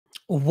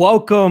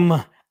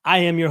Welcome. I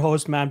am your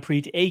host,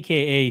 Manpreet,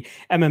 aka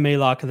MMA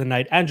Lock of the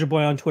Night, and your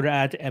boy on Twitter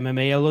at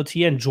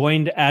MMALOT, and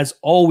joined as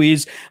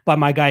always by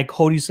my guy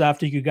Cody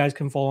Saftik. You guys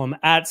can follow him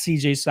at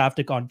CJ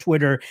Saftik on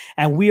Twitter.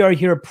 And we are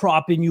here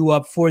propping you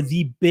up for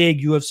the big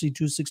UFC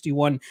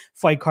 261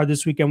 fight card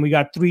this weekend. We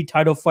got 3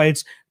 title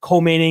fights,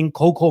 co-maining,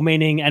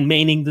 co-co-maining, and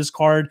maining this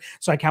card.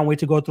 So I can't wait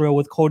to go through it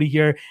with Cody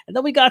here. And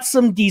then we got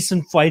some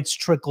decent fights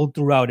trickled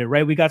throughout it,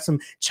 right? We got some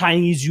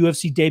Chinese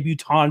UFC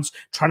debutants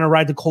trying to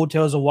ride the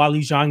coattails of Weili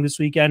Zhang this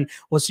weekend.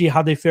 We'll see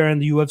how they fare in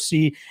the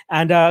UFC,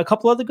 and a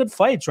couple other good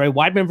fights, right?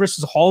 Weidman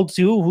versus Hall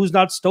too. Who's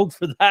not stoked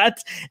for that?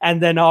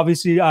 And then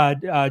obviously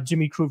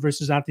Jimmy Crute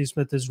versus Anthony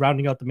Smith is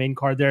rounding out the main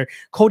card there.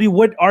 Cody,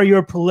 what are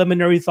your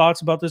preliminary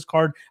thoughts about this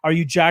card? Are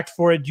you jacked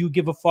for it? Do you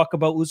give a fuck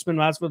about Usman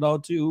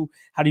Masvidal too?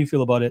 How do you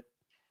feel about it?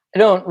 I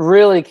don't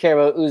really care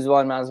about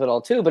Usman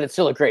Masvidal too, but it's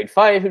still a great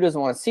fight. Who doesn't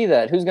want to see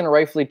that? Who's going to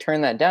rightfully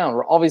turn that down?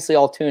 We're obviously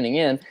all tuning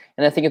in,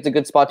 and I think it's a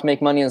good spot to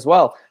make money as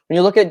well. When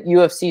you look at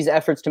UFC's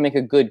efforts to make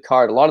a good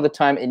card, a lot of the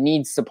time it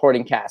needs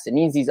supporting cast. It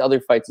needs these other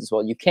fights as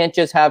well. You can't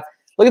just have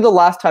 – look at the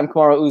last time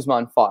Kamaru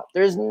Usman fought.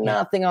 There's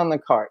nothing on the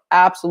card.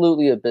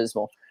 Absolutely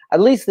abysmal.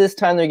 At least this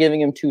time they're giving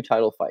him 2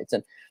 title fights.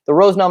 And the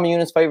Rose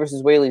Namajunas fight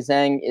versus Weili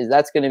Zhang,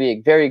 that's going to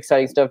be very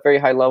exciting stuff, very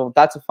high level.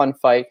 That's a fun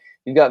fight.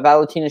 You've got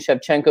Valentina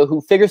Shevchenko, who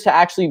figures to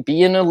actually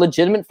be in a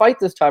legitimate fight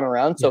this time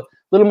around. So a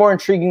little more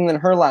intriguing than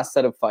her last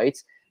set of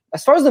fights.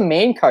 As far as the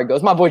main card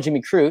goes, my boy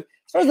Jimmy Crute,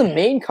 as far as the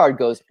main card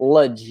goes,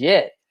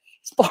 legit.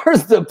 As far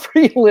as the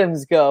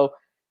prelims go,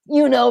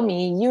 you know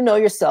me, you know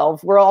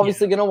yourself. We're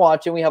obviously going to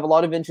watch it. We have a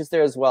lot of interest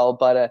there as well,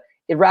 but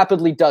it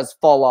rapidly does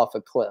fall off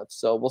a cliff.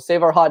 So we'll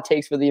save our hot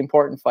takes for the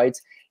important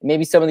fights.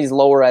 Maybe some of these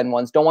lower end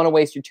ones. Don't want to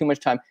waste too much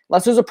time.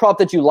 Unless there's a prop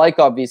that you like,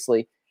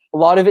 obviously. A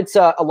lot of it's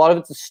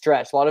a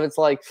stretch. A lot of it's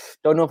like,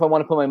 don't know if I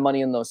want to put my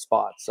money in those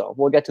spots. So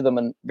we'll get to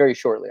them very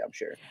shortly, I'm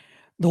sure.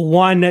 The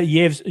one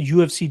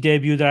UFC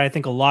debut that I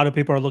think a lot of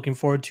people are looking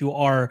forward to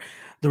are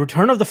the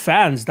return of the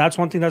fans. That's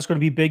one thing that's going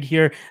to be big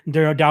here.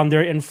 They're down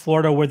there in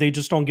Florida where they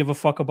just don't give a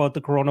fuck about the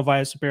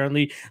coronavirus,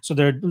 apparently. So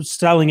they're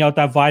selling out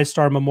that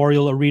VyStar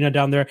Memorial Arena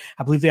down there.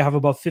 I believe they have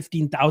about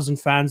 15,000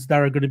 fans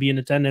that are going to be in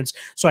attendance.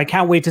 So I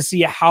can't wait to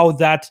see how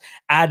that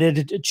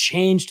added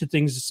change to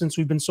things since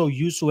we've been so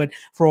used to it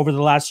for over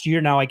the last year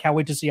now. I can't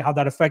wait to see how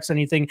that affects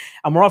anything.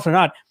 And more often than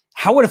not,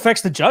 how it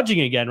affects the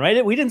judging again,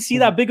 right? We didn't see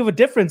that big of a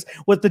difference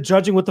with the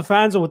judging with the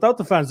fans or without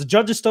the fans. The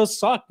judges still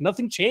suck.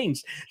 Nothing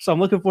changed. So I'm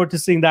looking forward to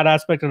seeing that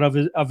aspect of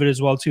it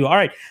as well, too. All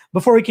right.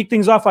 Before we kick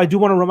things off, I do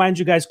want to remind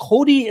you guys,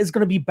 Cody is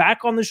going to be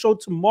back on the show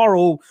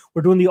tomorrow.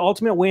 We're doing the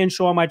Ultimate Weigh-In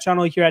show on my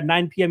channel here at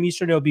 9 p.m.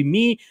 Eastern. It'll be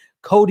me,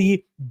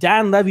 Cody,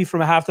 Dan Levy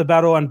from Half the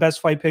Battle on Best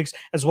Fight Picks,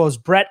 as well as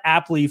Brett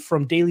Apley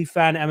from Daily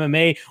Fan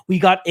MMA. We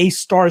got a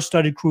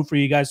star-studded crew for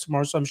you guys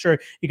tomorrow, so I'm sure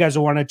you guys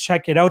will want to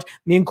check it out.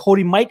 Me and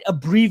Cody might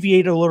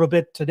abbreviate a little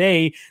bit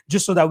today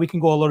just so that we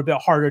can go a little bit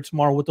harder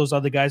tomorrow with those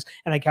other guys,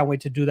 and I can't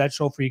wait to do that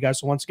show for you guys.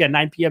 So once again,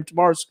 9 p.m.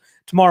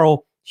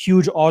 tomorrow,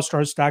 huge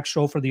all-star stack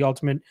show for the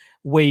Ultimate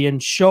Weigh-In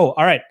show.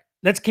 All right.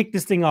 Let's kick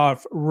this thing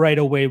off right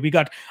away. We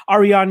got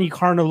Ariane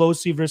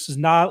Carnelossi versus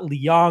Na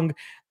Liang.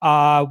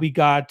 We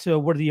got,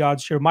 what are the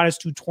odds here? Minus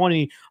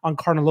 220 on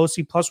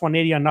Carnelossi, plus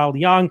 180 on Na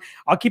Liang.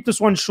 I'll keep this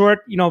one short.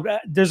 You know,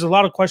 there's a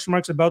lot of question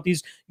marks about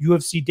these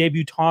UFC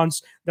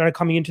debutants that are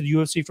coming into the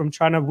UFC from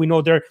China. We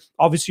know they're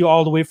obviously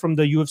all the way from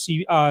the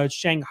UFC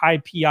Shanghai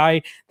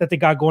PI that they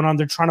got going on.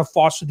 They're trying to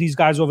foster these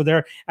guys over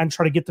there and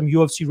try to get them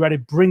UFC ready,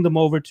 bring them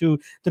over to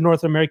the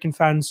North American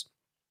fans.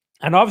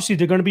 And obviously,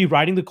 they're going to be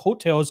riding the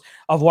coattails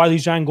of Weili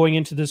Zhang going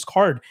into this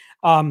card.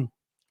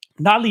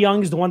 Na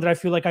Liang is the one that I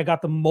feel like I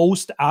got the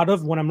most out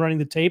of when I'm running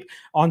the tape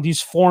on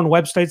these foreign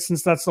websites,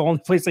 since that's the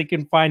only place I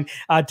can find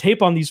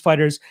tape on these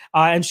fighters.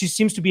 And she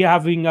seems to be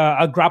having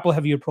a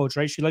grapple-heavy approach,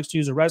 right? She likes to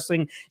use her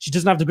wrestling. She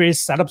doesn't have the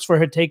greatest setups for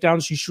her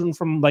takedowns. She's shooting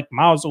from like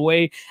miles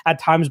away at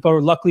times, but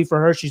luckily for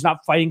her, she's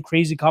not fighting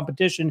crazy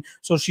competition,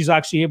 so she's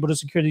actually able to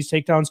secure these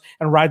takedowns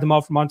and ride them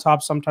out from on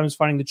top, sometimes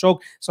finding the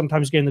choke,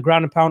 sometimes getting the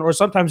ground and pound, or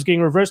sometimes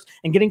getting reversed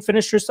and getting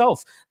finished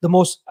herself. The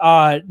most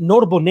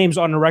notable names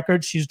on the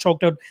record, she's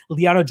choked out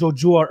Liana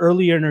Jojua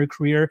earlier in her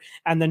career,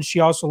 and then she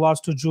also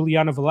lost to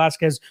Juliana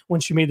Velasquez when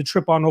she made the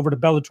trip on over to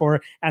Bellator,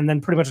 and then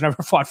pretty much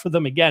never fought for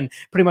them again.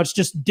 Pretty much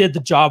just did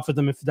the job for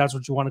them, if that's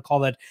what you want to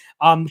call it.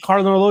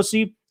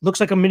 Carnelossi looks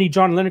like a mini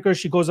John Lineker.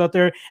 She goes out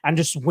there and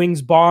just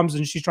swings bombs,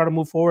 and she's trying to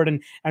move forward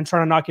and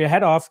trying to knock your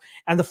head off.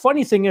 And the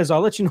funny thing is,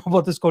 I'll let you know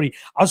about this, Cody.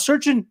 I was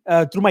searching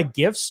through my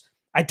GIFs.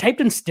 I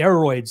typed in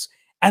steroids,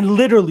 and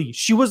literally,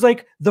 she was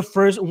like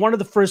one of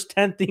the first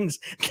 10 things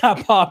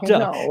that popped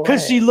up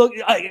because she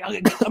looked.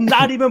 I'm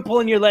not even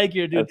pulling your leg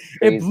here, dude.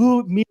 It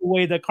blew me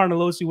away that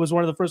Carnelossi was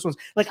one of the first ones.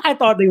 Like, I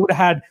thought they would have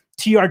had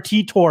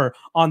TRT Tour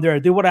on there.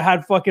 They would have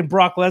had fucking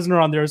Brock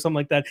Lesnar on there or something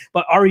like that.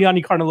 But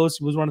Ariane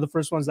Carnelossi was one of the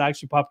first ones that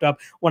actually popped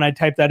up when I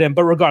typed that in.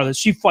 But regardless,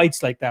 she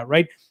fights like that,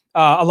 right?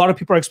 A lot of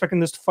people are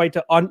expecting this fight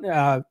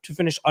to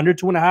finish under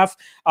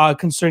 2.5,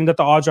 considering that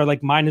the odds are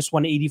like minus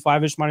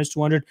 185-ish, minus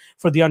 200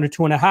 for the under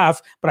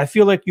 2.5. But I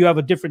feel like you have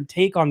a different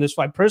take on this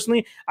fight.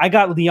 Personally, I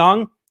got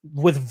Liang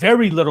with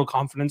very little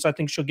confidence. I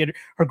think she'll get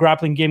her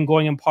grappling game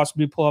going and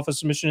possibly pull off a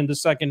submission in the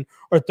second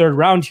or third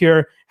round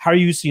here. How are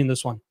you seeing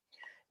this one?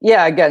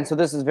 Yeah, again, so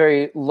this is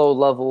very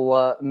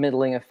low-level,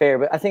 middling affair,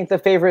 but I think the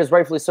favorite is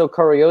rightfully so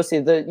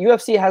Koroyosi. The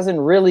UFC hasn't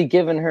really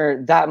given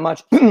her that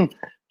much.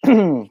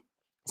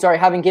 Sorry,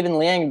 haven't given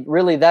Liang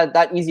really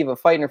that easy of a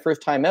fight in her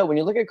first time out. When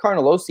you look at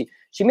Carnelossi,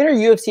 she made her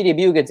UFC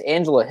debut against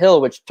Angela Hill,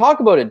 which talk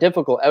about a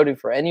difficult outing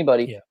for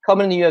anybody. Yeah.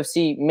 Coming in the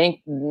UFC,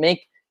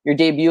 make your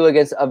debut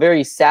against a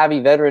very savvy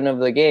veteran of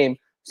the game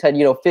who's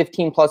had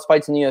 15 plus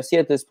fights in the UFC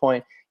at this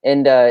point,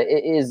 and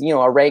is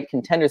a ranked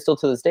contender still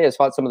to this day. Has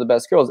fought some of the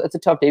best girls. It's a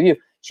tough debut.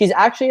 She's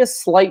actually a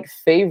slight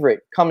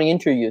favorite coming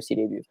into her UFC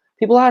debut.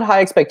 People had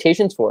high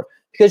expectations for her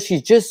because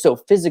she's just so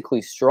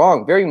physically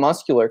strong, very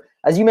muscular.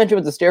 As you mentioned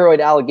with the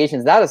steroid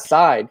allegations, that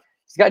aside,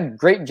 she's got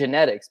great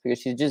genetics because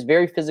she's just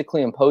very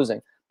physically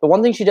imposing. The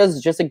one thing she does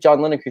is just like John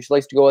Lineker, she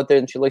likes to go out there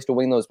and she likes to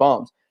wing those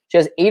bombs. She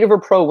has 8 of her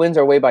pro wins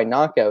are way by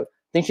knockout.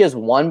 I think she has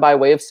 1 by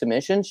way of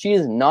submission. She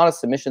is not a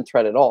submission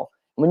threat at all.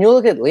 When you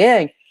look at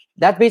Liang,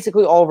 that's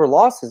basically all of her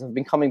losses have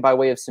been coming by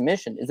way of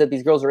submission, is that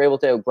these girls are able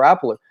to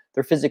out-grapple her.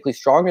 They're physically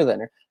stronger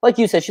than her. Like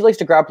you said, she likes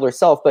to grapple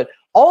herself, but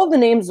all of the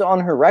names on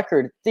her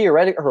record,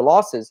 theoretically, her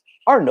losses,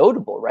 are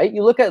notable, right?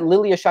 You look at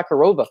Lilia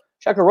Shakarova.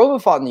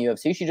 Shakarova fought in the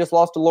UFC. She just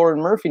lost to Lauren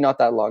Murphy not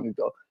that long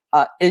ago.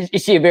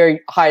 Is she a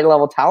very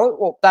high-level talent?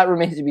 Well, that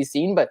remains to be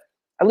seen, but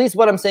at least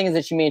what I'm saying is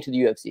that she made it to the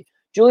UFC.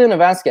 Juliana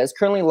Vasquez,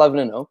 currently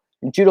 11-0,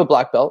 judo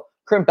black belt,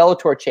 current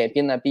Bellator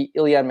champion that beat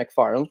Iliana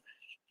McFarland.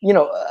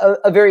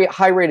 A very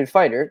high-rated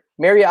fighter.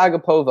 Maria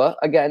Agapova,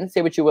 again,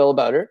 say what you will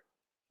about her,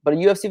 but a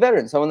UFC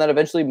veteran, someone that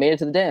eventually made it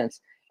to the dance.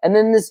 And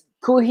then this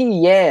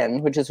Kuhi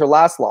Yan, which is her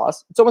last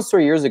loss, it's almost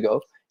 3 years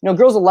ago.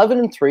 Girl's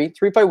 11-3,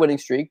 3-fight winning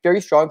streak,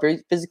 very strong,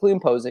 very physically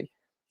imposing.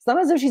 It's not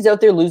as if she's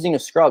out there losing a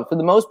scrub. For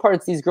the most part,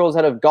 it's these girls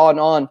that have gone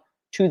on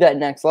to that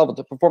next level,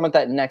 to perform at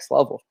that next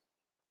level.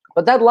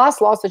 But that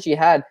last loss that she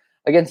had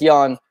against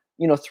Yan,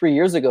 3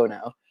 years ago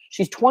now,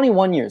 she's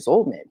 21 years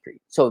old, Manpreet.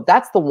 So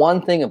that's the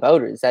one thing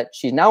about her, is that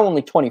she's now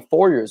only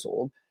 24 years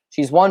old.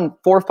 She's won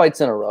 4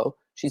 fights in a row.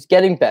 She's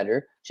getting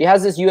better. She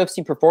has this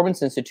UFC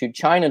Performance Institute,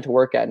 China, to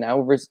work at now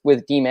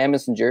with Dean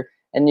Amessinger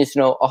and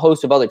a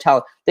host of other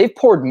talent. They've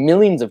poured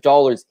millions of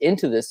dollars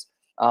into this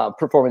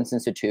Performance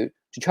Institute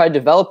to try to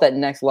develop that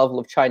next level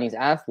of Chinese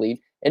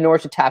athlete in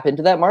order to tap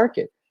into that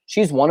market.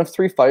 She's one of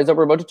 3 fighters that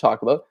we're about to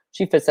talk about.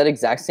 She fits that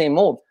exact same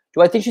mold.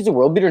 Do I think she's a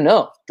world beater?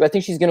 No. Do I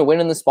think she's going to win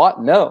in the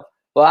spot? No.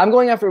 Well, I'm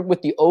going after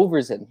with the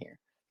overs in here.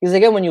 Because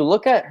again, when you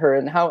look at her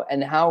and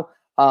how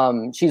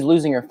she's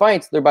losing her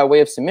fights, they're by way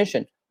of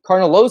submission.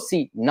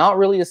 Carnelossi, not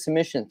really a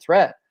submission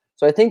threat.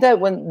 So I think that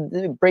when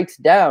it breaks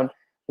down,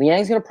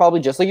 Liang's going to probably,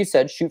 just like you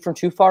said, shoot from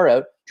too far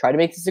out, try to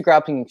make this a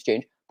grappling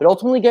exchange, but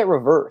ultimately get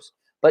reversed.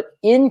 But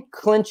in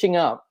clinching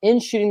up, in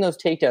shooting those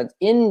takedowns,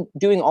 in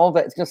doing all of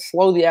that, it's going to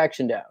slow the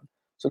action down.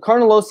 So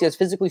Carnelossi, as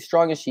physically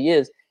strong as she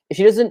is, if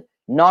she doesn't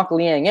knock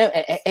Liang out,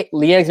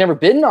 Liang's never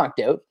been knocked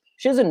out,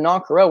 she doesn't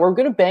knock her out, we're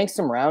going to bank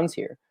some rounds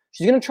here.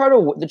 She's going to try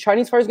to, the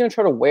Chinese fighter is going to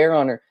try to wear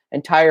on her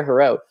and tire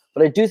her out.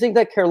 But I do think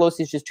that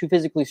Carnelossi is just too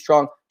physically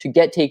strong to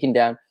get taken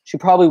down. She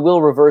probably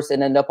will reverse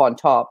and end up on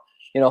top.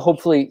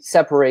 Hopefully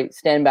separate,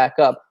 stand back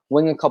up,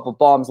 wing a couple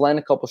bombs, land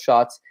a couple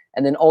shots,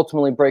 and then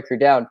ultimately break her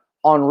down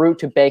en route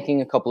to banking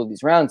a couple of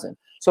these rounds in.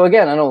 So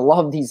again, I don't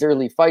love these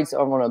early fights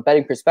on a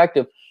betting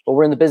perspective, but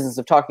we're in the business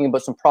of talking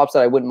about some props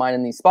that I wouldn't mind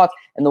in these spots.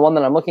 And the one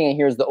that I'm looking at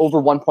here is the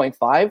over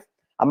 1.5,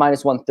 a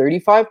minus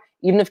 135.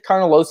 Even if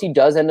Carnelossi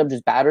does end up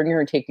just battering her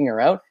and taking her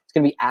out, it's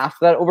going to be after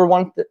that over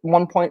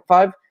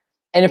 1.5.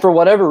 And if for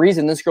whatever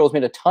reason this girl's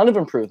made a ton of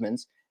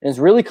improvements and is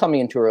really coming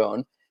into her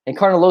own, and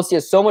Carnelossi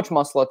has so much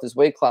muscle at this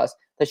weight class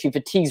that she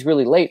fatigues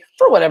really late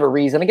for whatever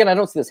reason. Again, I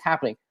don't see this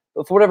happening,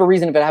 but for whatever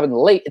reason, if it happens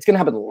late, it's going to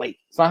happen late.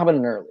 It's not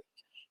happening early.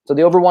 So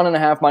the over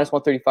 1.5 minus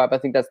 135, I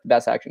think that's the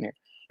best action here.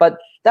 But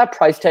that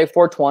price tag,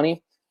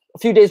 420, a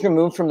few days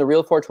removed from the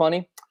real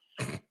 420,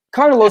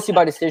 Carnelossi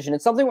by decision,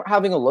 it's something we're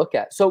having a look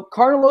at. So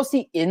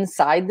Carnelossi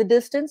inside the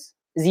distance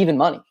is even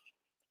money,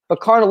 but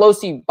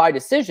Carnelossi by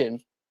decision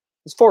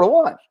is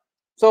 4-1.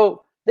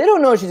 So they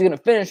don't know if she's going to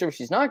finish or if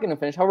she's not going to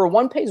finish. However,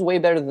 one pays way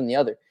better than the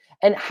other.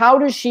 And how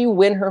does she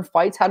win her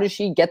fights? How does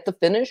she get the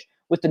finish?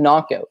 With the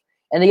knockout.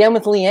 And again,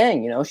 with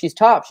Liang, she's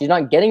top. She's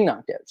not getting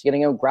knocked out. She's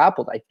getting out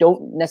grappled. I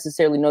don't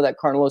necessarily know that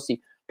Carnelossi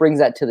brings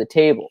that to the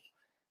table.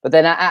 But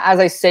then as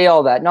I say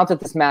all that, not that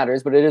this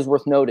matters, but it is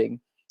worth noting,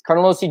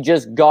 Carnelossi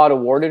just got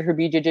awarded her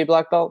BJJ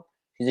black belt.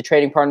 She's a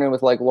training partner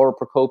with like Laura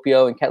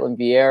Procopio and Ketlin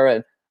Vieira.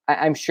 And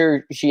I'm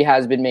sure she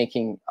has been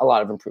making a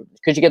lot of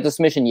improvements. Could she get the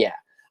submission? Yeah.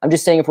 I'm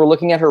just saying, if we're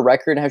looking at her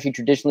record and how she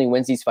traditionally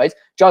wins these fights,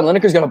 John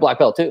Lineker's got a black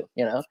belt too,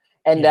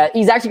 and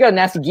he's actually got a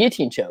nasty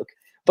guillotine choke.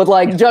 But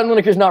like John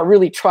Lineker's not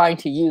really trying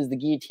to use the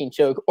guillotine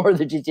choke or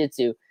the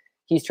jiu-jitsu.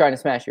 He's trying to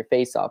smash your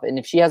face off. And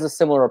if she has a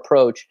similar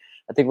approach,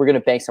 I think we're going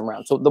to bank some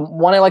rounds. So the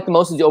one I like the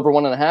most is the over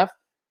 1.5,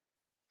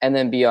 and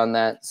then beyond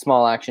that,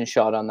 small action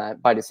shot on that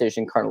by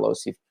decision,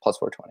 Carnelossi plus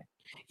 420.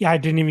 Yeah, I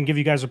didn't even give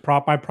you guys a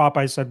prop. My prop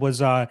I said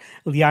was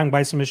Liang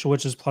by submission,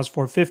 which is plus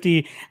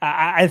 450.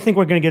 I think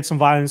we're going to get some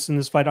violence in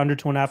this fight under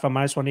 2.5 at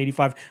minus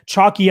 185.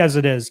 Chalky as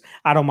it is,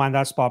 I don't mind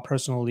that spot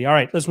personally. All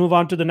right, let's move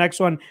on to the next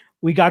one.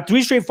 We got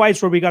 3 straight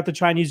fights where we got the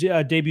Chinese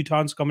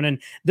debutants coming in.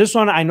 This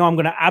one, I know I'm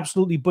going to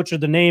absolutely butcher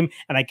the name,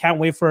 and I can't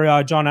wait for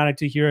John Anik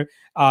to hear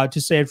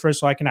to say it first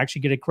so I can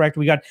actually get it correct.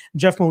 We got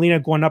Jeff Molina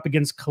going up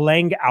against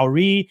Kaleng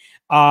Auri.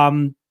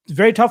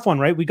 Very tough one,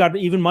 right? We got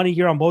even money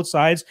here on both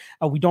sides.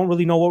 We don't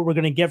really know what we're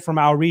going to get from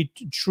Auri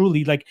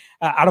truly. Like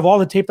out of all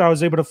the tape that I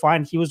was able to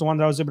find, he was the one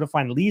that I was able to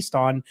find least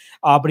on.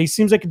 But he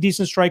seems like a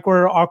decent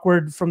striker,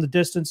 awkward from the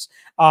distance.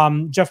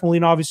 Jeff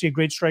Molina, obviously a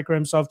great striker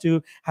himself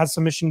too, has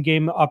submission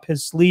game up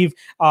his sleeve.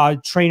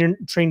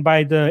 Trained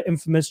by the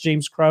infamous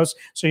James Krause,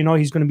 so you know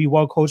he's going to be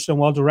well coached and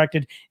well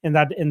directed in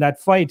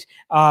that fight.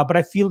 But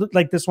I feel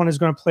like this one is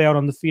going to play out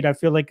on the feet. I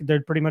feel like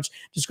they're pretty much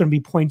just going to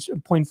be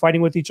point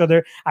fighting with each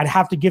other. I'd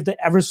have to give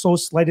the ever so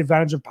slight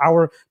advantage of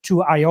power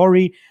to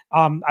Auri.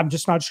 I'm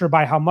just not sure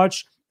by how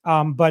much.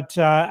 But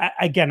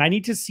again, I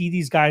need to see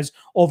these guys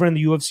over in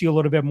the UFC a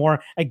little bit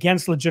more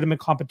against legitimate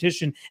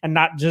competition and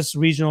not just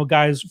regional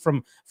guys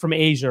from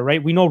Asia,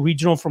 right? We know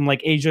regional from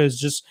like Asia is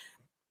just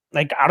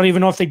like, I don't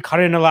even know if they'd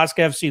cut it in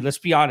Alaska FC. Let's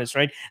be honest,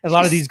 right? A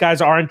lot of these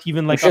guys aren't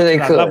even like up to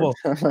that level.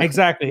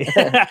 Exactly.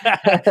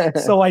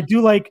 So I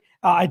do like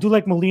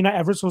Molina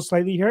ever so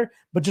slightly here,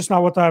 but just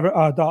not with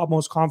the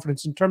utmost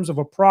confidence. In terms of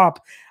a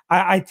prop,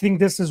 I think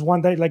this is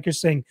one that, like you're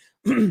saying,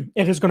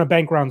 it is going to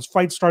bank rounds.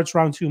 Fight starts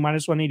round 2,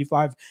 minus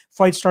 185.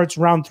 Fight starts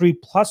round 3,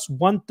 plus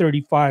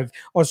 135.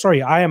 Oh,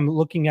 sorry. I am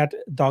looking at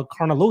the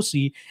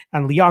Carnelossi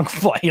and Liang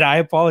fight. I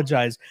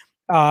apologize.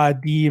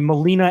 The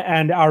Molina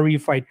and Auri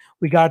fight.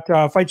 We got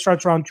fight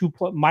starts round 2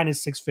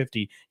 minus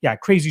 650. Yeah,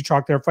 crazy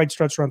chalk there. Fight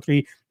starts round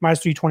 3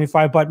 minus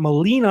 325. But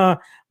Molina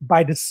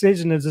by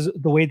decision is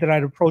the way that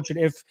I'd approach it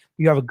if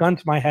you have a gun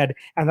to my head,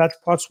 and that's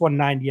plus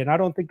 190. And I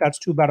don't think that's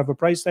too bad of a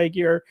price tag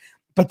here.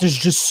 But there's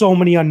just so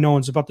many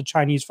unknowns about the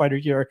Chinese fighter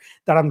here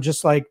that I'm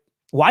just like,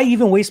 why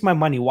even waste my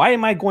money? Why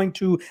am I going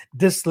to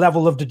this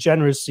level of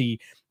degeneracy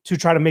to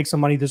try to make some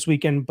money this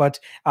weekend?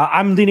 But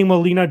I'm leaning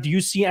Molina. Do you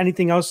see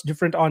anything else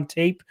different on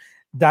tape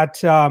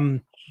that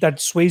that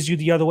sways you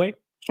the other way?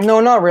 No,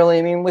 not really.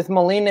 I mean, with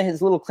Molina,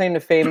 his little claim to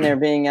fame there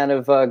being out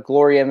of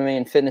Glory MMA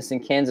and Fitness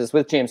in Kansas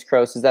with James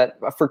Krause is that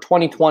for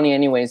 2020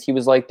 anyways, he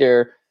was like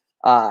their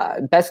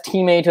best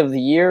teammate of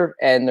the year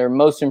and their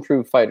most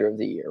improved fighter of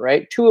the year,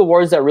 right? 2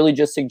 awards that really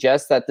just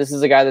suggest that this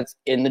is a guy that's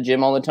in the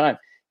gym all the time.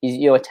 He's,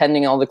 you know,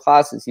 attending all the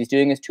classes. He's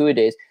doing his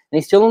 2-a-days, and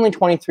he's still only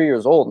 23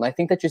 years old. And I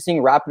think that you're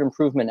seeing rapid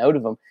improvement out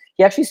of him.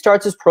 He actually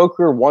starts his pro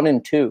career 1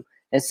 and 2.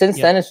 And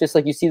since then, it's just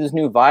like you see this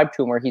new vibe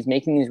to him where he's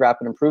making these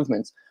rapid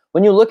improvements.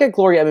 When you look at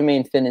Glory MMA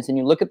and Fitness and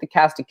you look at the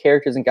cast of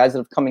characters and guys that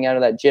have coming out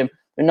of that gym,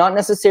 they're not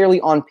necessarily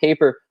on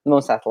paper the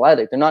most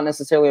athletic. They're not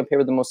necessarily on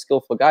paper the most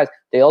skillful guys.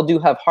 They all do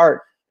have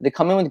heart. They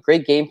come in with a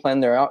great game plan.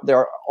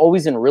 They're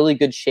always in really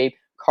good shape.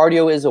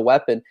 Cardio is a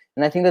weapon.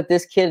 And I think that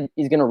this kid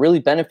is going to really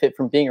benefit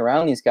from being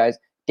around these guys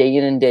day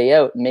in and day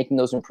out and making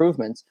those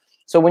improvements.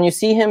 So when you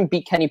see him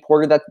beat Kenny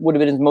Porter, that would have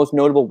been his most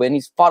notable win.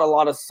 He's fought a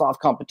lot of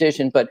soft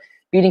competition, but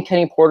beating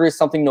Kenny Porter is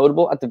something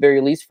notable at the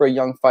very least for a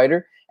young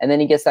fighter. And then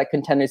he gets that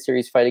Contender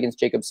Series fight against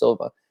Jacob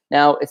Silva.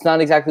 Now, it's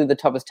not exactly the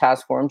toughest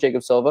task for him,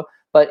 Jacob Silva,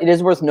 but it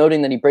is worth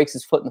noting that he breaks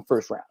his foot in the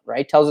first round,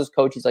 right? Tells his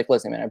coach, he's like,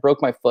 listen, man, I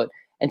broke my foot.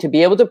 And to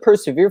be able to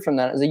persevere from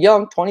that as a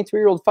young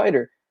 23-year-old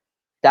fighter,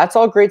 that's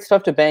all great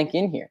stuff to bank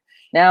in here.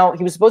 Now,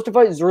 he was supposed to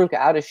fight Zaruk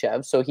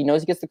Adashev, so he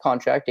knows he gets the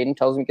contract. Dayton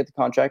tells him to get the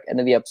contract, end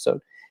of the episode.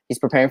 He's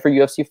preparing for a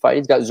UFC fight.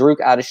 He's got Zaruk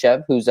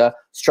Adashev, who's a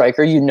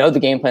striker. You know the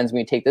game plan's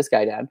going to take this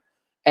guy down.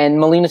 And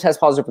Molina tests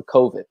positive for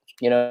COVID.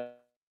 You know,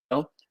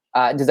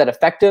 does that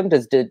affect him?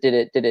 Did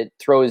it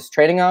throw his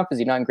training off? Is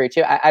he not in great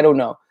shape? I don't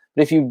know.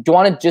 But if you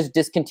want to just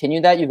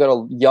discontinue that, you've got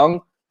a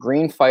young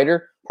green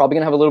fighter, probably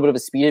going to have a little bit of a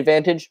speed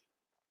advantage.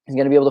 He's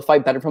going to be able to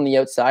fight better from the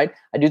outside.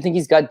 I do think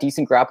he's got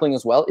decent grappling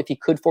as well. If he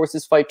could force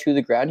his fight to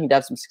the ground, he'd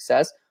have some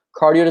success.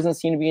 Cardio doesn't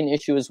seem to be an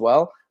issue as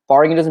well.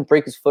 Barring he doesn't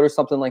break his foot or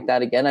something like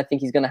that again, I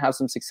think he's going to have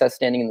some success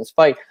standing in this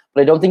fight.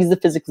 But I don't think he's the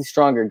physically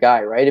stronger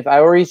guy, right? If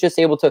Auri's just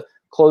able to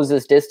close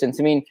this distance,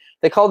 I mean,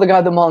 they call the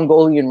guy the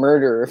Mongolian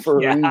murderer for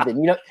a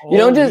reason. You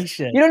don't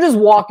just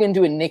walk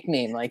into a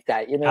nickname like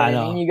that. You know what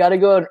I mean? You got to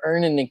go and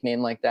earn a nickname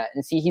like that.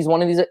 And see, he's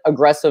one of these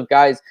aggressive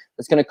guys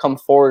that's going to come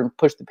forward and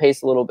push the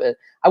pace a little bit.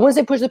 I wouldn't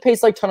say push the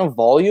pace like ton of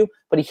volume,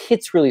 but he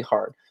hits really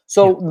hard.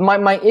 So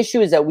my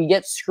issue is that we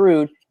get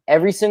screwed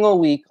every single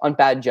week on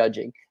bad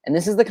judging. And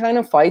this is the kind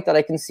of fight that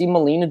I can see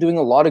Molina doing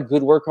a lot of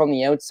good work on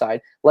the outside,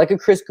 like a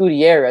Chris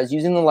Gutierrez,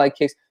 using the leg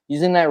kicks,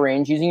 using that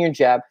range, using your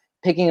jab,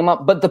 picking him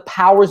up, but the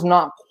power's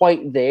not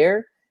quite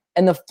there.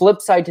 And the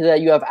flip side to that,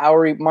 you have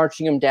Auri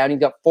marching him down. He's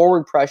got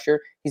forward pressure.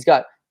 He's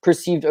got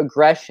perceived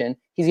aggression.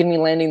 He's going to be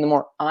landing the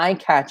more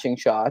eye-catching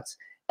shots.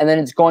 And then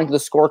it's going to the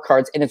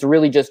scorecards, and it's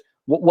really just,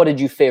 what did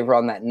you favor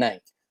on that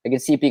night? I can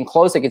see it being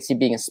close. I can see it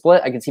being a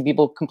split. I can see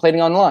people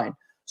complaining online.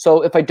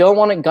 So if I don't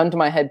want a gun to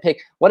my head pick,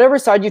 whatever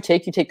side you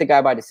take the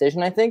guy by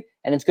decision, I think,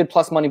 and it's good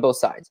plus money both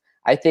sides.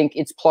 I think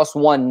it's plus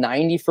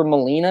 190 for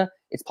Molina,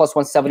 It's plus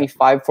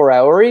 175 for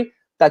Aori.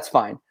 That's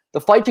fine.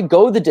 The fight to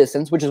go the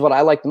distance, which is what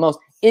I like the most,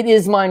 it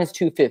is minus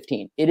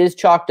 215. It is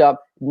chalked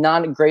up,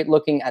 not great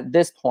looking at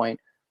this point,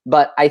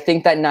 but I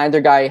think that neither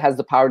guy has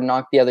the power to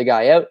knock the other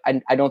guy out.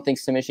 I don't think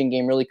submission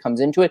game really comes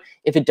into it.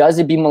 If it does,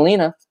 it'd be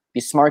Molina. Be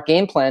a smart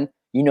game plan.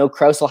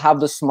 Krause will have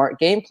the smart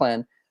game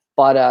plan,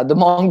 but the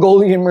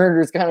Mongolian Murder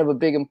is kind of a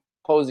big,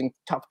 imposing,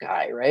 tough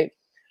guy, right?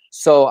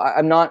 So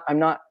I don't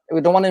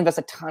want to invest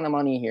a ton of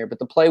money here, but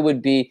the play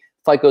would be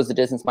fight goes the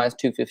distance minus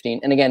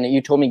 215. And again,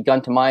 you told me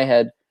gun to my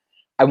head.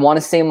 I want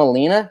to say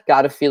Molina.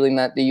 Got a feeling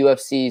that the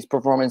UFC's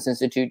Performance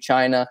Institute,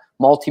 China,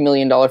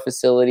 multi-million-dollar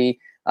facility.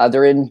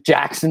 They're in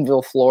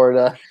Jacksonville,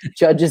 Florida.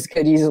 Judges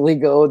could easily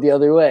go the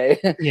other way.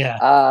 Yeah.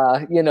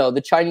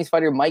 The Chinese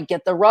fighter might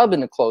get the rub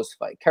in a close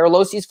fight.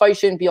 Karolosi's fight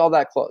shouldn't be all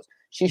that close.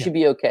 She should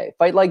be okay.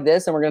 Fight like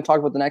this, and we're going to talk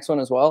about the next one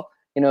as well.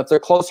 If they're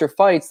closer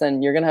fights,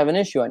 then you're going to have an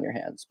issue on your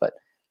hands. But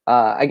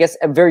I guess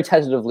very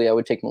tentatively, I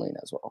would take Molina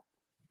as well.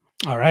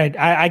 All right.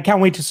 I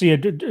can't wait to see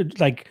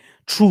it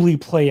truly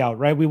play out,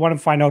 right? We want to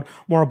find out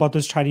more about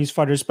this Chinese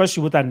fighter,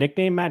 especially with that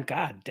nickname, man.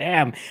 God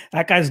damn,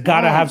 that guy's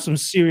got to have some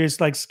serious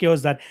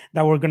skills that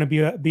we're going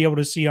to be able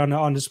to see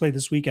on display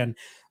this weekend.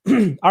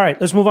 All right,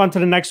 let's move on to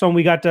the next one.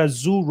 We got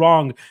Zhu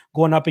Rong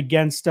going up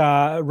against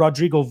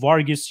Rodrigo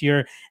Vargas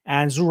here,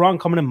 and Zhu Rong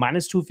coming in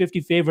minus 250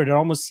 favorite. It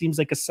almost seems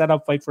like a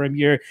setup fight for him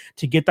here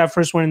to get that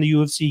first one in the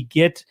UFC,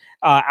 get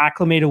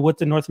acclimated with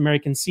the North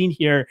American scene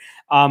here.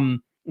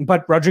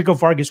 But Rodrigo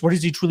Vargas, what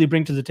does he truly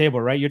bring to the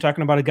table, right? You're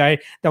talking about a guy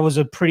that was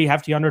a pretty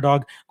hefty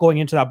underdog going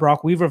into that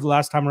Brock Weaver the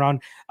last time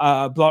around,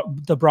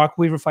 the Brock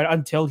Weaver fight,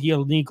 until he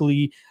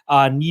illegally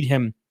kneed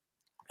him.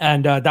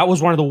 And that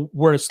was one of the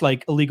worst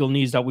illegal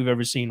knees that we've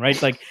ever seen, right?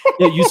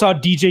 You saw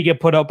DJ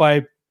get put up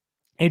by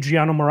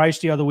Adriano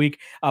Moraes the other week,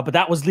 but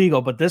that was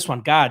legal. But this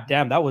one, god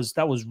damn, that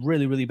was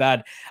really, really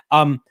bad.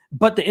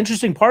 But the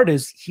interesting part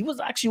is he was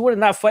actually winning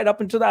that fight up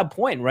until that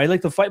point,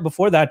 right? The fight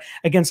before that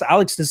against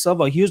Alex De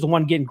Silva, he was the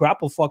one getting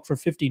grapple fucked for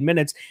 15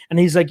 minutes. And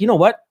he's like, you know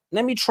what?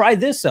 Let me try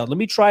this out. Let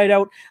me try it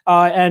out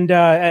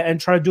and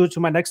try to do it to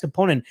my next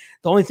opponent.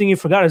 The only thing you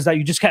forgot is that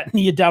you just got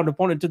knee a down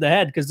opponent to the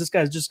head because this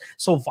guy's just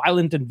so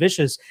violent and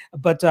vicious.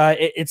 But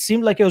it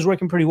seemed like it was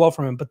working pretty well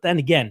for him. But then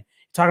again,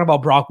 talking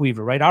about Brock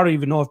Weaver, right? I don't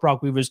even know if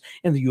Brock Weaver's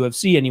in the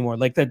UFC anymore.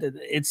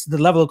 It's the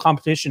level of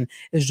competition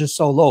is just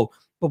so low.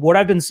 But what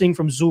I've been seeing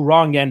from Zhu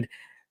Rong, and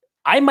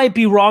I might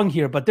be wrong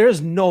here, but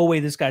there's no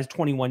way this guy's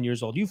 21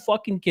 years old. You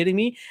fucking kidding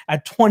me?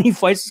 At 20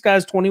 fights, this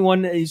guy's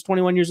 21. He's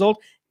 21 years old.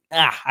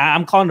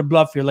 I'm calling the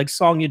bluff here.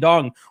 Song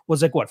Yadong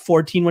was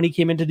 14 when he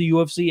came into the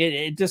UFC.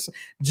 It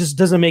just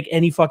doesn't make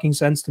any fucking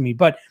sense to me.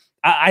 But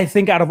I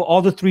think out of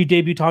all the three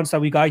debutants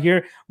that we got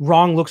here,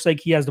 Rong looks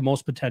like he has the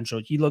most potential.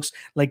 He looks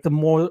like the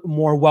more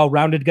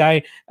well-rounded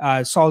guy,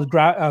 solid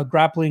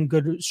grappling,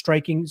 good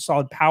striking,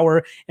 solid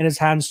power in his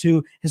hands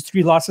too. His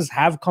three losses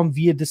have come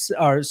via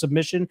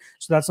submission,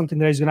 so that's something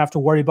that he's going to have to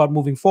worry about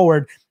moving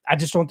forward. I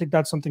just don't think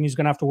that's something he's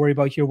going to have to worry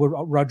about here with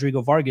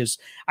Rodrigo Vargas.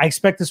 I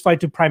expect this fight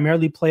to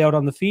primarily play out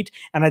on the feet,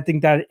 and I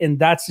think that in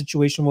that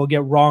situation, we'll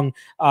get Rong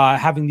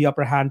having the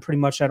upper hand pretty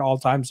much at all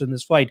times in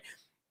this fight.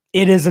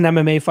 It is an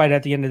MMA fight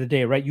at the end of the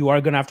day, right? You are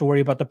going to have to worry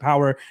about the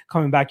power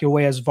coming back your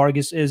way, as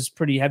Vargas is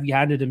pretty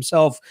heavy-handed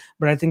himself.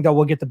 But I think that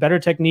we'll get the better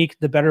technique,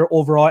 the better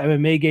overall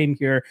MMA game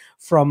here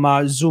from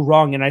Zhu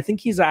Rong. And I think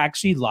he's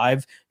actually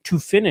live to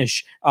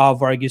finish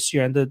Vargas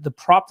here. And the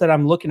prop that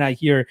I'm looking at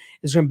here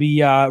is going to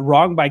be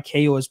Rong by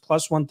KO is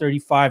plus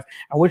 135.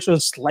 I wish it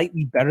was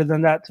slightly better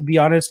than that, to be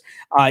honest.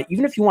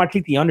 Even if you want to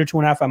take the under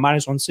 2.5 at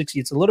minus 160,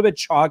 it's a little bit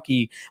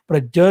chalky, but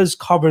it does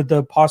cover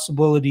the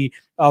possibility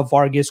of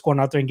Vargas going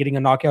out there and getting a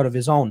knockout of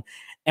his own.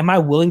 Am I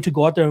willing to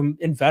go out there and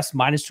invest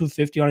minus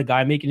 250 on a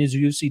guy making his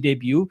UFC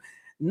debut?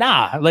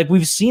 Nah,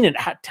 we've seen it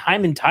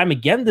time and time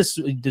again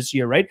this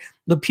year, right?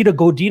 Lupita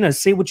Godinez,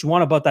 say what you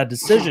want about that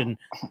decision,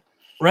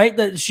 right?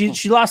 That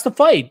she lost the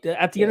fight.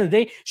 At the end of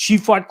the day, she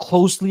fought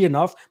closely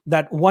enough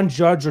that one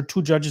judge or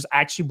two judges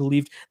actually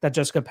believed that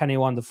Jessica Penne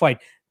won the fight.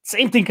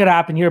 Same thing could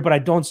happen here, but I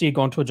don't see it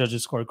going to a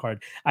judge's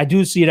scorecard. I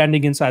do see it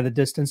ending inside the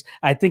distance.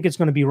 I think it's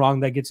going to be Rong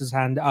that gets his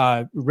hand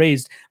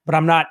raised, but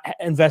I'm not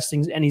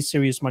investing any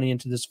serious money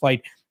into this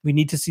fight. We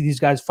need to see these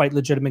guys fight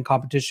legitimate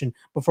competition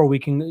before we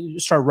can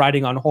start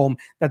riding on home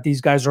that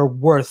these guys are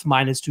worth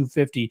minus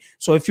 250.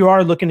 So if you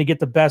are looking to get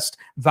the best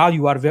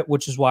value out of it,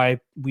 which is why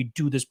we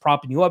do this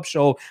propping you up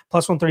show,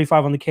 plus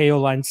 135 on the KO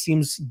line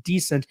seems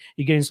decent.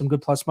 You're getting some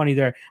good plus money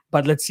there,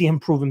 but let's see him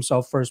prove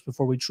himself first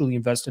before we truly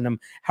invest in him.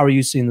 How are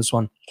you seeing this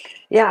one?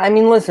 Yeah, I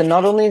mean, listen,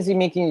 not only is he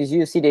making his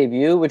UFC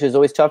debut, which is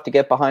always tough to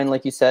get behind,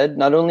 like you said,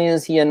 not only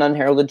is he an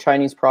unheralded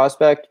Chinese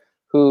prospect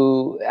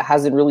who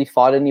hasn't really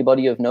fought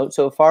anybody of note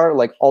so far,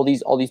 all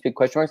these big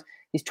question marks.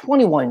 He's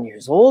 21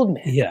 years old,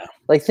 man. Yeah.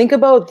 Think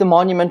about the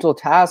monumental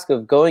task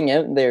of going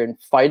out there and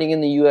fighting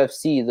in the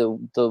UFC,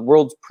 the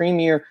world's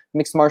premier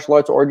mixed martial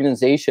arts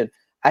organization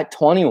at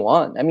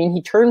 21. I mean,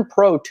 he turned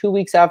pro 2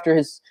 weeks after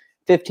his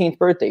 15th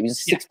birthday. He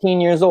was 16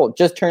 years old,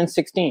 just turned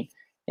 16,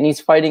 and he's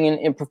fighting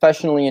in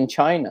professionally in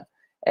China.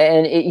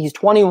 And he's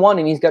 21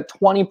 and he's got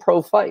 20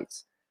 pro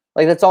fights.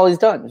 Like that's all he's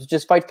done. It's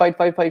just fight, fight,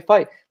 fight, fight,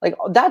 fight. Like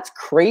that's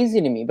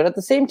crazy to me. But at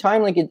the same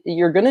time, like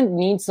you're gonna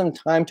need some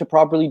time to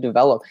properly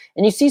develop.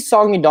 And you see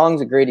Song Yadong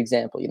is a great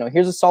example. You know,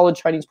 here's a solid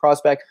Chinese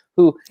prospect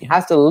who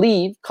has to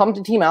leave, come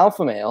to Team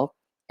Alpha Male,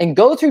 and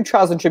go through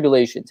trials and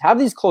tribulations, have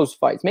these close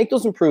fights, make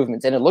those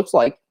improvements. And it looks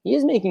like he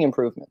is making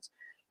improvements.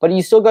 But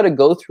you still got to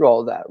go through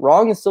all that.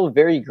 Wrong is still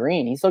very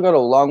green. He's still got a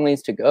long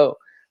ways to go.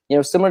 You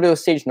know, similar to a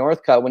Sage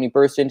Northcutt when he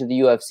burst into the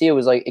UFC, it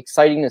was like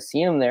exciting to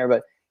see him there,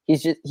 but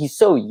he's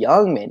so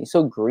young, man. He's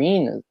so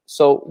green.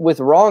 So with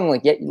Wrong,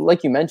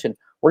 like you mentioned,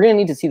 we're gonna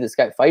need to see this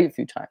guy fight a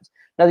few times.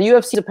 Now the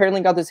UFC's apparently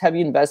got this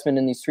heavy investment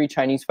in these 3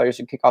 Chinese fighters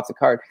to kick off the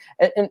card,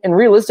 and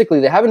realistically,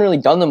 they haven't really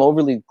done them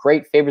overly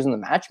great favors in the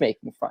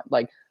matchmaking front.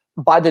 Like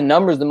by the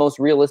numbers, the most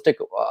realistic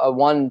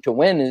one to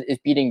win is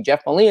beating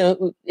Jeff Molina.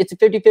 It's a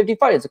 50-50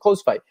 fight. It's a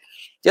close fight.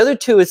 The other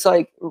two, it's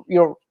like, you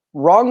know,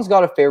 Wrong's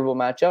got a favorable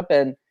matchup,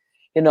 and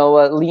you know,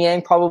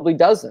 Liang probably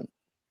doesn't.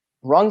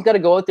 Wrong's got to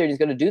go out there and he's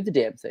got to do the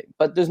damn thing.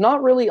 But there's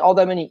not really all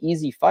that many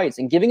easy fights.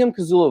 And giving him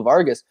Kazula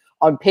Vargas,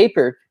 on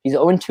paper, he's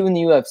 0-2 in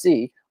the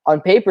UFC.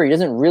 On paper, he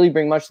doesn't really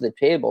bring much to the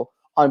table.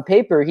 On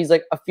paper, he's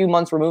like a few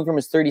months removed from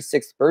his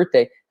 36th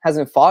birthday,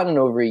 hasn't fought in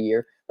over a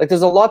year. Like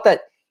there's a lot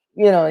that,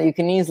 you know, you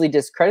can easily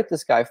discredit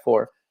this guy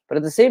for. But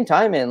at the same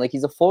time, man, like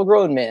he's a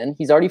full-grown man.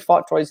 He's already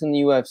fought twice in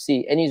the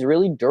UFC, and he's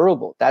really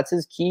durable. That's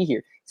his key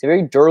here. He's a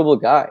very durable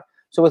guy.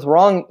 So with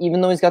Wrong, even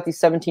though he's got these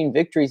 17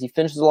 victories, he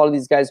finishes a lot of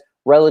these guys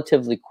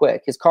relatively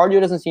quick. His cardio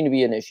doesn't seem to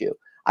be an issue.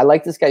 I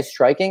like this guy's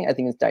striking. I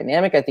think it's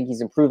dynamic. I think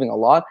he's improving a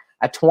lot.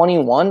 At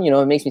 21, you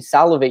know, it makes me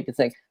salivate to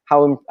think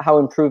how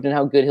improved and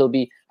how good he'll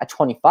be at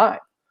 25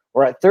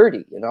 or at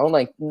 30. You know,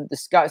 like the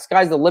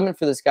sky's the limit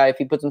for this guy if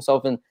he puts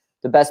himself in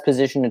the best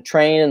position to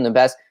train and the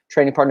best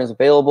training partners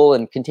available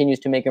and continues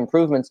to make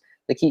improvements.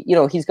 Like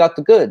he's got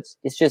the goods.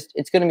 It's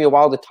going to be a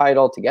while to tie it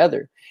all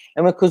together.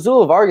 And with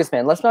Kazula Vargas,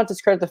 man, let's not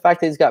discredit the fact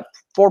that he's got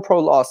 4 pro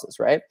losses,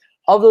 right?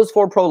 Of those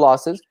 4 pro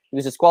losses, he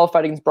was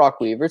disqualified against Brock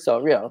Weaver, so,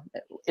 you know,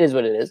 it is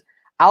what it is.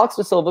 Alex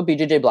Da Silva,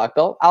 BJJ black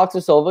belt. Alex Da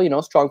Silva, you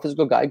know, strong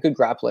physical guy, good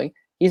grappling.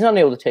 He's not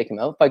able to take him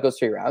out. Fight goes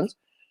 3 rounds.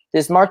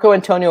 This Marco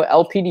Antonio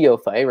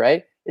LPDO fight,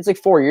 right? It's like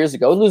 4 years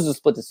ago. Loses a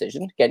split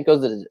decision. Again,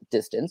 goes the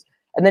distance.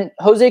 And then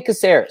Jose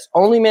Caceres,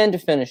 only man to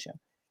finish him.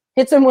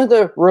 Hits him with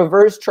a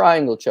reverse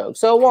triangle choke.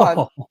 So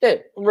 1,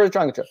 reverse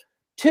triangle choke.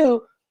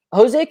 2,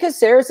 Jose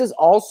Caceres is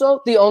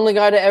also the only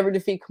guy to ever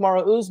defeat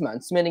Kamaru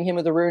Usman, submitting him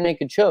with a rear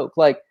naked choke.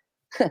 Like,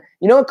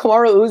 you know what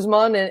Kamaru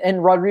Usman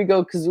and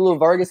Rodrigo Kazula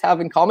Vargas have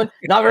in common?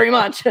 Not very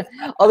much,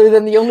 other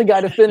than the only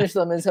guy to finish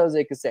them is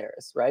Jose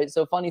Caceres, right?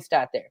 So funny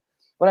stat there.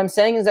 What I'm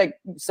saying is that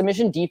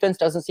submission defense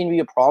doesn't seem to be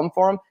a problem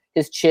for him.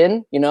 His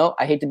chin, you know,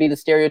 I hate to be the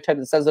stereotype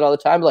that says it all the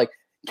time, but like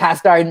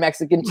cast iron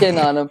Mexican chin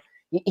on him.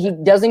 He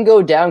doesn't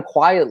go down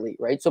quietly,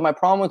 right? So my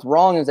problem with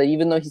Wrong is that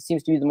even though he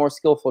seems to be the more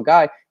skillful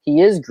guy,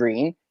 he is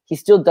green. He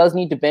still does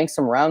need to bank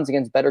some rounds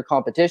against better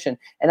competition.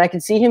 And I can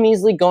see him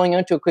easily going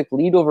out to a quick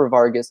lead over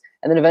Vargas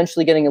and then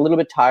eventually getting a little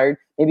bit tired,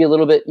 maybe a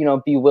little bit, you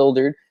know,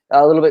 bewildered,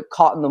 a little bit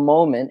caught in the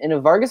moment. And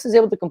if Vargas is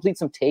able to complete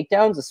some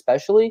takedowns,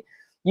 especially,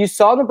 you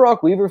saw the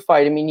Brock Weaver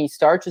fight. I mean, he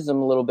starches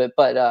him a little bit,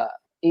 but,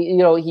 you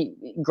know,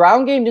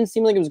 ground game didn't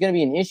seem like it was going to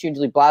be an issue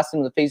until he blasted him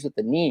in the face with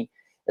the knee.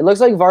 It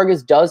looks like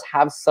Vargas does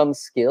have some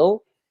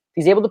skill.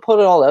 If he's able to put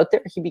it all out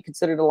there, he'd be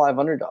considered a live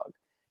underdog.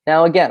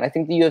 Now, again, I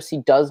think the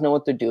UFC does know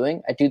what they're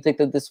doing. I do think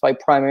that this fight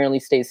primarily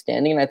stays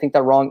standing, and I think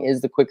that Wrong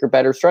is the quicker,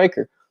 better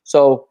striker.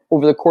 So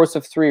over the course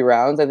of 3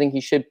 rounds, I think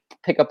he should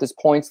pick up this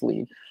points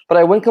lead. But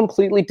I wouldn't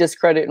completely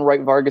discredit and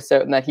write Vargas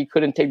out and that he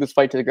couldn't take this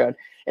fight to the ground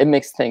and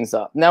mix things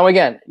up. Now,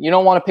 again, you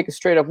don't want to pick a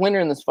straight-up winner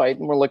in this fight,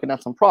 and we're looking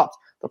at some props.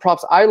 The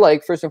props I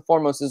like, first and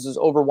foremost, is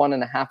over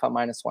 1.5 at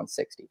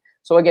 -160.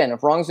 So again,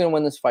 if Wrong's going to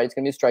win this fight, it's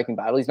going to be a striking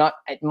battle. He's not,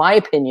 in my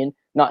opinion,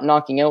 not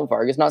knocking out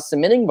Vargas, not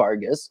submitting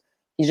Vargas.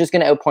 He's just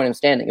going to outpoint him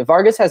standing. If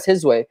Vargas has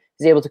his way,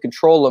 he's able to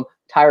control him,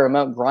 tire him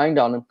out, grind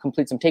on him,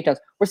 complete some takedowns.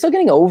 We're still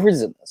getting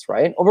overs in this,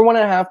 right? Over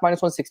 1.5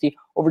 -160,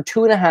 over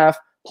 2.5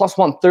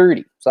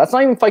 +130. So that's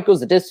not even fight goes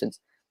the distance.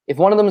 If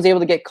one of them is able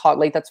to get caught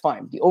late, that's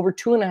fine. The over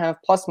 2.5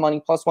 plus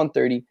money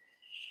 +130.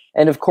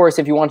 And of course,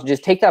 if you want to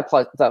just take that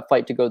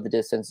fight to go the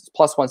distance, it's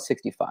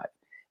 +165.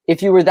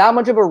 If you were that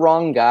much of a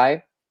Wrong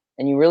guy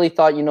and you really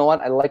thought, you know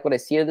what, I like what I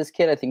see of this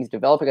kid, I think he's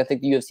developing, I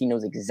think the UFC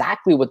knows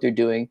exactly what they're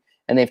doing,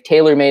 and they've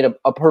tailor-made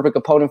a perfect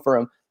opponent for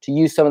him to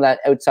use some of that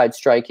outside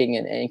striking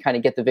and kind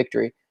of get the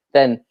victory,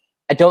 then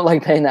I don't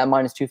like paying that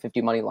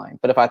 -250 money line.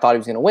 But if I thought he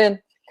was going to win,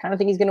 I kind of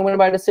think he's going to win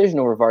by decision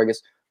over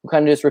Vargas, who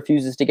kind of just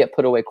refuses to get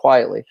put away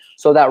quietly.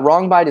 So that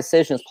Wrong by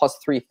decision is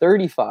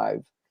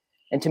 +335.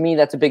 And to me,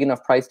 that's a big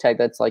enough price tag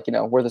that's like, you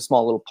know, worth a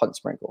small little punt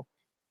sprinkle.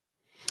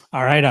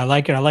 All right, I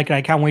like it. I like it.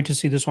 I can't wait to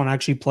see this one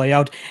actually play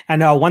out.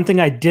 And one thing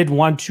I did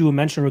want to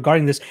mention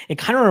regarding this, it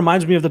kind of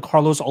reminds me of the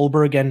Carlos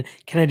Ulberg and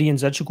Kennedy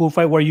Nzechukwu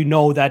fight, where you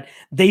know that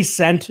they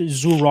sent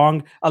Zhu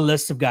Rong a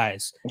list of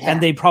guys,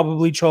 and they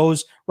probably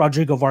chose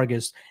Rodrigo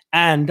Vargas.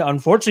 And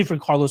unfortunately for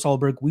Carlos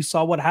Ulberg, we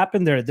saw what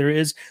happened there. There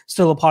is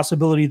still a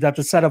possibility that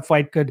the setup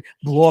fight could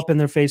blow up in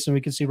their face and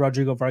we could see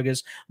Rodrigo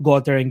Vargas go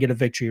out there and get a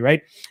victory,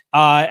 right?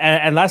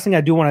 And last thing,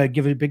 I do want to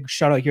give a big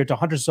shout out here to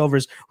Hunter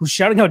Silvers, who's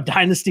shouting out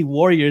Dynasty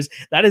Warriors.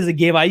 That is a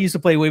game I used to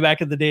play way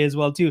back in the day as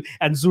well, too.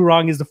 And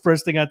Zurong is the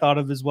first thing I thought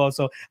of as well.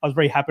 So I was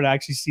very happy to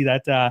actually see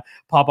that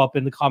pop up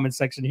in the comment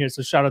section here.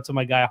 So shout out to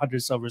my guy, Hunter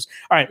Silvers.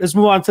 All right, let's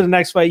move on to the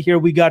next fight here.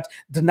 We got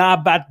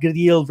Danaa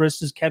Batgerel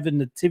versus Kevin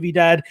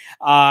Natividad.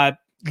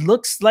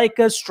 Looks like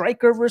a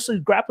striker versus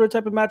grappler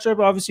type of matchup.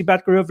 Obviously,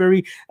 Batgerel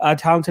very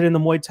talented in the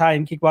Muay Thai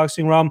and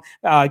kickboxing realm.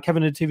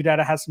 Kevin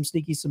Natividad has some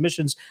sneaky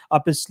submissions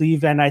up his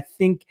sleeve, and I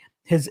think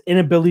his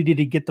inability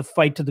to get the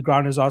fight to the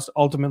ground is also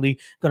ultimately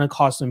going to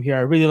cost him here.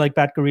 I really like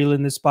Batgerel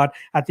in this spot.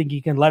 I think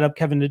he can light up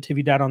Kevin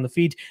Natividad on the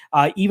feet.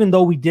 Even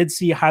though we did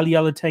see Haile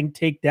Alateng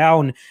take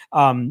down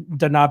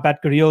Danaa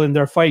Batgerel in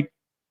their fight,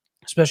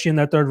 especially in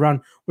that third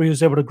round where he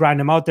was able to grind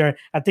him out there,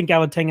 I think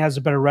Alateng has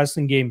a better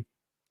wrestling game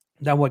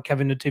than what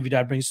Kevin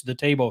Natividad brings to the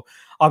table.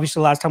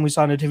 Obviously, last time we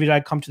saw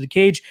Natividad come to the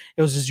cage,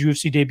 it was his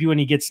UFC debut, and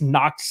he gets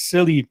knocked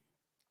silly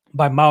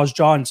by Miles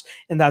Johns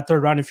in that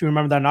third round. If you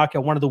remember that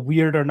knockout, one of the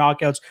weirder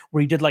knockouts where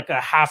he did like a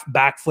half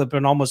backflip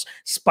and almost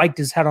spiked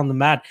his head on the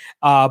mat.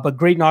 But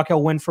great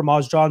knockout win for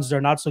Miles Johns.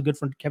 They're not so good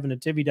for Kevin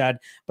Natividad,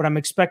 but I'm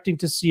expecting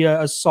to see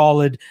a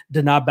solid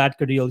Danaa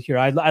Batgerel here.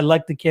 I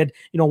like the kid,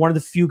 one of the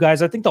few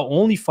guys, I think the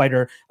only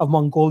fighter of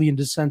Mongolian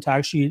descent to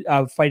actually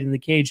fight in the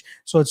cage.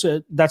 So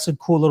that's a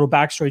cool little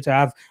backstory to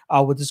have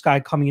with this guy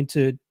coming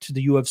into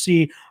the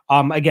UFC.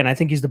 Again, I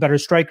think he's the better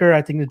striker.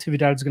 I think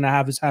Natividad is going to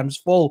have his hands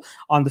full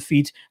on the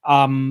feet.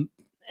 And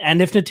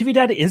if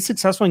Natividad is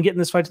successful in getting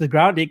this fight to the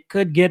ground, it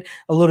could get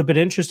a little bit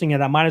interesting.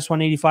 And that minus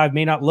 185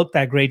 may not look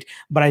that great,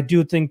 but I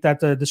do think that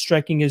the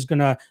striking is going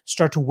to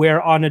start to wear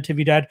on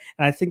Natividad.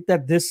 And I think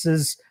that this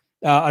is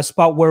a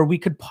spot where we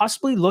could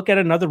possibly look at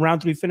another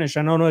round 3 finish.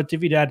 I know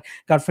Natividad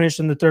got finished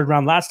in the third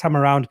round last time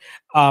around.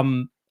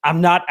 I'm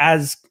not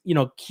as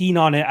keen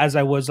on it as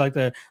I was like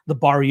the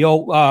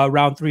Barrio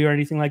round 3 or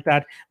anything like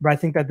that, but I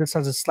think that this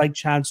has a slight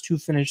chance to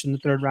finish in the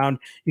third round.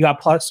 You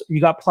got plus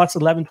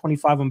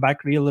 1125 on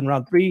Batgerel in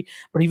round 3,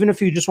 but even if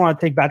you just want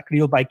to take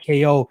Batgerel by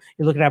KO,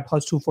 you're looking at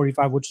plus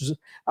 245, which is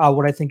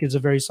what I think is a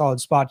very solid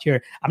spot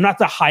here. I'm not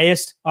the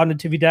highest on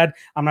Natividad.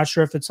 I'm not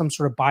sure if it's some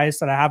sort of bias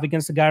that I have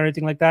against the guy or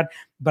anything like that,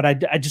 but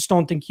I just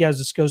don't think he has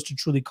the skills to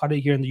truly cut it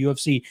here in the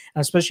UFC,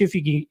 and especially if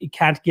you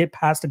can't get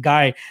past a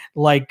guy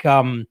like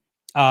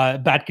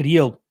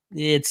Batgerel,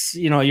 it's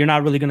you're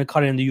not really going to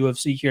cut it in the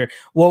UFC here.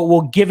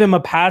 We'll give him a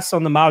pass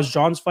on the Miles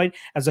Johns fight,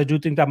 as I do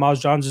think that Miles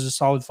Johns is a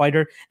solid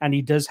fighter and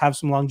he does have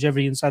some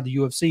longevity inside the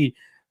UFC.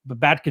 But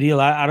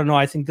Batgerel, I don't know.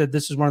 I think that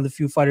this is one of the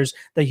few fighters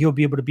that he'll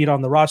be able to beat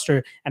on the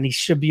roster, and he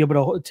should be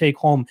able to take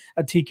home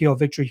a TKO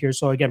victory here.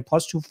 So again,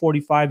 plus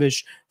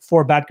 245-ish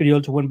for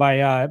Batgerel to win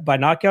by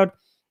knockout.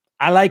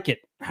 I like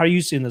it. How are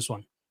you seeing this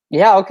one?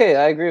 Yeah, okay,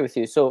 I agree with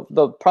you. So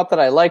the prop that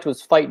I liked was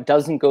fight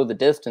doesn't go the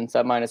distance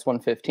at minus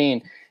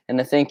 115.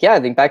 And I think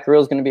Batgerel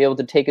is going to be able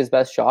to take his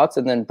best shots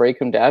and then break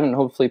him down and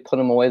hopefully put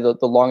him away the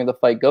longer the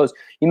fight goes.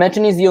 You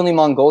mentioned he's the only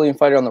Mongolian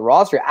fighter on the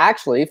roster.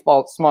 Actually,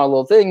 small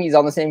little thing, he's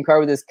on the same card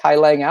with this Kai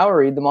Lang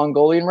Auri, the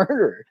Mongolian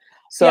murderer.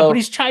 So, yeah, but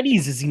he's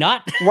Chinese, is he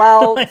not?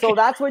 Well, so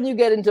that's when you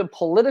get into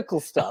political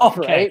stuff,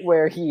 right?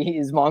 Where he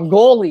is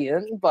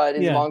Mongolian, but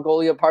is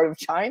Mongolia part of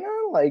China?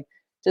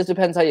 Just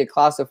depends how you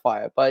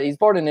classify it, but he's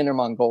born in Inner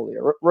Mongolia.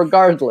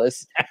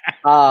 Regardless,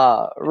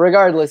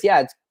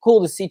 it's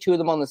cool to see two of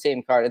them on the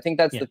same card. I think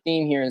that's the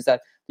theme here, is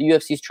that the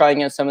UFC is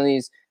trying out some of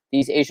these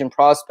Asian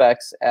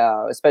prospects,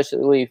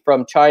 especially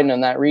from China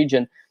and that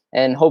region,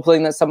 and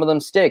hoping that some of them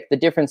stick. The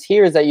difference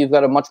here is that you've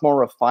got a much more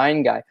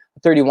refined guy, a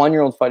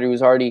 31-year-old fighter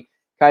who's already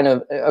kind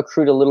of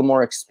accrued a little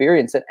more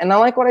experience. And I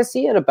like what I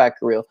see out of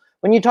Batgerel.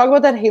 When you talk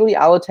about that Haile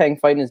Alateng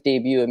fight in his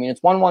debut, I mean, it's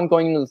 1-1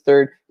 going into the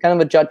third, kind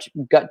of a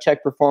gut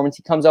check performance.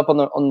 He comes up on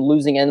the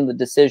losing end of the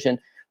decision.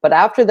 But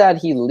after that,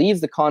 he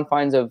leaves the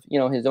confines of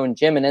his own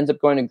gym and ends up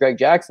going to Greg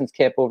Jackson's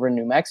camp over in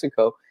New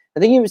Mexico.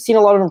 I think you've seen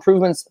a lot of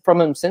improvements from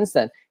him since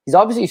then. He's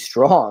obviously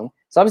strong.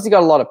 He's obviously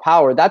got a lot of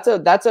power. That's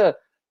a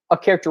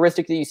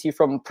characteristic that you see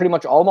from pretty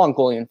much all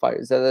Mongolian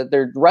fighters.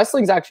 Their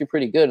wrestling's actually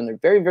pretty good, and they're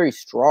very, very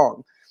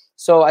strong.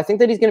 So I think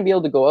that he's going to be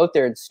able to go out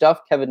there and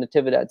stuff Kevin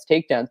Natividad's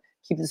takedowns,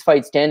 keep this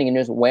fight standing, and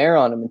just wear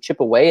on him and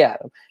chip away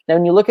at him. Now,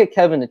 when you look at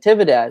Kevin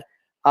Natividad,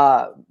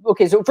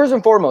 so first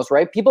and foremost,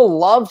 right, people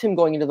loved him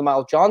going into the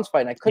Miles Johns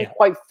fight, and I couldn't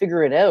quite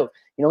figure it out.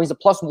 He's a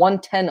plus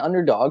 110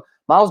 underdog.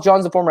 Miles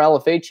Johns, a former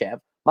LFA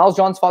champ. Miles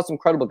Johns fought some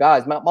incredible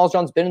guys. Miles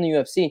Johns been in the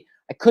UFC.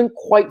 I couldn't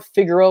quite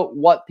figure out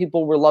what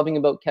people were loving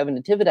about Kevin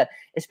Natividad,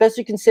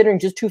 especially considering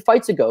just 2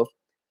 fights ago,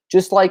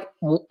 just like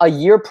a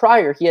year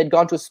prior, he had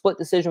gone to a split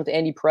decision with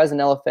Andy Perez in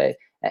LFA.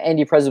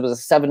 Andy Perez was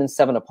a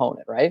 7-7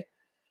 opponent, right?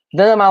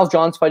 Then the Miles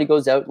Johns fight, he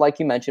goes out. Like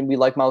you mentioned, we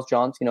like Miles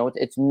Johns.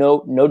 It's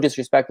no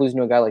disrespect losing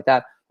to a guy like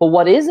that. But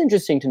what is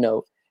interesting to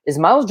note is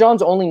Miles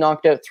Johns only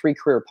knocked out 3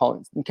 career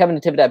opponents, and Kevin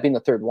Natividad being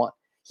the third one.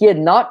 He had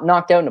not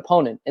knocked out an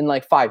opponent in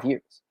 5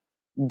 years.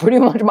 Pretty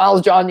much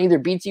Miles Johns either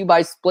beats you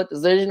by split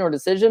decision or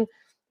decision.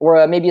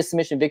 or maybe a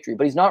submission victory,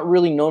 but he's not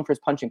really known for his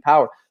punching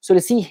power. So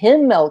to see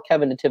him melt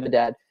Kevin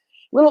Natividad,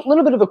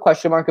 little bit of a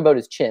question mark about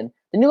his chin.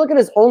 Then you look at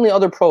his only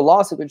other pro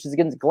loss, which is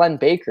against Glenn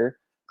Baker,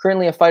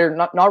 currently a fighter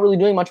not really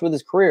doing much with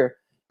his career,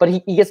 but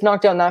he gets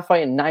knocked out in that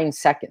fight in 9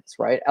 seconds,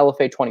 right?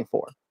 LFA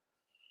 24.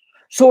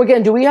 So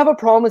again, do we have a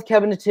problem with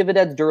Kevin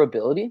Natividad's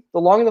durability? The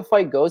longer the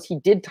fight goes, he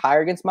did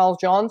tire against Miles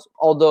Johns,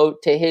 although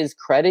to his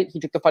credit, he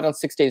took the fight on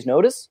 6 days'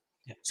 notice.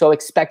 Yeah. So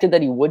expected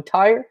that he would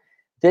tire.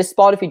 This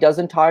spot, if he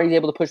doesn't tire, he's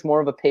able to push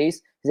more of a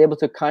pace. He's able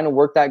to kind of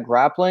work that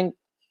grappling.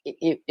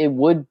 It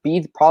would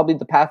be probably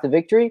the path to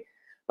victory.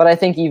 But I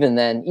think even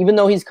then, even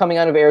though he's coming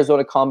out of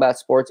Arizona Combat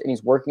Sports and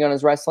he's working on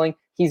his wrestling,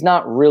 he's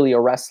not really a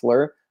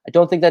wrestler. I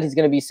don't think that he's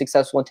going to be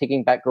successful in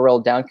taking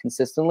Batgerel down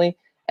consistently.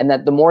 And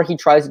that the more he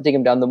tries to take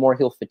him down, the more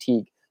he'll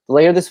fatigue. The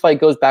later this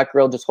fight goes,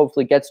 Batgerel just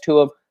hopefully gets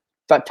to him,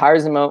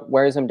 tires him out,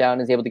 wears him down,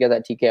 and is able to get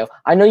that TKO.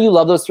 I know you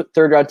love those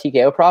third round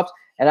TKO props,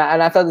 and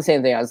I thought the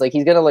same thing. I was like,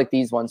 he's going to like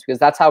these ones because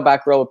that's how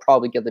Batgerel would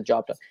probably get the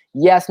job done.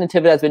 Yes,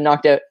 Natividad has been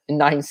knocked out in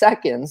 9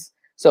 seconds,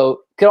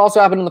 so could also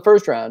happen in the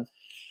first round.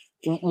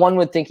 One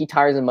would think he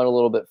tires him out a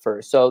little bit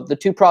first. So the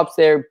two props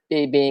there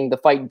being the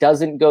fight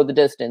doesn't go the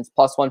distance,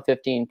 plus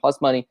 115, plus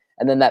money,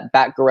 and then that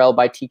Batgerel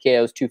by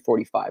TKO is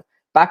 245.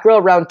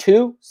 Batgerel round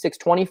 2,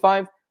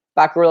 625.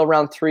 Batgerel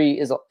round 3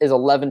 is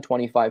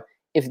 1125.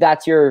 If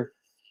that's your,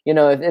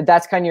 if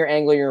that's kind of your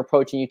angle, your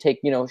approach, and you take,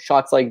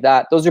 shots like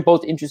that, those are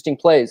both interesting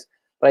plays.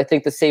 But I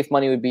think the safe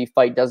money would be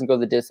fight doesn't go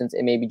the distance.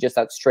 It may be just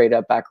that straight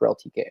up Batgerel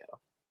TKO.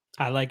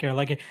 I like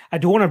it. I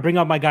do want to bring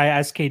up my guy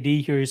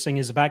SKD here. He's saying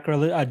his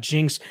Batgerel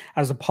jinx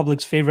as the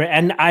public's favorite.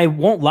 And I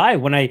won't lie,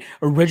 when I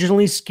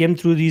originally skimmed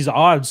through these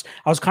odds,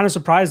 I was kind of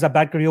surprised that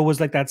Batgerel was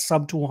like that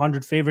sub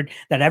 200 favorite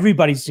that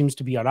everybody seems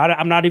to be on.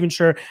 I'm not even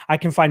sure I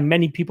can find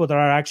many people that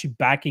are actually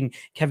backing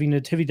Kevin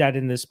Natividad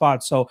in this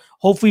spot. So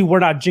hopefully we're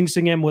not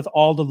jinxing him with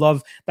all the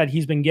love that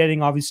he's been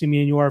getting. Obviously, me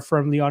and you are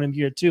firmly on him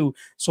here too.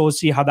 So we'll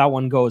see how that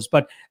one goes.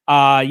 But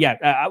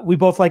we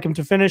both like him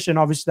to finish, and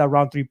obviously that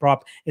round 3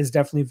 prop is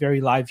definitely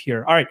very live here.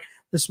 All right,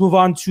 let's move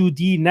on to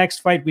the next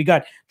fight. We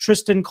got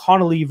Tristan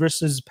Connolly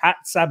versus Pat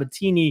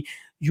Sabatini.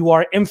 You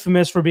are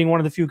infamous for being one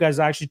of the few guys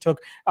that actually took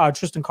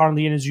Tristan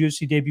Connolly in his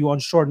UFC debut on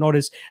short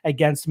notice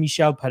against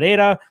Michel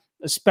Pereira.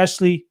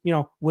 Especially,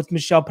 with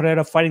Michel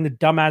Pereira fighting the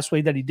dumbass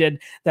way that he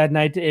did that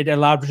night, it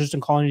allowed Tristan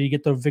Connolly to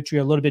get the victory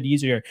a little bit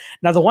easier.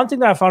 Now, the one thing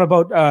that I found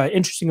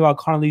interesting about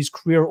Connolly's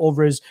career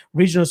over his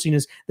regional scene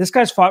is this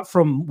guy's fought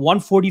from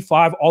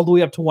 145 all the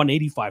way up to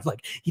 185.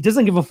 Like, he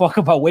doesn't give a fuck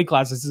about weight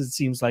classes, it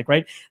seems like,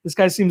 right? This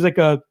guy seems like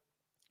a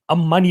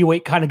money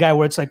weight kind of guy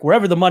where it's like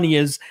wherever the money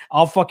is,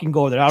 I'll fucking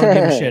go there. I don't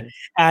give a shit.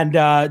 And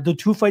the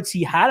 2 fights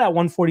he had at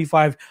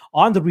 145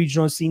 on the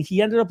regional scene,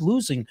 he ended up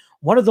losing.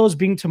 One of those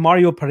being to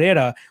Mario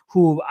Pereira,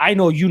 who I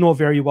know you know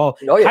very well.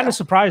 Oh, yeah. Kind of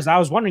surprised. I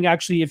was wondering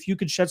actually if you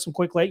could shed some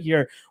quick light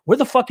here. Where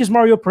the fuck is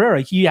Mario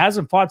Pereira? He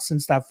hasn't fought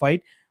since that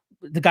fight.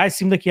 The guy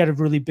seemed like he had a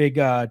really big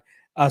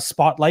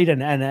spotlight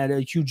and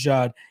a huge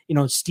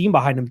steam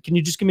behind him. Can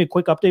you just give me a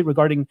quick update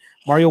regarding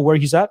Mario, where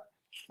he's at?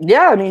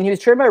 Yeah, I mean, he was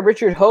trained by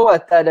Richard Ho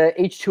at that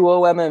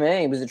H2O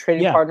MMA. He was a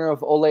training partner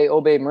of Ole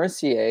Obe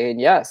Mercier. And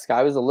yes,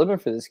 guy was a living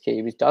for this kid.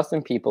 He was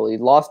dusting people. He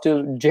lost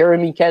to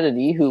Jeremy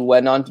Kennedy, who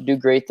went on to do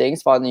great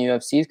things, fought in the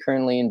UFC, is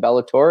currently in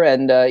Bellator,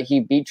 and he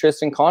beat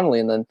Tristan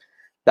Connolly. And then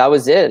that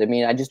was it. I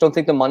mean, I just don't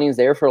think the money is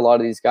there for a lot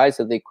of these guys,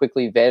 so they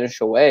quickly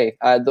vanish away.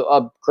 A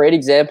great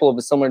example of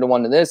a similar to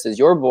one to this is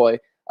your boy,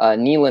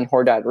 Neelan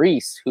Hordat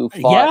Reese, who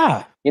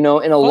fought, in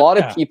a lot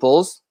of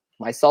people's,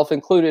 myself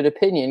included,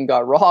 opinion,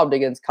 got robbed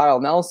against Kyle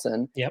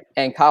Nelson. Yep.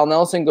 And Kyle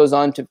Nelson goes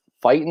on to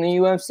fight in the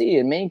UFC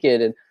and make it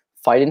and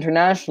fight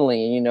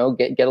internationally and,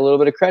 get a little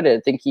bit of credit.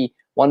 I think he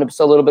won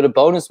a little bit of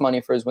bonus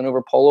money for his win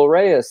over Polo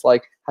Reyes,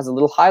 has a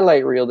little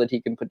highlight reel that he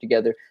can put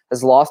together,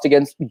 has lost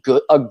against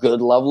a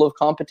good level of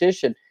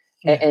competition.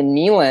 Mm-hmm. And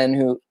Neelan,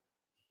 who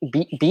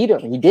beat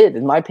him, he did,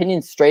 in my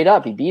opinion, straight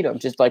up, he beat him,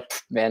 just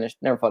vanished,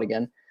 never fought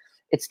again.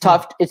 It's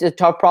tough. It's a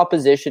tough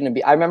proposition to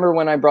be. I remember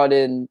when I brought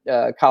in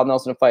Kyle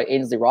Nelson to fight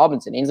Ainsley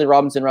Robinson. Ainsley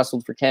Robinson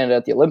wrestled for Canada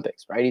at the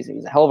Olympics, right? He's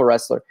a hell of a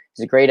wrestler.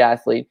 He's a great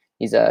athlete.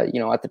 He's at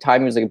the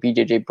time he was like a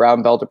BJJ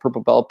brown belt or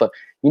purple belt, but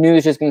you knew he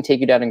was just going to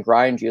take you down and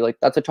grind you. Like,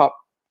 that's a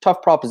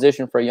tough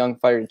proposition for a young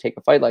fighter to take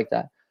a fight like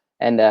that.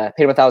 And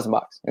paid him $1,000. And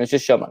it was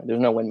just show money.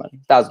 There's no win money.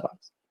 $1,000.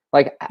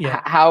 Like,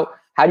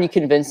 how do you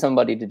convince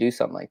somebody to do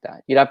something like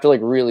that? You'd have to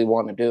really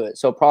want to do it.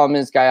 So problem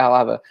is, guy, he'll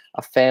have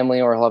a family,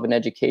 or he'll have an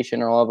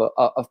education, or he'll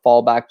have a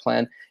fallback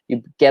plan.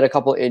 You get a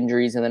couple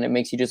injuries, and then it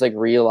makes you just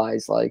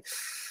realize I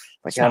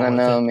don't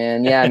know,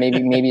 man. Yeah,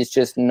 maybe it's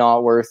just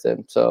not worth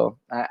it. So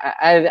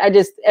I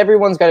just,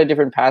 everyone's got a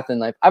different path in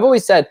life. I've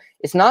always said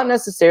it's not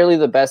necessarily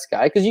the best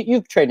guy, because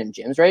you've trained in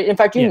gyms, right? In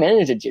fact, you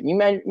manage a gym. You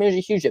manage a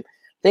huge gym.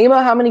 Think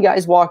about how many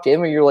guys walked in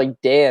where you're like,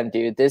 damn,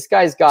 dude, this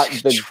guy's got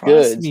the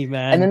goods. Me,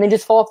 man. And then they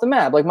just fall off the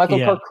map, like Michael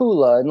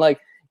Karkula. And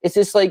it's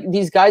just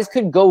these guys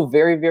could go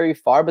very, very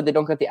far, but they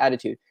don't got the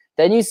attitude.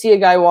 Then you see a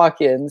guy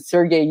walk in,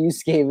 Sergey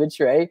Yuskevich,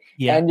 right?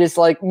 Yeah. And just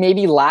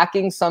maybe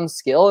lacking some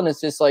skill. And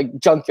it's just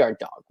junkyard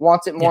dog.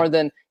 Wants it more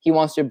than he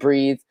wants to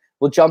breathe.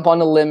 Will jump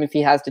on a limb if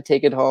he has to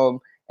take it home.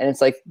 And it's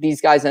like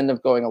these guys end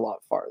up going a lot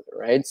farther,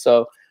 right?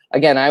 So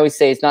again, I always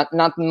say it's not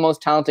the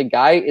most talented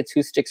guy, it's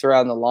who sticks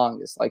around the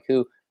longest, like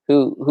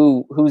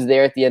who's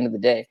there at the end of the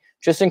day.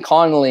 Tristan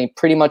Connolly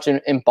pretty much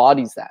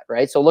embodies that,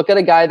 right? So look at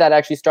a guy that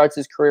actually starts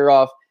his career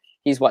off.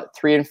 He's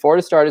 3-4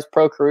 to start his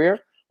pro career,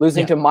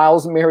 losing to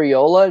Miles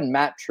Mariola and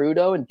Matt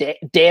Trudeau and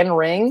Dan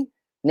Ring,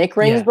 Nick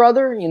Ring's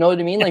brother. You know what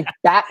I mean? Like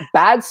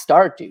bad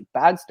start, dude.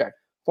 Bad start.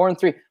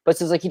 4-3, but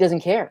it's like he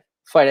doesn't care.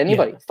 Fight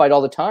anybody. Fight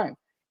all the time.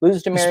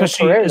 Loses to Mario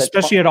Pereira,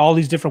 especially at all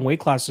these different weight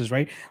classes,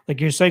 right?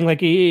 Like you're saying,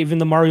 like even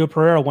the Mario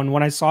Pereira one,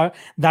 when I saw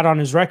that on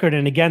his record,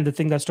 and again, the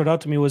thing that stood out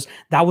to me was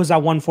that was at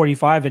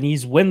 145, and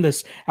he's win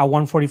this at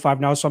 145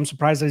 now. So I'm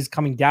surprised that he's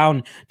coming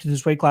down to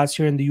this weight class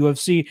here in the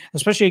UFC,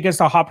 especially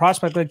against a hot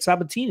prospect like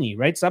Sabatini,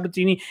 right?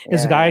 Sabatini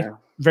is a guy,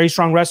 very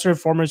strong wrestler,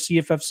 former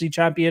CFFC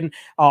champion.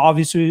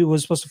 Obviously, he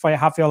was supposed to fight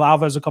Rafael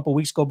Alves a couple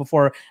weeks ago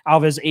before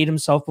Alves ate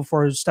himself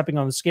before stepping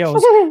on the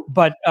scales.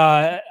 But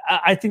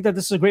I think that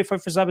this is a great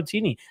fight for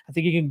Sabatini. I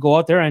think he can go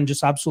out there and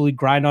just absolutely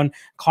grind on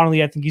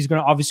Connolly. I think he's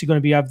going to have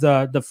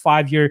the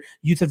 5-year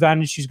youth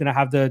advantage. He's going to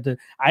have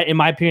in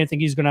my opinion, I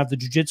think he's going to have the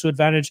jiu-jitsu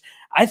advantage.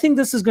 I think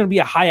this is going to be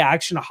a high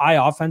action, high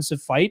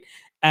offensive fight.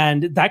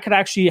 And that could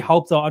actually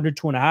help the under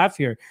 2.5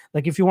 here.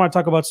 Like if you want to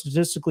talk about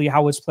statistically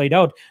how it's played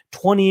out,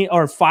 5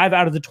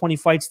 out of the 20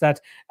 fights that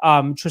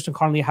Tristan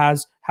Connolly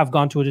have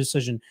gone to a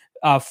decision.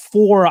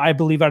 4, I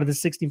believe, out of the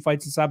 16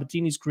 fights in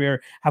Sabatini's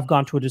career have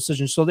gone to a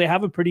decision. So they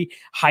have a pretty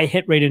high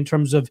hit rate in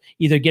terms of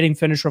either getting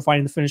finished or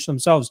finding the finish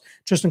themselves.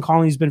 Tristan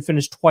Connolly's been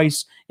finished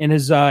twice in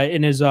his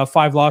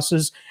 5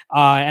 losses.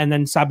 And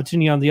then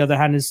Sabatini, on the other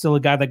hand, is still a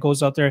guy that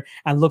goes out there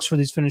and looks for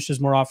these finishes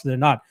more often than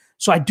not.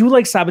 So I do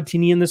like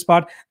Sabatini in this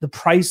spot. The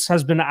price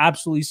has been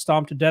absolutely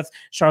stomped to death.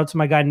 Shout out to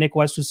my guy Nick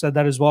West, who said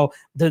that as well.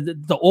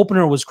 The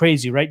opener was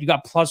crazy, right? You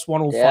got plus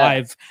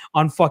 105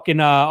 on fucking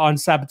on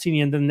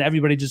Sabatini, and then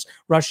everybody just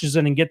rushes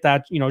in and get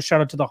that. You know,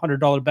 shout out to the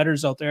 $100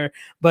 bettors out there.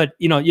 But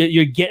you know,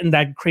 you're getting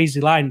that crazy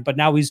line. But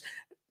now he's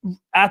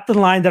at the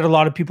line that a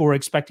lot of people were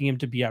expecting him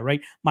to be at,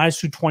 right? Minus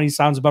 220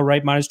 sounds about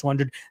right. Minus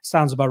 200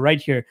 sounds about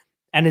right here.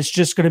 And it's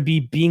just going to be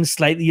being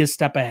slightly a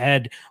step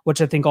ahead, which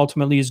I think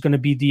ultimately is going to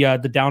be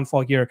the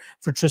downfall here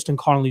for Tristan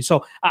Connolly.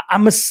 So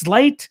I'm a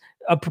slight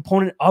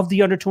proponent of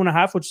the under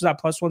 2.5, which is at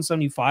plus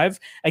 175.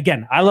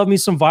 Again, I love me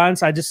some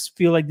violence. I just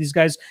feel like these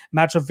guys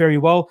match up very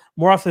well.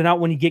 More often than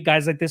not, when you get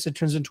guys like this, it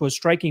turns into a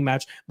striking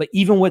match. But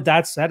even with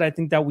that said, I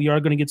think that we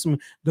are going to get some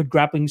good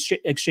grappling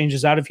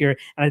exchanges out of here.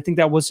 And I think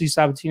that we'll see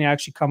Sabatini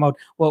actually come out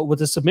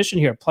with a submission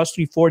here. Plus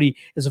 340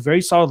 is a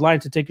very solid line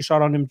to take a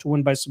shot on him to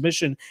win by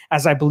submission,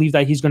 as I believe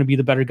that he's going to be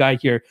the better guy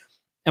here.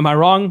 Am I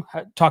wrong?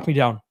 Talk me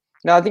down.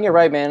 No, I think you're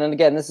right, man. And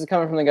again, this is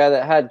coming from the guy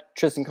that had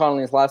Tristan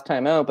Connolly his last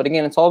time out. But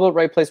again, it's all about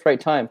right place, right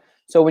time.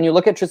 So when you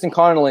look at Tristan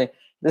Connolly,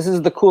 this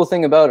is the cool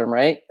thing about him,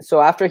 right? So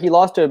after he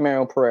lost to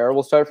Mario Pereira,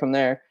 we'll start from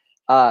there.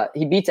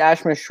 He beats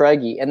Ashman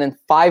Shreggi, and then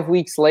 5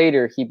 weeks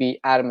later, he beat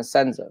Adam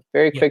Asenza.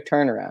 Very quick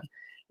turnaround.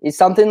 It's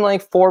something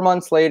like 4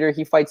 months later,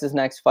 he fights his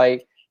next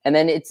fight. And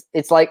then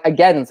it's like,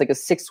 again, it's like a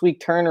 6-week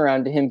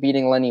turnaround to him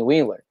beating Lenny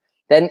Wheeler.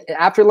 Then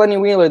after Lenny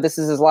Wheeler, this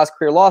is his last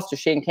career loss to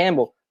Shane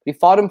Campbell. He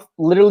fought him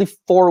literally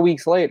 4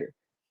 weeks later.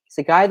 He's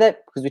a guy that,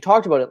 because we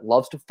talked about it,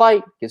 loves to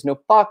fight, gives no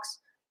fucks,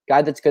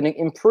 guy that's going to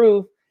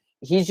improve.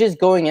 He's just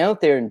going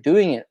out there and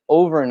doing it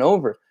over and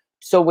over.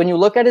 So when you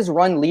look at his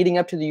run leading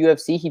up to the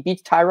UFC, he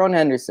beats Tyrone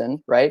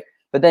Henderson, right?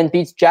 But then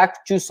beats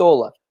Jack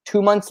Jusola.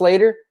 2 months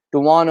later,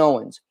 Dewan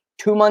Owens.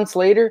 2 months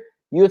later,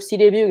 UFC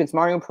debut against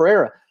Mario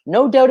Pereira.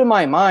 No doubt in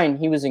my mind,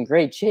 he was in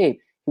great shape.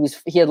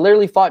 He had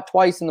literally fought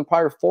twice in the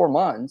prior 4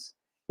 months.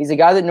 He's a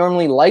guy that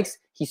normally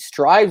he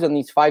strives on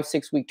these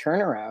 5-6 week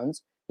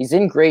turnarounds. He's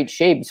in great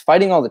shape. He's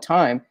fighting all the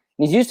time.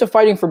 And he's used to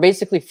fighting for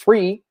basically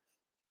free.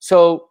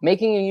 So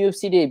making a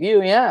UFC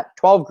debut,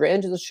 12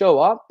 grand just to show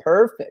up,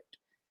 perfect.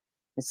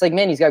 It's like,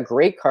 man, he's got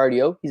great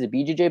cardio. He's a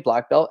BJJ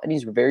black belt, and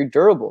he's very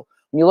durable.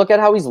 When you look at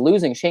how he's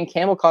losing, Shane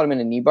Campbell caught him in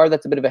a knee bar.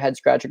 That's a bit of a head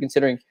scratcher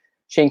considering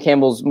Shane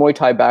Campbell's Muay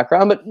Thai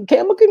background. But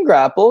Campbell can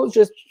grapple. It's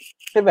just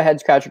a bit of a head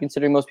scratcher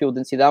considering most people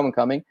didn't see that one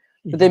coming.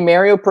 But then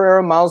Mario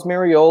Pereira, Miles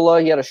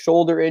Mariola, he had a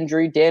shoulder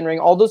injury, Dan Ring.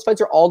 All those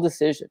fights are all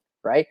decision,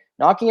 right?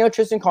 Knocking out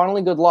Tristan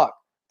Connolly, good luck.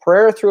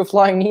 Pereira threw a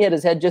flying knee at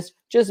his head,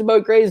 just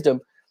about grazed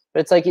him. But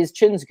it's like his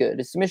chin's good.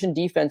 His submission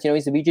defense,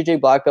 he's a BJJ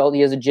black belt.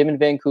 He has a gym in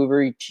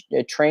Vancouver.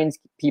 He trains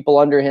people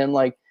under him.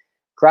 Like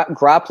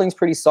grappling's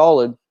pretty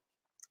solid.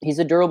 He's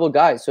a durable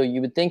guy. So you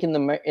would think in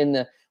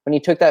the when he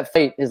took that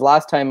fight his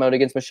last time out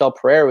against Michel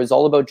Pereira, it was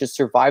all about just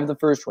survive the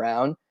first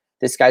round.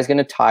 This guy's going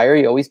to tire.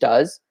 He always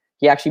does.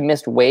 He actually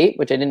missed weight,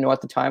 which I didn't know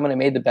at the time when I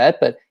made the bet,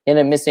 but he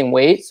ended up missing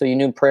weight. So you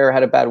knew Pereira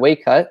had a bad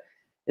weight cut.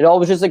 It all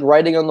was just like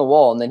writing on the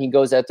wall. And then he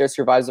goes out there,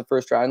 survives the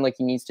first round like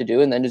he needs to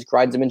do, and then just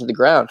grinds him into the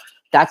ground.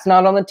 That's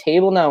not on the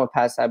table now with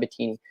Pat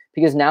Sabatini,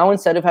 because now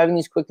instead of having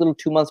these quick little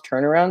 2-month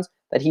turnarounds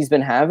that he's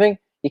been having,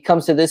 he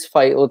comes to this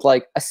fight with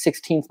like a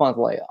 16th-month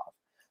layoff.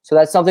 So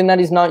that's something that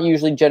he's not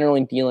usually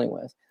generally dealing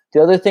with.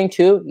 The other thing,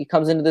 too, he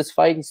comes into this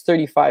fight, he's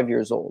 35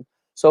 years old.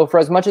 So for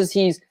as much as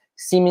he's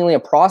seemingly a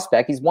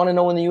prospect, he's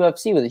 1-0 in the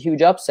UFC with a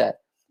huge upset.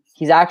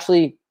 He's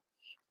actually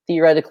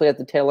theoretically at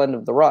the tail end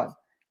of the run.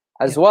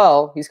 As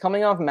well, he's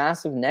coming off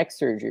massive neck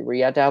surgery where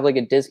he had to have like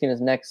a disc in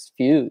his neck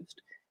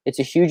fused. It's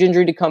a huge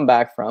injury to come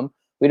back from.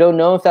 We don't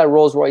know if that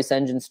Rolls-Royce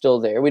engine's still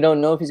there. We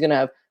don't know if he's going to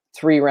have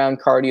 3-round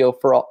cardio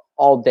for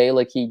all day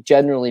like he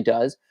generally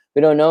does.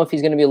 We don't know if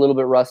he's going to be a little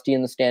bit rusty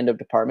in the stand-up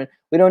department.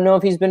 We don't know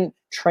if he's been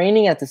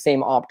training at the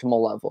same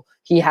optimal level.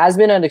 He has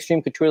been at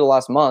Extreme Couture the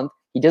last month.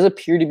 He does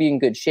appear to be in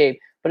good shape,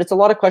 but it's a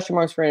lot of question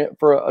marks for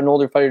an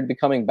older fighter to be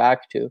coming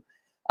back to.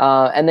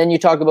 And then you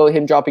talk about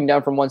him dropping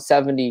down from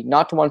 170,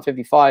 not to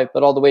 155,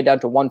 but all the way down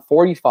to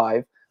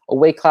 145, a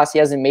weight class he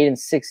hasn't made in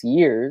 6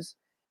 years,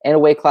 and a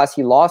weight class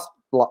he lost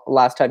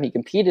last time he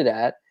competed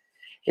at.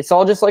 It's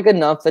all just like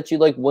enough that you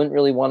like wouldn't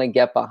really want to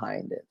get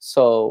behind it.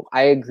 So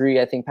I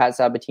agree. I think Pat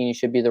Sabatini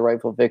should be the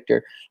rightful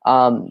victor.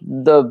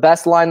 The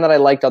best line that I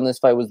liked on this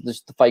fight was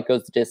just the fight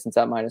goes the distance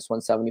at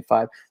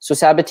 -175. So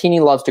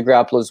Sabatini loves to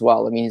grapple as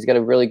well. I mean, he's got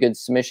a really good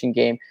submission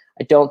game.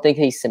 I don't think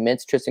he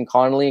submits Tristan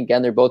Connolly.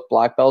 Again, they're both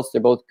black belts.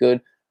 They're both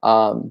good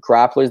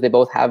grapplers. They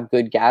both have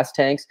good gas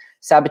tanks.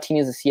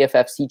 Sabatini is a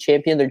CFFC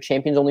champion. Their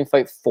champions only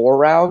fight 4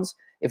 rounds.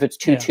 If it's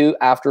 2-2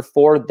 after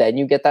 4, then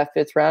you get that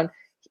 5th round.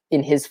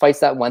 In his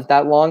fights that went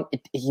that long,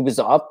 he was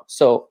up,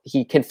 so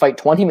he can fight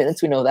 20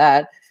 minutes. We know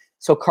that.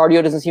 So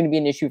cardio doesn't seem to be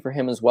an issue for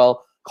him as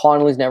well.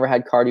 Connolly's never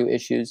had cardio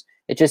issues.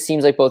 It just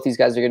seems like both these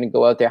guys are going to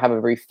go out there, have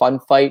a very fun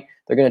fight.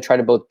 They're going to try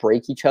to both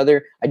break each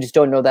other. I just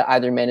don't know that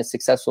either man is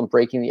successful in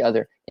breaking the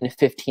other in a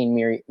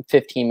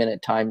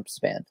 15-minute time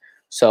span.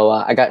 So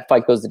I got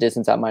fight goes the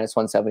distance at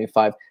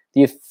 -175.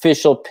 The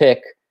official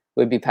pick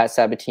would be Pat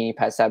Sabatini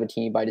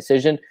by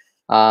decision.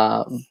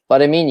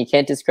 But I mean, you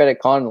can't discredit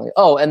Connolly.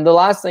 Oh, and the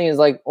last thing is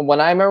like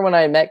when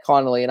I met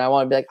Connolly and I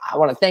want to be like, I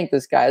want to thank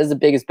this guy. This is the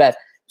biggest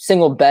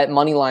single bet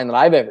money line that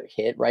I've ever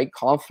hit, right?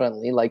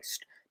 Confidently, like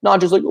not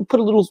just like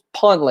put a little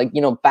punt, like,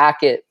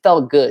 back it.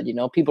 Felt good,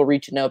 people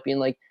reaching out being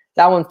like,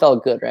 that one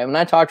felt good, right? When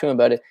I talked to him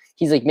about it,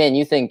 he's like, man,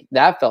 you think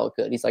that felt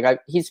good? He's like,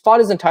 he's fought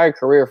his entire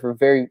career for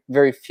very,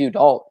 very few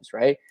dollars,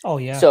 right? Oh,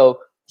 yeah. So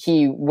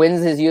he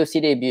wins his UFC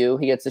debut.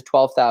 He gets his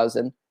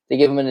 12,000. They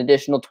give him an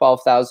additional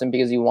 12,000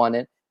 because he won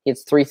it. He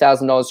gets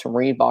 $3,000 from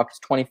Reebok. It's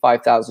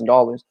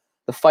 $25,000.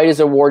 The fight is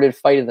awarded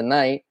fight of the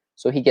night,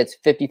 so he gets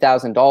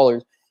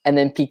 $50,000. And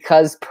then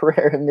because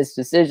Pereira missed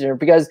decision, or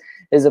because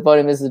his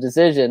opponent missed the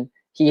decision,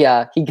 he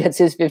gets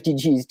his 50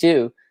 G's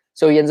too.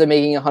 So he ends up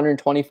making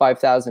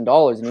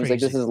 $125,000, and he's like,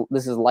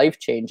 "This is life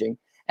changing."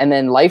 And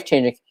then life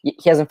changing, he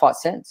hasn't fought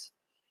since.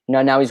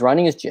 Now he's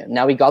running his gym.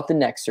 Now he got the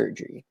neck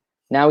surgery.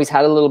 Now he's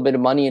had a little bit of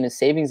money in his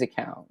savings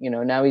account.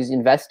 Now he's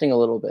investing a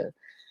little bit.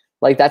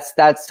 Like that's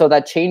so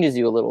that changes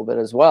you a little bit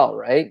as well,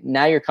 right?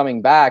 Now you're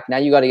coming back. Now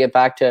you got to get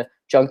back to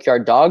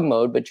junkyard dog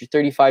mode, but you're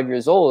 35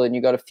 years old and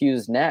you got a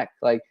fused neck.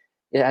 Like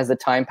as the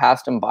time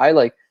passed him by,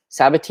 like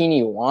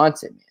Sabatini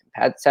wants it, man.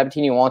 Pat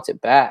Sabatini wants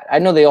it bad. I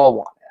know they all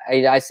want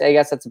it. I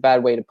guess that's a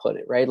bad way to put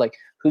it, right? Like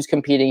who's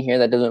competing here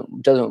that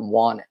doesn't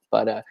want it?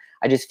 But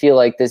I just feel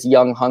like this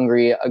young,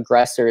 hungry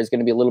aggressor is going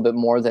to be a little bit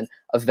more than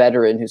a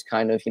veteran who's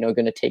kind of,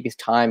 going to take his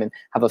time and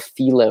have a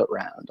feel out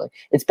round. Like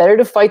it's better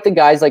to fight the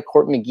guys like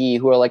Court McGee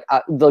who are like,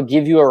 they'll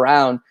give you a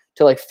round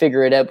to like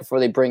figure it out before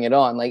they bring it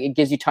on. Like it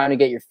gives you time to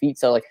get your feet.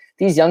 So like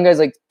these young guys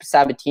like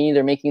Sabatini,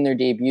 they're making their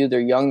debut.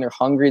 They're young, they're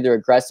hungry, they're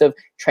aggressive.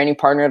 Training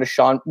partner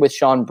with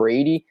Sean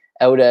Brady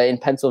out in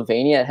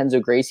Pennsylvania at Renzo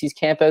Gracie's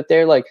camp out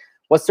there. Like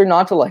what's there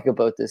not to like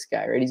about this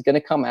guy, right? He's going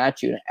to come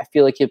at you. And I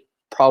feel like he'll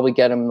probably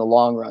get him in the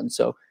long run.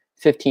 So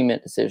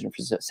 15-minute decision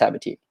for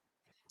Sabatini.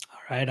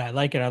 All right, I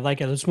like it.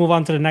 Let's move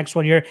on to the next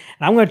one here. And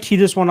I'm going to tee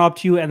this one up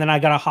to you, and then I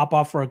got to hop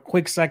off for a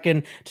quick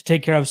second to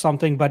take care of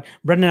something. But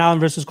Brendan Allen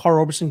versus Carl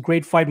Roberson,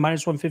 great fight,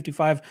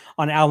 -155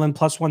 on Allen,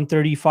 plus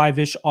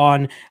 135-ish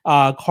on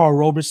Carl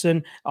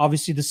Roberson.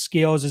 Obviously, the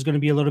scales is going to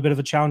be a little bit of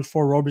a challenge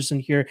for Roberson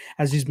here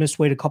as he's missed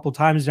weight a couple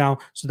times now.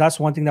 So that's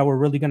one thing that we're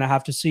really going to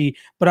have to see.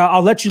 But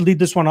I'll let you lead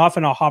this one off,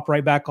 and I'll hop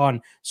right back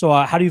on. So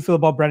how do you feel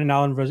about Brendan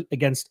Allen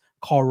against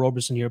Carl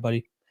Roberson here,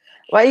 buddy?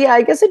 Well, yeah,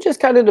 I guess it just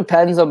kind of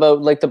depends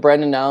about like the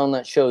Brendan Allen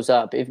that shows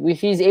up.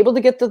 If he's able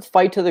to get the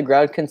fight to the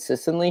ground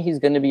consistently, he's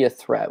going to be a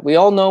threat. We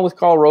all know with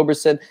Carl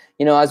Roberson,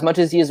 as much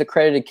as he is a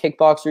accredited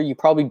kickboxer, you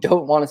probably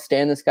don't want to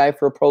stand this guy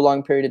for a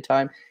prolonged period of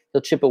time.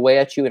 He'll chip away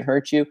at you and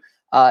hurt you.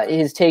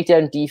 His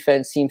takedown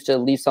defense seems to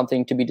leave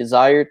something to be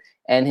desired,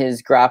 and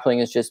his grappling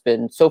has just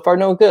been so far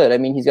no good. I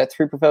mean, he's got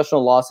 3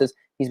 professional losses.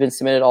 He's been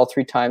submitted all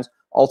three times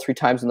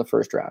in the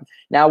first round.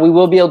 Now, we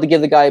will be able to give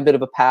the guy a bit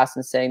of a pass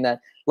in saying that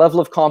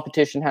level of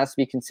competition has to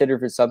be considered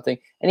for something.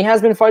 And he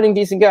has been fighting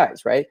decent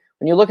guys, right?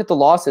 When you look at the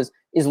losses,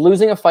 is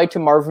losing a fight to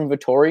Marvin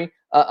Vettori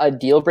a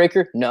deal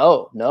breaker?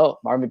 No.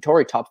 Marvin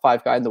Vettori, top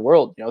 5 guy in the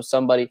world.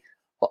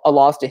 A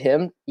loss to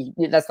him,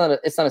 it's not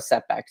a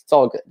setback. It's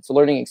all good. It's a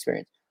learning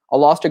experience. A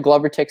loss to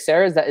Glover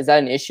Teixeira, is that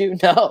an issue?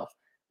 No,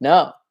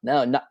 not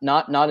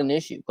an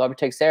issue. Glover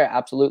Teixeira,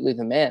 absolutely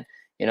the man.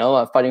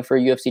 Fighting for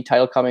a UFC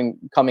title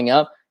coming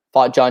up.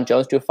 Fought John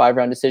Jones to a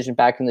 5-round decision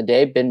back in the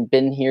day.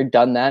 Been here,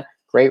 done that.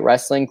 Great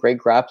wrestling, great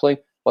grappling.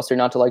 What's there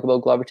not to like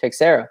about Glover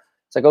Teixeira?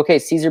 It's like, okay,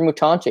 Cesar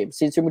Mutante,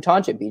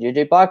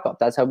 BJJ black belt.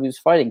 That's how he was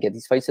fighting. Get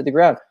these fights to the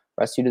ground.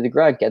 Rest you to the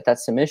ground. Get that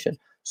submission.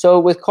 So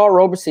with Carl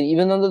Roberson,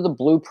 even though the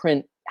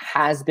blueprint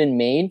has been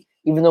made,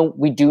 even though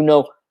we do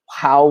know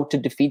how to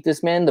defeat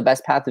this man, the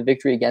best path to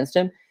victory against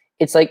him,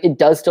 it's like it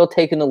does still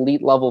take an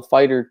elite level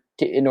fighter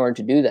in order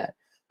to do that.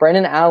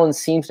 Brendan Allen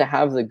seems to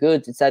have the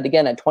goods. It's that,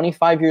 again, at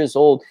 25 years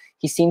old,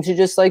 he seems to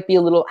just like be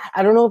a little,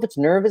 I don't know if it's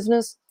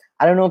nervousness.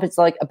 I don't know if it's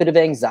like a bit of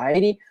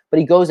anxiety, but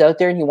he goes out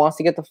there and he wants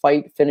to get the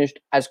fight finished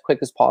as quick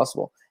as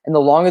possible. And the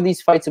longer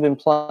these fights have been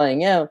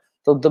playing out,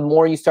 the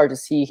more you start to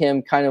see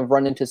him kind of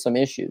run into some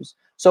issues.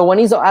 So when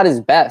he's at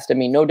his best, I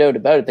mean, no doubt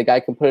about it, the guy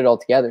can put it all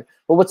together.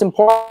 But what's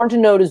important to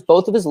note is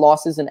both of his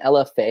losses in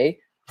LFA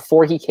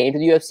before he came to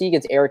the UFC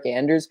against Eric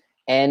Anders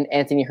and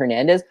Anthony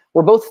Hernandez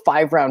were both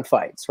 5-round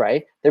fights,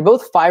 right? They're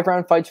both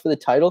 5-round fights for the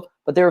title,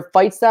 but they're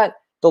fights that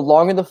the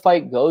longer the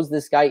fight goes,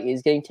 this guy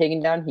is getting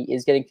taken down, he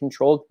is getting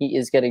controlled, he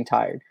is getting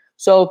tired.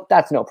 So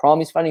that's no problem.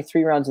 He's fighting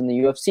 3 rounds in the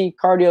UFC.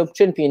 Cardio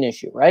shouldn't be an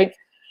issue, right?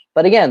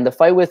 But again, the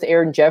fight with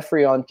Aaron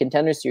Jeffrey on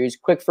Contender Series,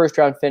 quick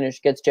first-round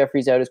finish, gets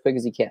Jeffries out as quick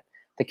as he can.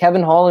 The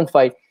Kevin Holland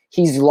fight,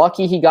 he's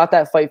lucky he got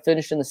that fight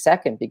finished in the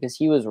second because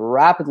he was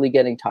rapidly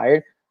getting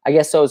tired. I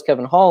guess so is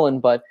Kevin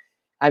Holland, but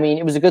I mean,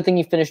 it was a good thing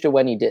he finished it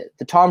when he did.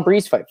 The Tom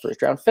Breeze fight,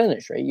 first-round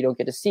finish, right? You don't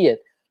get to see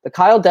it. The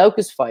Kyle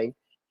Daukaus fight,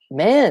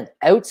 man,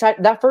 outside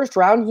that first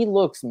round, he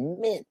looks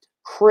mint,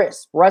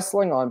 crisp,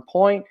 wrestling on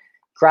point,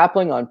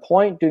 grappling on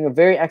point, doing a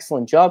very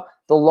excellent job.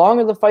 The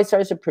longer the fight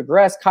starts to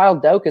progress, Kyle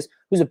Daukaus,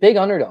 who's a big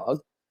underdog,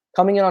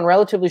 coming in on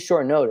relatively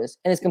short notice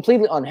and is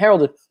completely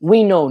unheralded.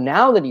 We know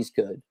now that he's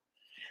good.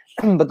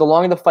 But the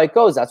longer the fight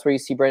goes, that's where you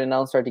see Brendan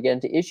Allen start to get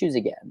into issues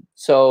again.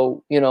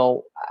 So, you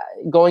know,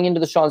 going into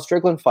the Sean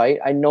Strickland fight,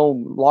 I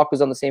know Locke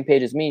was on the same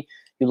page as me.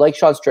 You like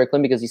Sean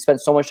Strickland because he spent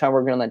so much time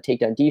working on that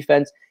takedown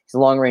defense. He's a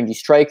long-range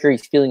striker.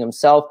 He's feeling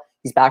himself.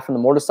 He's back from the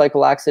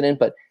motorcycle accident,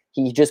 but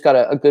he just got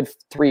a good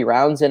 3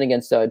 rounds in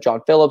against John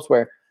Phillips,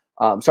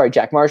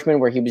 Jack Marshman,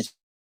 where he was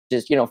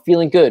just, you know,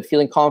 feeling good,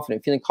 feeling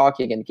confident, feeling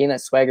cocky again, getting that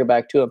swagger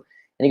back to him.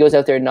 And he goes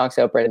out there and knocks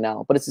out Brendan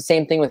Allen. But it's the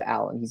same thing with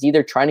Allen. He's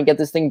either trying to get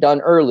this thing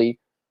done early,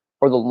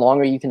 or the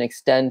longer you can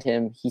extend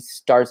him, he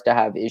starts to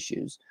have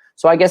issues.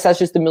 So I guess that's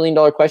just the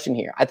 $1,000,000 question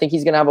here. I think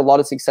he's going to have a lot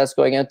of success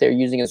going out there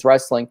using his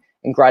wrestling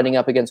and grinding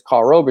up against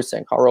Carl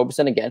Roberson. Carl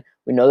Roberson, again,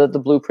 we know that the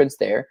blueprint's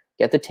there.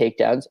 Get the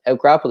takedowns,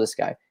 out-grapple this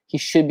guy. He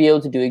should be able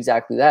to do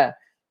exactly that.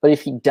 But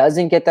if he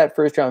doesn't get that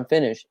first-round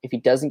finish, if he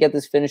doesn't get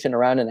this finish in a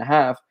round and a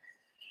half,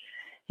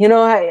 you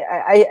know,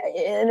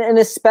 and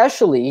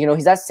especially, you know,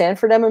 he's at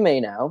Sanford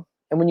MMA now.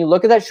 And when you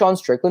look at that Sean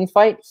Strickland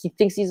fight, he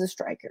thinks he's a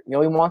striker. You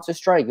know, he wants to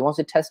strike. He wants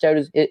to test out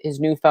his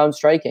newfound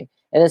striking.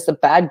 And it's a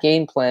bad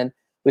game plan,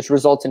 which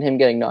results in him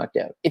getting knocked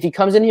out. If he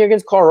comes in here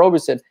against Carl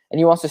Roberson and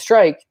he wants to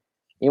strike,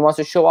 he wants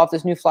to show off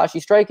this new flashy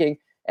striking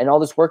and all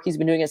this work he's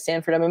been doing at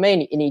Sanford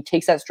MMA, and he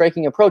takes that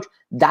striking approach,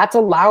 that's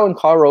allowing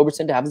Carl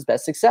Roberson to have his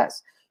best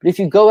success. But if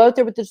you go out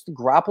there with just the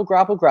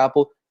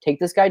grapple, take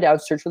this guy down,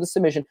 search for the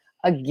submission,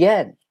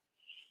 again,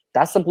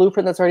 that's the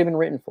blueprint that's already been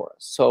written for us.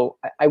 So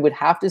I would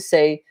have to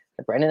say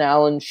that Brendan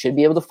Allen should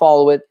be able to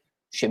follow it,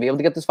 should be able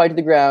to get this fight to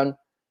the ground,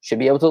 should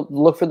be able to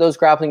look for those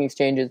grappling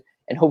exchanges,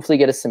 and hopefully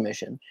get a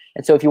submission.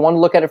 And so if you want to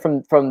look at it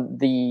from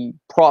the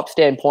prop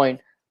standpoint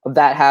of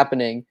that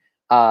happening,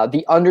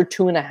 the under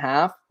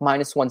 2.5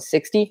 minus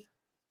 160,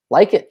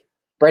 like it.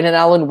 Brendan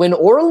Allen, win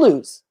or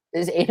lose,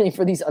 is aiming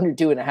for these under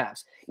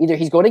 2.5s. Either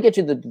he's going to get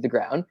you to the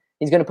ground,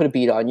 he's going to put a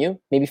beat on you,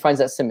 maybe finds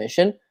that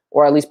submission,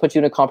 or at least puts you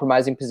in a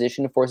compromising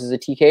position and forces a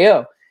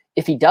TKO.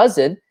 If he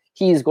doesn't,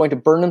 he is going to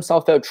burn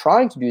himself out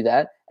trying to do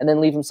that and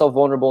then leave himself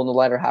vulnerable in the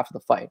latter half of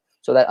the fight.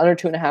 So that under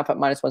 2.5 at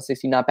minus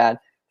 160, not bad.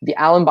 The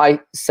Allen by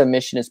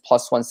submission is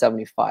plus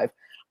 175.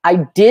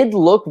 I did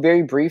look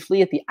very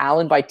briefly at the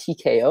Allen by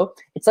TKO.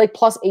 It's like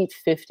plus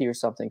 850 or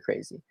something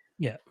crazy.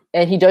 Yeah.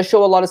 And he does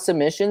show a lot of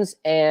submissions.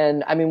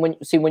 And I mean,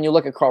 when you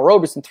look at Carl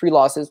Roberson, 3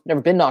 losses,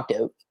 never been knocked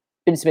out,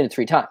 been submitted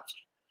 3 times.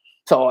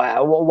 So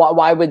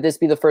why would this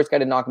be the first guy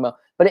to knock him out?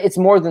 But it's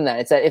more than that.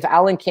 It's that if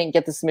Allen can't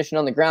get the submission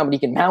on the ground, but he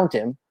can mount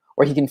him,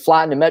 or he can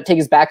flatten him out, take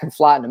his back and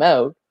flatten him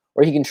out,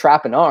 or he can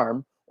trap an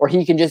arm, or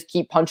he can just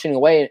keep punching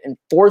away and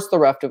force the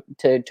ref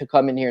to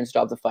come in here and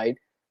stop the fight,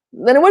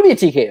 then it would be a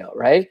TKO,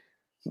 right?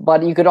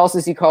 But you could also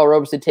see Carl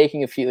Roberson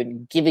taking a few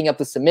and giving up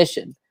the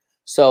submission.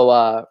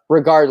 So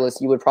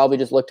regardless, you would probably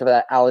just look to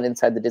that Allen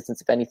inside the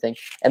distance, if anything.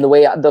 And the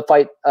way the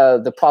fight,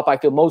 the prop I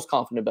feel most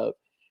confident about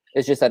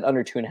is just at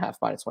under 2.5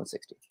 minus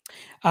 160.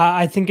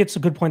 I think it's a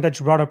good point that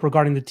you brought up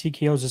regarding the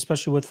TKOs,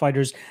 especially with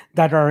fighters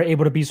that are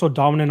able to be so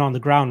dominant on the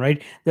ground,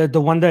 right?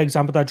 The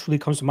example that truly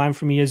comes to mind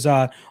for me is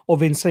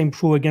Ovince St.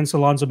 Preux against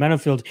Alonzo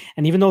Menafield.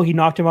 And even though he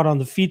knocked him out on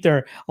the feet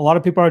there, a lot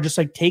of people are just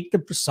like, take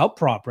the sub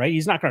prop, right?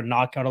 He's not going to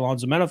knock out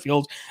Alonzo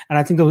Menafield. And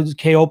I think the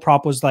KO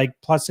prop was like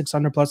plus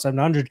 600, plus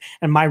 700.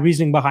 And my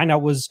reasoning behind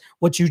that was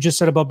what you just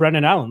said about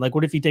Brendan Allen. Like,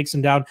 what if he takes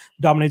him down,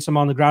 dominates him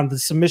on the ground? The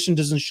submission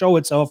doesn't show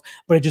itself,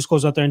 but it just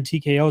goes out there and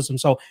TKOs him.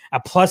 So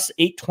at plus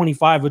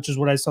 825, which is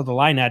what I saw the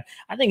line at,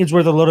 I think it's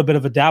worth a little bit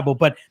of a dabble,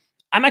 but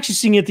I'm actually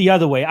seeing it the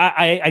other way.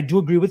 I do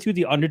agree with you.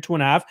 The under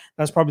 2.5,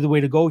 that's probably the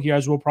way to go here,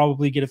 as we'll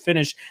probably get a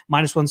finish.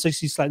 Minus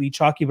 160, slightly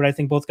chalky, but I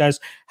think both guys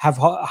have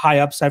high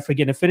upside for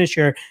getting a finish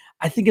here.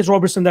 I think it's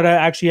Roberson that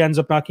actually ends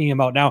up knocking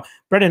him out. Now,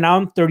 Brendan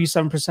Allen,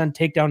 37%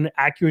 takedown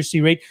accuracy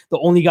rate. The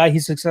only guy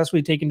he's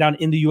successfully taken down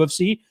in the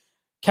UFC,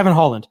 Kevin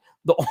Holland,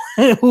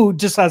 who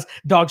just has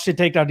dog shit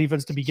takedown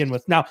defense to begin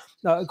with. Now,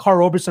 Carl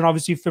Roberson,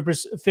 obviously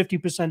 50%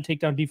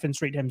 takedown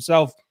defense rate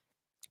himself,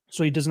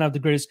 so he doesn't have the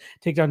greatest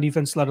takedown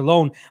defense, let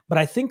alone. But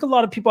I think a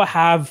lot of people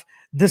have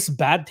this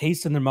bad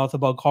taste in their mouth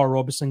about Carl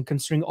Roberson,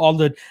 considering all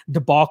the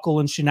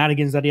debacle and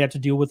shenanigans that he had to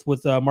deal with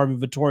Marvin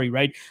Vettori,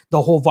 right?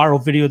 The whole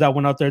viral video that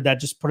went out there that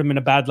just put him in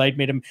a bad light,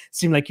 made him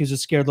seem like he was a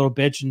scared little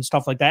bitch and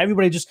stuff like that.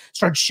 Everybody just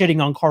started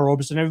shitting on Carl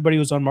Roberson. Everybody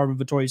was on Marvin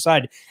Vettori's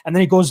side. And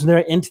then he goes in there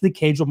into the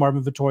cage with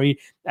Marvin Vettori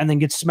and then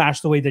gets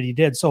smashed the way that he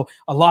did. So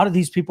a lot of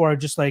these people are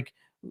just like,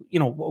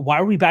 why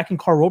are we backing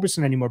Carl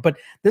Roberson anymore? But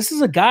this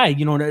is a guy,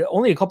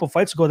 only a couple of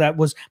fights ago that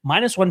was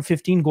minus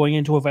 115 going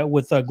into a fight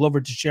with Glover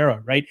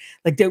Teixeira, right?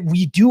 Like that,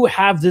 we do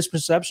have this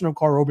perception of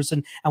Carl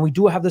Roberson, and we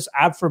do have this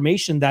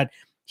affirmation that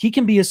he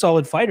can be a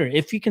solid fighter.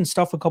 If he can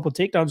stuff a couple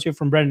takedowns here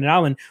from Brendan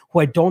Allen, who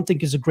I don't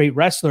think is a great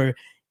wrestler,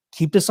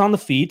 keep this on the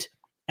feet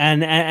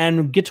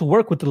and get to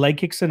work with the leg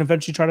kicks and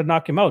eventually try to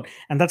knock him out.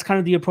 And that's kind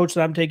of the approach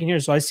that I'm taking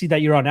here. So I see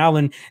that you're on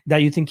Allen,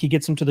 that you think he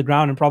gets him to the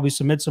ground and probably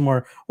submits him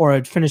or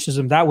it finishes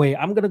him that way.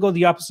 I'm going to go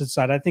the opposite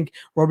side. I think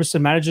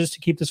Roberson manages to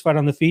keep this fight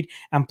on the feet,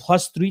 and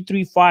plus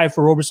 335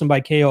 for Roberson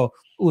by KO.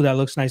 Ooh, that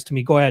looks nice to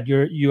me. Go ahead.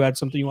 You had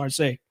something you want to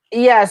say.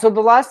 Yeah, so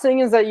the last thing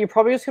is that you're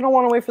probably just going to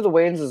want to wait for the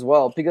weigh-ins as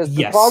well, because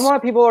the problem a lot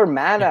of people are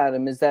mad at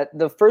him is that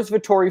the first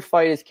Vettori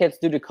fight is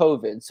canceled due to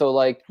COVID. So,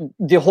 like,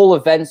 the whole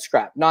event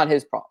scrapped, not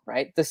his problem,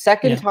 right? The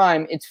second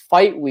time, it's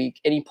fight week,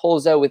 and he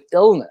pulls out with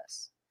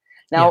illness.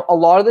 Now, a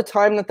lot of the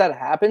time that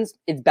happens,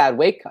 it's bad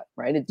weight cut,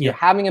 right? You're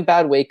having a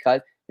bad weight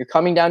cut. You're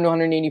coming down to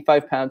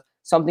 185 pounds.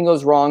 Something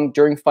goes wrong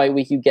during fight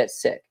week. You get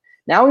sick.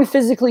 Now he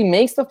physically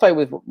makes the fight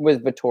with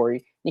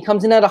Vettori. He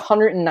comes in at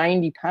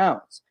 190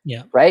 pounds.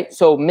 Yeah. Right?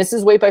 So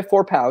misses weight by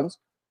 4 pounds,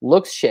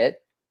 looks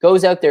shit,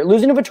 goes out there,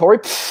 losing to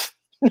Vettori.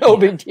 No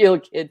big deal,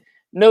 kid.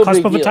 No big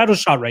deal. Cusp of a title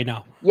shot right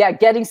now. Yeah,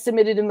 getting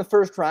submitted in the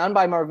first round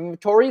by Marvin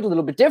Vettori, a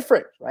little bit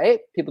different, right?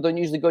 People don't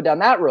usually go down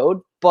that road.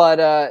 But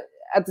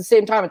at the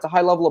same time, it's a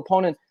high-level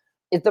opponent.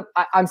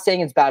 I'm saying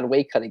it's bad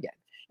weight cut again.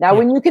 Now,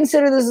 when you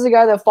consider this is a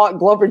guy that fought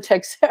Glover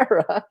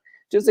Teixeira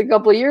just a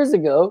couple of years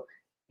ago,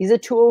 he's a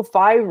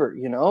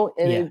 205er,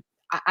 And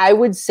I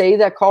would say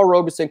that Carl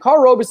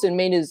Roberson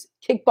made his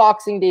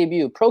kickboxing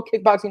debut, pro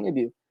kickboxing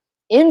debut,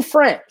 in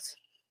France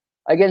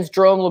against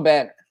Jerome Le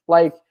Banner.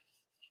 Like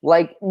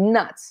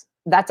nuts.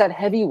 That's at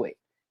heavyweight.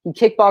 He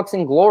kickboxed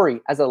in Glory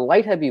as a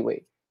light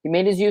heavyweight. He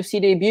made his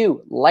UFC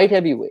debut, light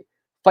heavyweight.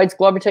 Fights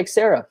Glover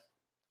Teixeira,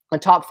 a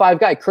top 5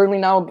 guy, currently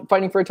now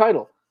fighting for a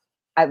title,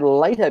 at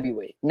light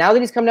heavyweight. Now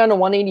that he's come down to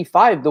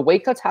 185, the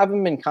weight cuts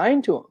haven't been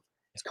kind to him.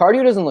 His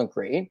cardio doesn't look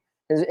great.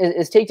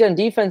 His takedown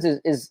defense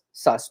is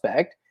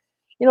suspect.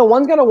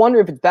 One's got to wonder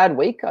if it's bad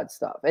weight cut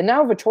stuff. And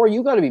now, Vettori,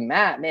 you got to be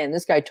mad. Man,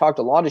 this guy talked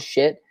a lot of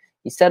shit.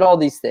 He said all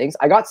these things.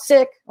 I got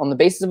sick on the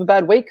basis of a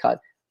bad weight cut.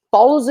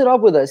 Follows it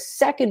up with a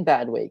second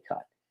bad weight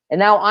cut. And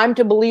now I'm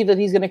to believe that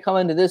he's going to come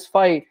into this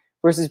fight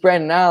versus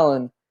Brendan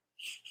Allen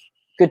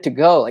good to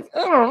go. Like, I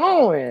don't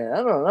know, man. I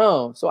don't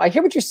know. So I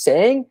hear what you're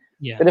saying.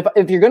 Yeah. But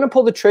if you're going to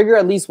pull the trigger,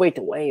 at least wait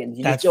to weigh-ins.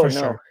 You just don't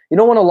know. Sure. You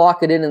don't want to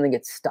lock it in and then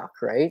get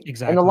stuck, right?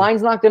 Exactly. And the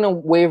line's not going to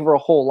waver a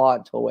whole lot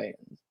until weigh-ins.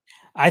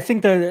 I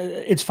think that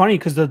it's funny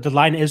because the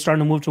line is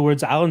starting to move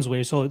towards Allen's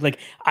way. So, like,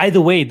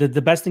 either way,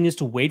 the best thing is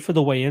to wait for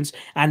the weigh-ins,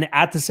 and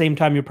at the same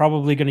time, you're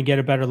probably going to get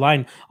a better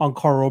line on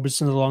Carl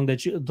Roberson the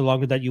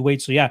longer that you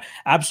wait. So, yeah,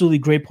 absolutely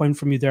great point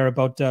from you there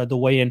about the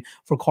weigh-in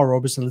for Carl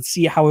Roberson. Let's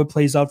see how it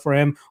plays out for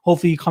him.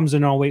 Hopefully, he comes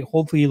in on weight.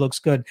 Hopefully, he looks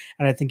good,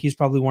 and I think he's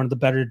probably one of the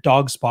better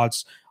dog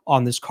spots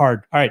on this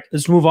card. All right,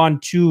 let's move on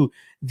to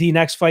the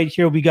next fight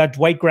here. We got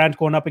Dwight Grant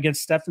going up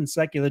against Stefan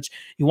Sekulic.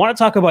 You want to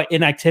talk about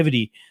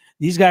inactivity?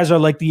 These guys are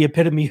like the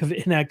epitome of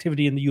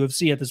inactivity in the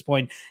UFC at this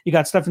point. You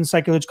got Stefan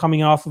Sekulic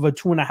coming off of a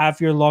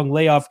 2.5-year-long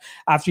layoff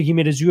after he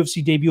made his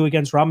UFC debut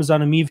against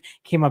Ramazan Emeev.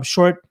 Came up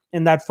short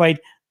in that fight,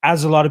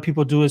 as a lot of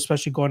people do,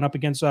 especially going up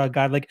against a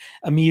guy like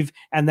Emeev.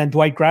 And then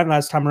Dwight Grant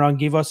last time around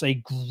gave us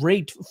a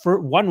great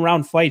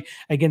one-round fight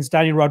against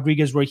Daniel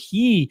Rodriguez, where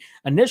he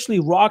initially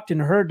rocked and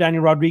hurt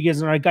Daniel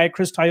Rodriguez, and our guy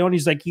Chris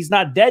Tione's like, he's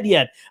not dead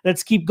yet.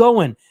 Let's keep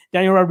going.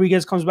 Daniel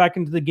Rodriguez comes back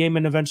into the game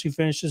and eventually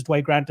finishes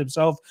Dwight Grant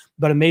himself,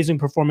 but amazing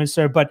performance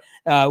there. But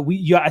I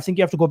think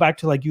you have to go back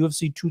to like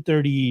UFC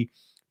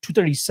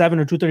 237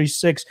 or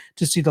 236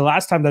 to see the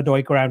last time that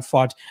Dwight Grant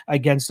fought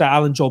against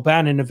Alan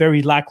Jouban in a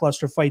very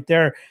lackluster fight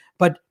there.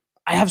 But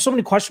I have so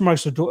many question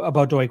marks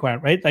about Dwight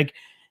Grant, right? Like,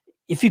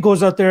 if he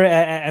goes out there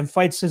and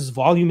fights, his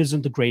volume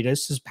isn't the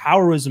greatest. His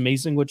power is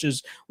amazing, which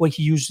is what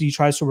he usually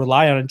tries to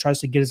rely on and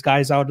tries to get his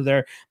guys out of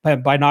there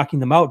by knocking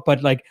them out.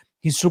 But like,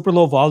 he's super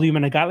low volume,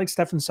 and a guy like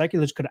Stefan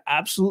Sekulic could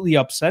absolutely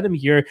upset him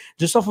here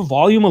just off of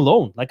volume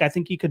alone. Like, I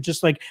think he could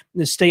just like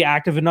stay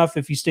active enough.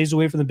 If he stays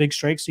away from the big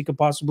strikes, he could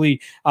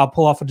possibly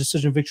pull off a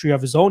decision victory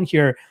of his own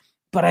here.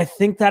 But I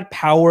think that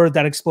power,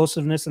 that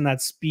explosiveness, and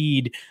that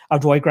speed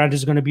of Dwight Grant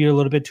is going to be a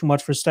little bit too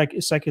much for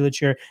Sekulic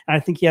here. And I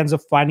think he ends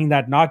up finding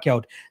that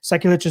knockout.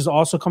 Sekulic is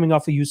also coming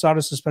off a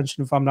USADA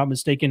suspension, if I'm not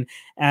mistaken.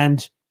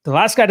 And the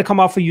last guy to come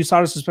off a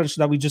USADA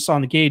suspension that we just saw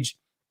on the cage,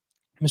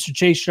 Mr.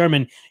 Chase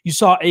Sherman, you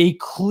saw a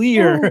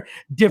clear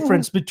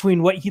difference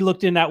between what he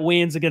looked in at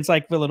weigh-ins against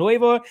like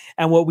Villanueva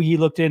and what he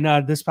looked in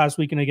this past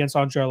weekend against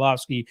Andrei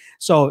Arlovsky.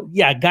 So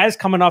yeah, guys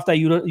coming off that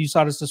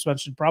USADA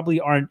suspension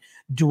probably aren't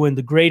doing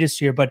the greatest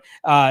here. But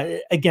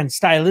again,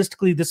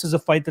 stylistically, this is a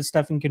fight that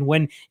Stefan can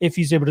win if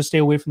he's able to stay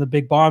away from the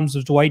big bombs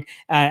of Dwight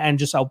and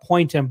just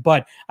outpoint him.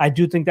 But I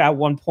do think that at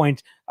one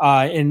point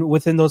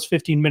within those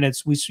 15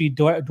 minutes, we see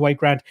Dwight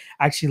Grant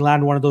actually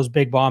land one of those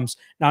big bombs.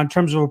 Now, in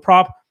terms of a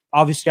prop,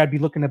 obviously, I'd be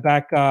looking to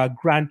back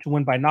Grant to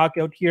win by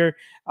knockout here.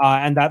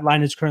 And that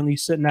line is currently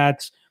sitting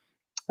at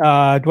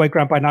Dwight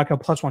Grant by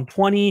knockout plus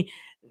 120.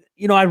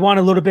 You know, I'd want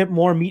a little bit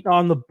more meat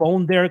on the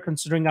bone there,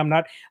 considering I'm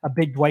not a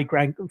big Dwight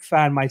Grant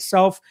fan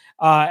myself.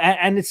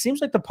 And it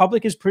seems like the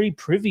public is pretty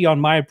privy on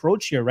my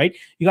approach here, right?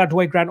 You got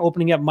Dwight Grant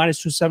opening at minus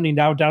 270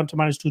 now down to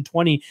minus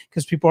 220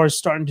 because people are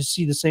starting to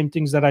see the same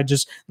things that I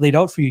just laid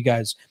out for you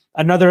guys.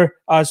 Another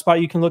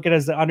spot you can look at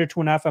is the under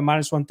 2.5 at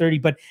minus 130.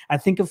 But I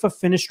think if a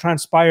finish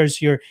transpires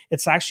here,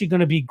 it's actually going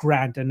to be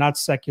Grant and not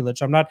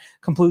Sekulic. I'm not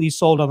completely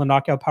sold on the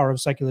knockout power of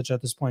Sekulic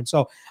at this point.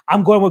 So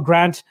I'm going with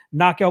Grant,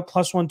 knockout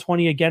plus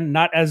 120. Again,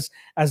 not as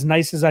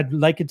nice as I'd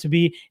like it to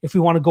be. If we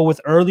want to go with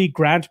early,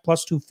 Grant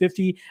plus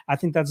 250, I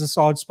think that's a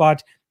solid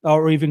spot.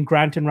 Or even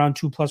Grant in round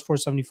 2 plus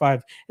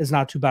 475 is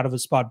not too bad of a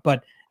spot.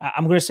 But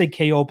I'm going to say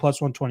KO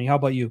plus 120. How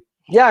about you?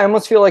 Yeah, I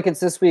almost feel like it's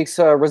this week's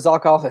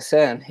Razak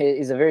Al-Hassan.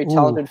 He's a very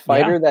talented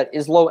fighter that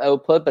is low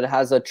output, but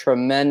has a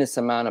tremendous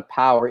amount of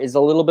power. Is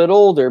a little bit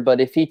older, but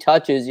if he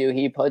touches you,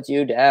 he puts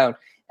you down.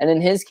 And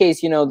in his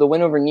case, you know, the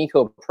win over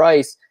Nico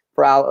Price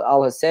for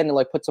Al-Hassan,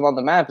 like puts him on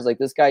the map. Is like,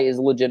 this guy is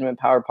a legitimate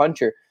power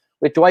puncher.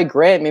 With Dwight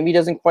Grant, maybe he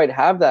doesn't quite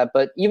have that,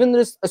 but even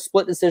this a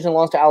split decision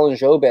loss to Alan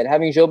Jouban,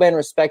 having Jouban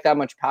respect that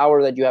much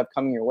power that you have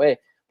coming your way.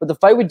 But the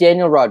fight with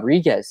Daniel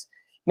Rodriguez,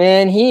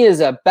 man, he is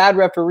a bad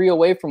referee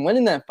away from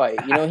winning that fight.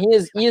 You know, he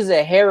is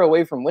a hair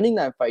away from winning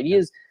that fight. He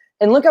is,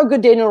 and look how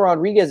good Daniel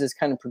Rodriguez is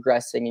kind of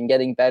progressing and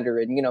getting better,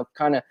 and you know,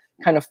 kind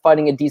of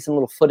fighting a decent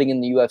little footing in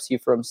the UFC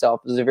for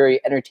himself. He's a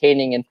very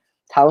entertaining and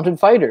talented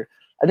fighter.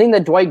 I think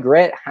that Dwight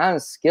Grant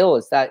has skill.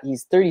 Is that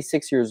he's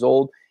 36 years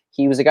old.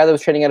 He was a guy that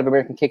was training out of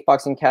American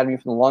Kickboxing Academy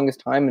for the longest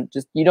time, and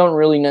just you don't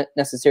really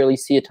necessarily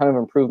see a ton of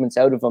improvements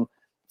out of him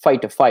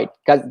fight to fight.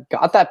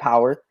 Got that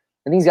power.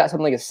 I think he's got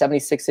something like a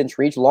 76-inch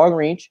reach, long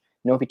reach.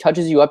 You know, if he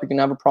touches you up, you're going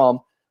to have a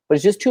problem. But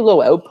it's just too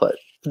low output.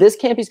 For this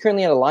camp, he's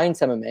currently at Alliance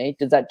MMA.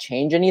 Does that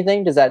change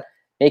anything? Does that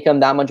make him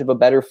that much of a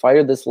better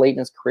fighter this late in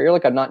his career?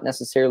 Like, I'm not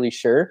necessarily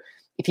sure.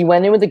 If he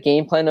went in with a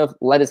game plan of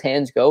let his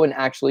hands go and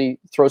actually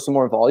throw some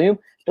more volume,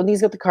 I don't think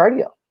he's got the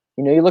cardio.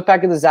 You know, you look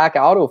back at the Zach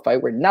Otto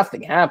fight where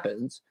nothing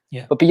happens.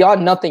 Yeah. But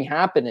beyond nothing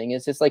happening,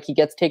 it's just like he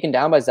gets taken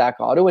down by Zach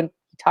Otto and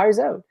he tires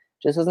out.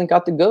 Just hasn't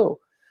got the go.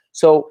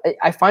 So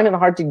I find it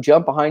hard to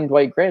jump behind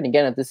Dwight Grant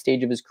again at this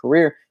stage of his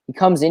career. He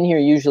comes in here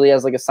usually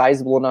as like a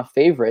sizable enough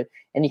favorite,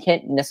 and you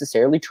can't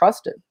necessarily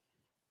trust him.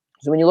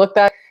 So when you look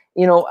back,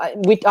 you know,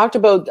 we talked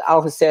about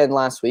Al-Hassan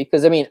last week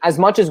because, I mean, as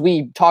much as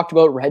we talked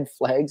about red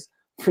flags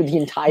for the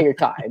entire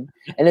time,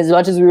 and as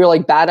much as we were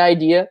like, bad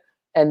idea,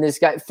 and this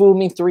guy fooled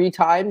me 3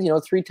 times, you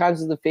know, 3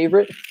 times as the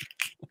favorite,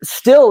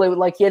 still, it would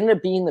like he ended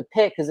up being the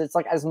pick because it's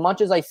like as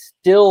much as I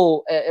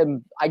still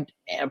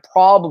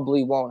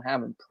probably won't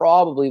happen.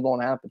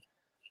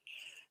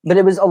 But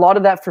it was a lot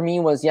of that for me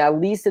was, yeah, at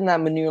least in that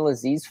Manir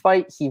Aziz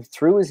fight, he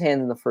threw his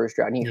hand in the first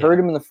round. He hurt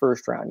him in the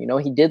first round. You know,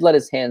 he did let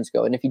his hands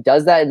go. And if he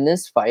does that in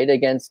this fight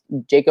against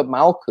Jacob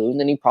Malkoun,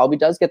 then he probably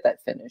does get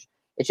that finish.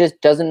 It just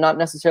doesn't not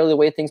necessarily the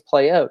way things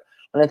play out.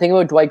 When I think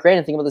about Dwight Grant,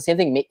 I think about the same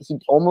thing. He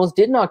almost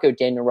did knock out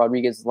Daniel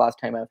Rodriguez last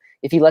time out.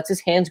 If he lets his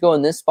hands go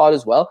in this spot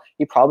as well,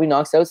 he probably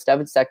knocks out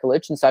Stefan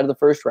Sekulic inside of the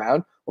first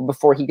round or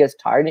before he gets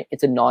tired.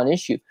 It's a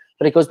non-issue.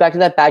 But it goes back to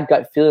that bad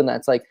gut feeling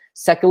that's like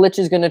Sekulic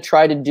is going to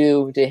try to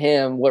do to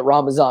him what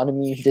Ramazan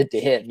Emeev did to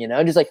him, you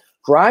know, just like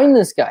grind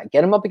this guy,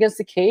 get him up against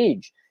the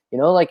cage, you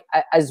know, like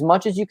as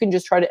much as you can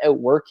just try to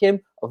outwork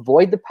him,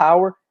 avoid the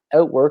power,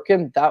 outwork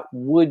him, that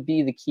would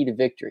be the key to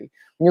victory.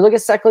 When you look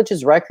at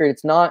Sekulic's record,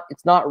 it's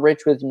not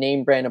rich with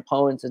name brand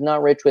opponents. It's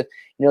not rich with,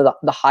 you know,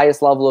 the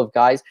highest level of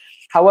guys.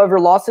 However,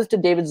 losses to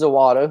David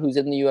Zawada, who's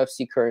in the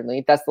UFC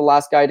currently, that's the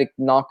last guy to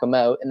knock him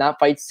out, and that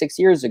fight's 6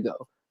 years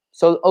ago.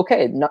 So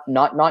okay,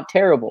 not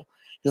terrible.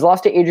 He's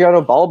lost to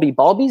Adriano Balbi.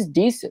 Balbi's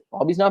decent.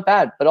 Balbi's not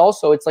bad, but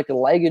also it's like a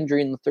leg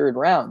injury in the 3rd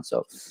round.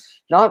 So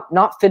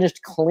not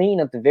finished clean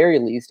at the very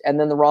least. And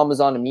then the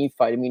Ramazan Emeev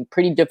fight. I mean,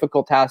 pretty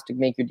difficult task to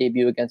make your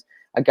debut against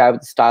a guy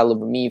with the style of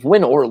Emeev.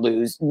 Win or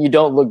lose, you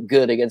don't look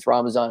good against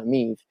Ramazan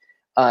Emeev.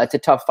 It's a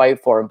tough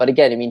fight for him. But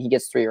again, I mean, he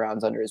gets 3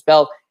 rounds under his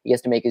belt. He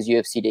gets to make his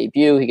UFC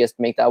debut. He gets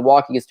to make that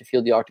walk. He gets to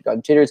feel the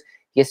octagon jitters.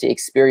 He gets to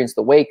experience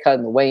the weight cut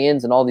and the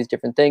weigh-ins and all these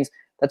different things.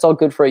 That's all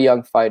good for a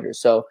young fighter.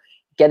 So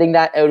getting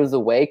that out of the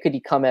way, could he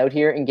come out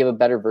here and give a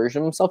better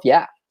version of himself?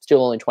 Yeah,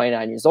 still only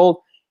 29 years old.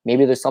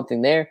 Maybe there's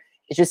something there.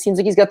 it just seems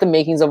like he's got the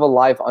makings of a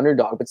live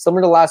underdog. But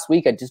similar to last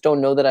week, I just don't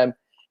know that I'm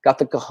got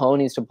the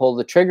cojones to pull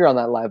the trigger on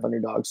that live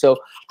underdog. So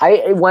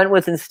I went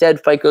with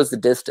instead fight goes the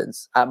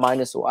distance at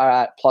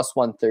plus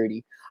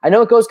 130. I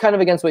know it goes kind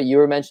of against what you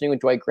were mentioning with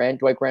Dwight Grant.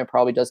 Dwight Grant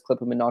probably does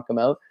clip him and knock him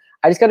out.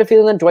 I just got a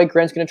feeling that Dwight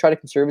Grant's going to try to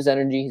conserve his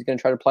energy. He's going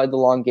to try to play the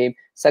long game.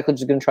 Seklich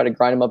is going to try to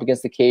grind him up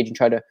against the cage and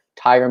try to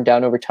tire him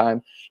down over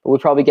time. But we'll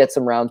probably get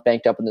some rounds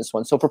banked up in this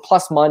one. So for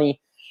plus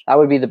money, that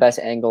would be the best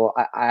angle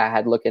I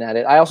had looking at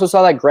it. I also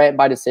saw that Grant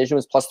by decision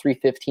was plus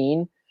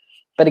 315.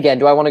 But again,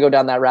 do I want to go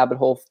down that rabbit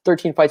hole?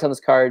 13 fights on this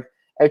card.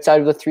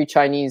 Outside of the 3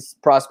 Chinese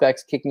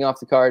prospects kicking off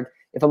the card,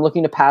 if I'm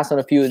looking to pass on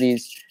a few of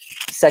these,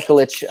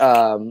 Seklich,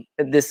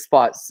 this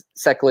spot,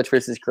 Seklich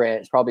versus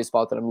Grant, is probably a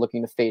spot that I'm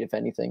looking to fade, if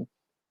anything.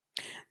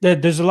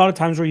 There's a lot of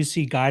times where you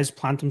see guys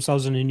plant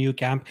themselves in a new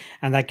camp,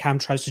 and that camp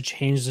tries to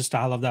change the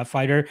style of that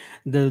fighter.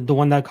 The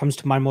one that comes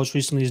to mind most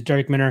recently is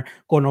Derek Minner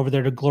going over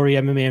there to Glory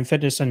MMA and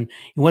Fitness, and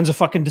he wins a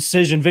fucking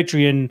decision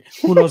victory in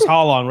who knows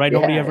how long, right?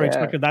 Nobody ever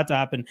expected that to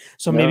happen.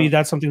 So maybe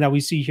that's something that we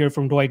see here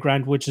from Dwight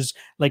Grant, which is,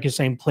 like you're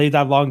saying, play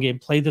that long game,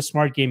 play the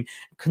smart game,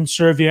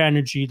 conserve your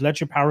energy,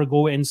 let your power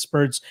go in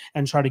spurts,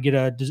 and try to get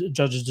a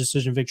judge's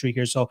decision victory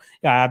here. So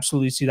yeah, I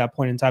absolutely see that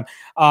point in time.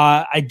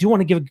 I do want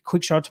to give a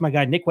quick shout out to my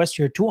guy Nick West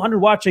here, 200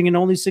 watching and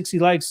only 60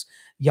 likes.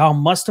 Y'all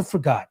must have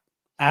forgot.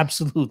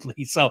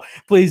 Absolutely. So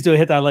please do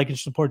hit that like and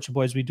support your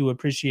boys. We do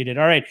appreciate it.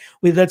 All right,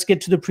 let's get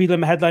to the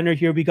prelim headliner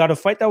here. We got a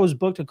fight that was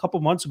booked a couple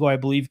months ago, I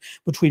believe,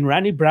 between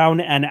Randy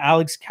Brown and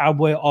Alex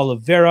Cowboy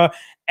Oliveira.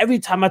 Every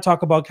time I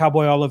talk about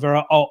Cowboy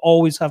Oliveira, I'll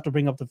always have to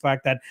bring up the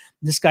fact that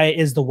this guy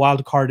is the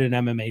wild card in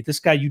MMA.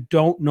 This guy, you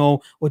don't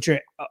know what you're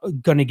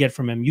going to get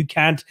from him. You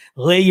can't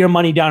lay your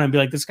money down and be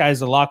like, this guy is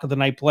the lock of the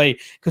night play,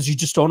 because you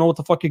just don't know what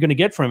the fuck you're going to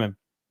get from him.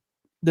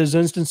 There's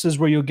instances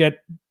where you'll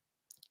get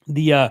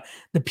the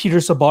Peter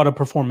Sabata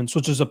performance,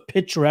 which is a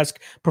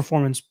picturesque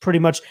performance, pretty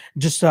much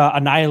just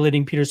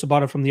annihilating Peter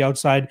Sabata from the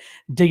outside,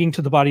 digging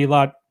to the body a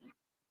lot,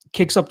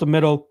 kicks up the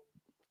middle,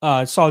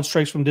 solid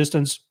strikes from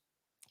distance,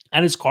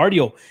 and his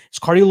cardio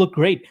looked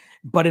great.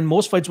 But in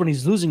most fights when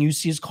he's losing, you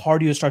see his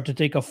cardio start to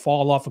take a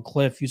fall off a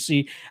cliff. You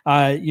see,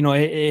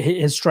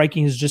 his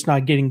striking is just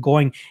not getting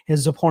going.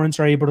 His opponents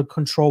are able to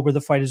control where the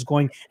fight is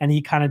going, and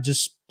he kind of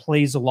just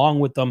plays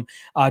along with them.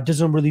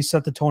 Doesn't really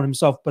set the tone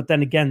himself. But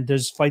then again,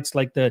 there's fights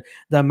like the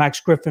Max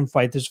Griffin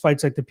fight. There's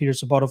fights like the Peter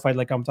Sabata fight,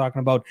 like I'm talking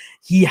about.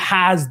 He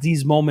has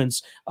these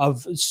moments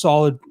of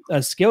solid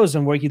skills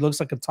and where he looks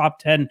like a top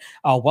 10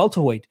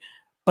 welterweight.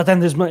 But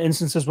then there's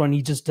instances when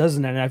he just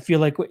doesn't. And I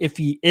feel like if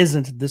he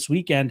isn't this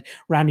weekend,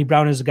 Randy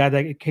Brown is a guy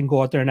that can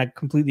go out there and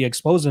completely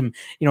expose him.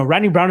 You know,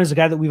 Randy Brown is a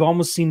guy that we've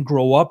almost seen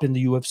grow up in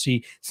the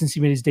UFC since he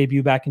made his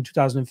debut back in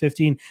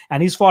 2015.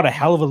 And he's fought a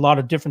hell of a lot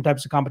of different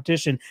types of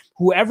competition.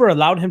 Whoever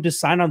allowed him to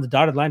sign on the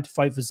dotted line to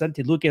fight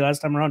Vicente Luque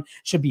last time around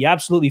should be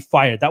absolutely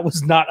fired. That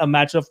was not a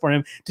matchup for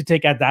him to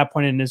take at that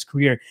point in his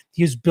career.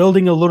 He was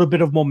building a little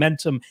bit of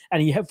momentum,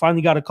 and he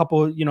finally got a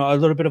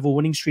little bit of a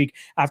winning streak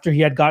after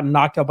he had gotten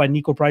knocked out by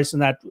Nico Price in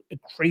that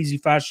crazy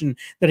fashion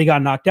that he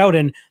got knocked out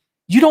in.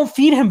 You don't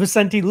feed him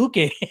Vicente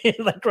Luque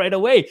like right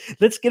away.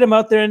 Let's get him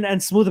out there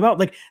and smooth him out.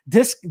 Like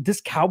this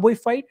Cowboy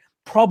fight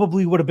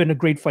probably would have been a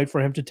great fight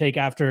for him to take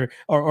after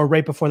or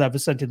right before that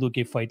Vicente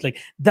Luque fight. Like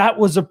that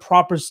was a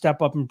proper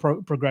step up in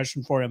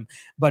progression for him.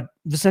 But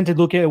Vicente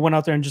Luque went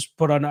out there and just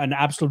put on an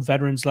absolute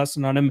veteran's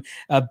lesson on him,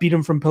 beat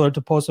him from pillar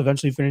to post,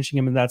 eventually finishing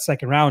him in that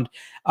second round.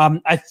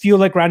 I feel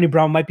like Randy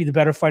Brown might be the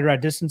better fighter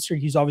at distance here.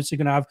 He's obviously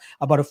going to have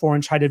about a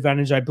 4-inch height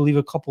advantage. I believe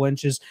a couple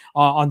inches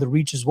on the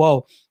reach as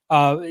well.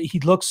 He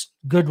looks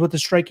good with the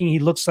striking. He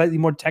looks slightly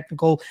more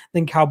technical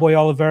than Cowboy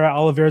Oliveira.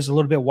 Oliveira is a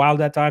little bit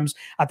wild at times.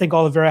 I think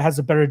Oliveira has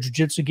a better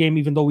jiu-jitsu game,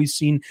 even though we've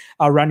seen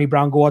Randy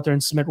Brown go out there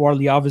and submit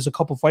Warlley Alves a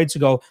couple fights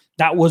ago.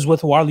 That was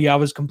with Warlley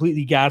Alves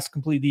completely gassed,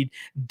 completely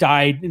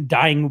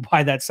dying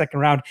by that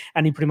second round,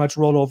 and he pretty much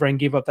rolled over and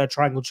gave up that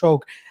triangle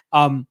choke.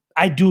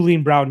 I do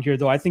lean Brown here,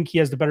 though. I think he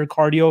has the better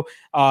cardio,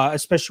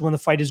 especially when the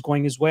fight is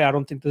going his way. I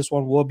don't think this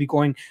one will be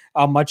going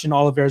much in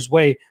Oliveira's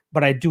way,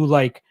 but I do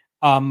like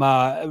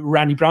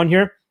Randy Brown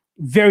here.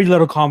 Very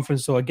little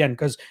confidence though, again,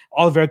 because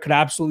Oliveira could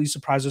absolutely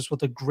surprise us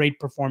with a great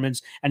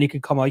performance, and he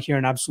could come out here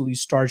and absolutely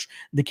starch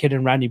the kid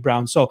in Randy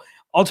Brown. So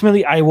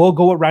ultimately, I will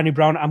go with Randy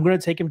Brown. I'm going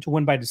to take him to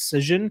win by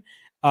decision,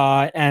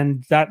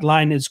 and that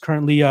line is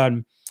currently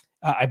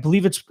I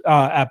believe it's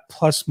at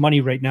plus money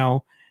right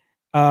now.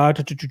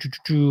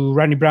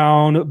 Randy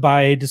Brown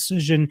by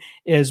decision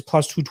is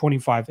plus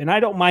 225, and I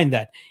don't mind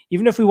that.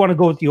 Even if we want to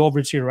go with the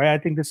overs here, right? I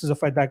think this is a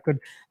fight that could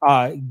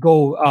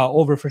go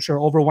over for sure.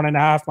 Over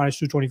 1.5 minus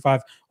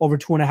 225, over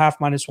 2.5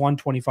 minus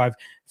 125.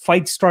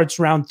 Fight starts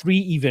round 3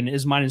 even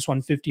is minus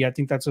 150. I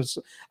think that's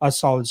a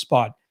solid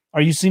spot.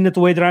 Are you seeing it the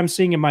way that I'm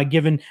seeing? Am I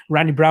giving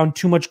Randy Brown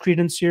too much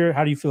credence here?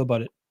 How do you feel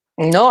about it?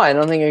 No, I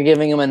don't think you're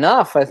giving him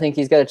enough. I think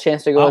he's got a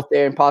chance to go out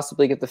there and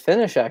possibly get the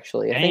finish,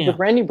 actually. I think with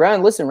Randy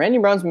Brown, listen, Randy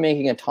Brown's been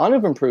making a ton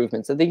of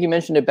improvements. I think you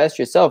mentioned it best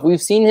yourself.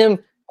 We've seen him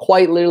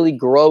quite literally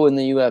grow in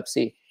the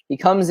UFC. He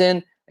comes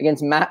in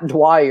against Matt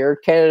Dwyer,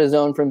 Canada's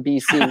own from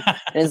BC,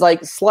 and is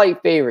like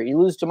slight favorite. You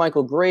lose to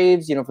Michael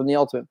Graves, from the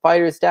Ultimate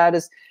Fighter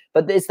status.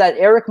 But it's that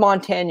Eric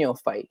Montano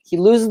fight. He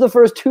loses the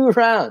first 2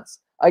 rounds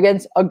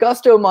against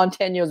Augusto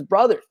Montano's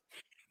brother.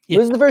 Yeah.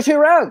 Loses the first 2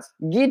 rounds.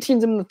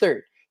 Guillotines him in the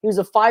third. He was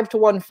a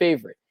 5-1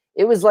 favorite.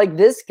 It was like,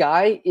 this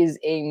guy is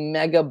a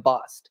mega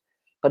bust.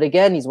 But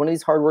again, he's one of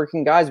these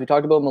hardworking guys. We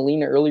talked about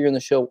Molina earlier in the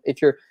show.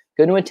 If you're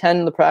going to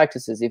attend the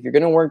practices, if you're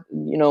going to work,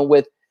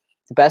 with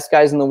the best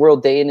guys in the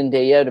world day in and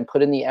day out and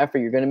put in the effort,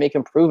 you're going to make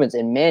improvements.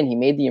 And man, he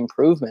made the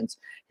improvements.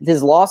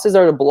 His losses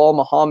are to Bilal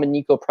Muhammad,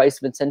 Nico Price,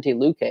 Vicente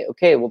Luque.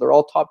 Okay, well, they're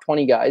all top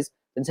 20 guys.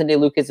 Vicente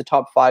Luque is a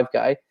top 5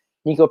 guy.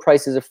 Nico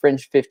Price is a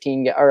fringe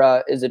 15 guy,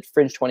 or is a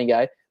fringe 20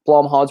 guy.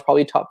 Bilal Muhammad's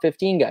probably a top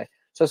 15 guy.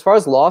 So as far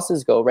as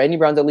losses go, Randy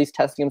Brown's at least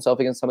testing himself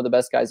against some of the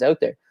best guys out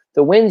there.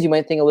 The wins, you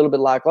might think a little bit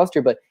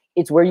lackluster, but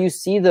it's where you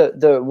see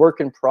the work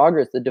in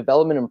progress, the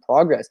development in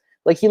progress.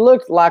 Like, he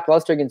looked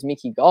lackluster against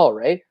Mickey Gall,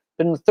 right?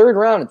 But in the third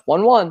round, it's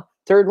 1-1.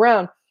 Third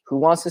round, who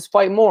wants this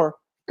fight more?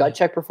 Gut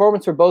check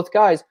performance for both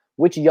guys.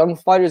 Which young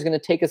fighter is going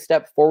to take a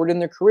step forward in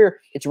their career?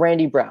 It's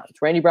Randy Brown.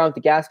 It's Randy Brown with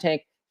the gas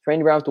tank. It's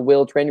Randy Brown with the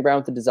will. It's Randy Brown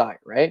with the desire,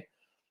 right?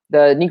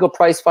 The Nico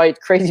Price fight,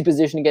 crazy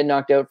position to get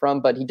knocked out from,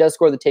 but he does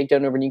score the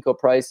takedown over Nico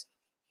Price.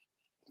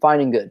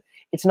 Fine and good.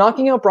 It's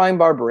knocking out Brian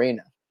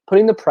Barberena,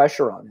 putting the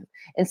pressure on him.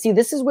 And see,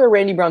 this is where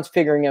Randy Brown's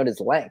figuring out his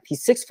length.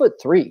 He's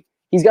 6'3".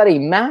 He's got a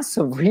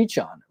massive reach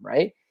on him,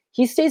 right?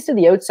 He stays to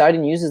the outside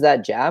and uses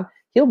that jab.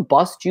 He'll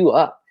bust you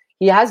up.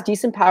 He has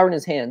decent power in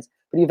his hands,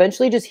 but he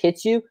eventually just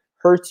hits you,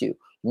 hurts you.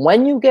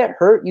 When you get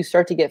hurt, you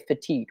start to get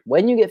fatigued.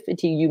 When you get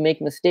fatigued, you make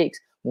mistakes.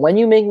 When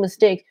you make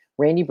mistakes,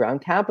 Randy Brown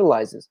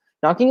capitalizes.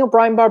 Knocking out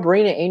Brian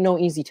Barberena ain't no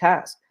easy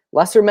task.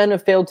 Lesser men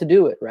have failed to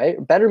do it, right?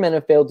 Better men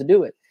have failed to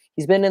do it.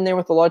 He's been in there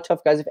with a lot of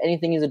tough guys. If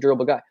anything, he's a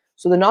durable guy.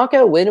 So the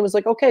knockout win, it was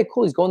like, okay,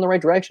 cool, he's going in the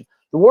right direction.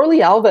 The Warley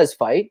Alves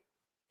fight,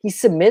 he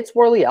submits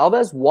Warley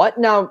Alves. What?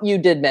 Now, you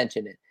did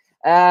mention it.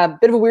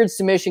 Bit of a weird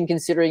submission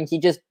considering he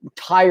just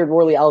tired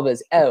Warley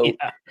Alves out.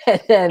 Yeah.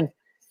 And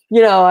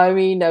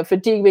then,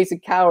 fatigue makes a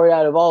coward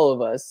out of all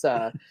of us.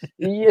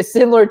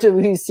 Similar to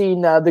we've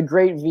seen the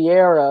great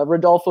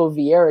Rodolfo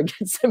Vieira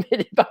get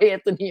submitted by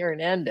Anthony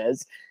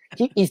Hernandez.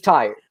 He's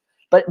tired.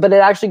 But it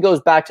actually goes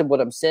back to what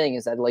I'm saying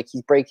is that, like,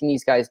 he's breaking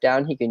these guys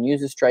down. He can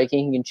use his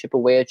striking. He can chip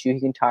away at you. He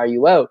can tire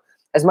you out.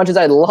 As much as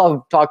I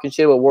love talking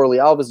shit about Warley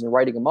Alves and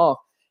writing him off,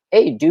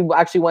 hey, dude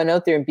actually went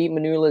out there and beat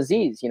Manuel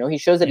Aziz. He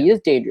shows that he is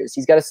dangerous.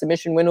 He's got a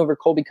submission win over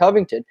Colby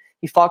Covington.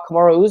 He fought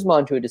Kamaru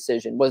Usman to a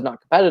decision. Was not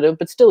competitive,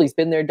 but still, he's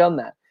been there, done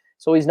that.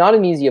 So he's not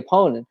an easy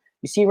opponent.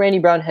 You see Randy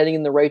Brown heading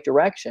in the right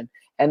direction,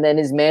 and then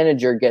his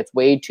manager gets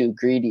way too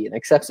greedy and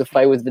accepts a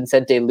fight with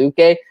Vicente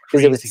Luque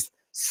because it was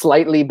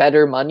slightly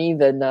better money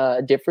than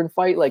a different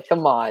fight. Like,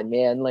 come on,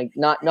 man. Like,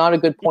 not a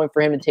good point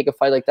for him to take a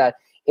fight like that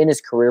in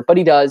his career, but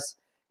he does.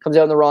 Comes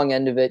out on the wrong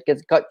end of it,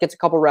 gets a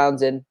couple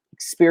rounds in,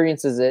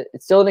 experiences it.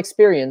 It's still an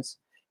experience.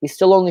 He's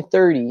still only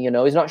 30,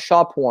 he's not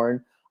shop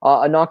worn.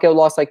 A knockout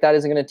loss like that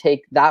isn't going to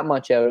take that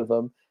much out of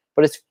him,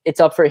 but it's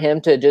up for him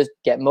to just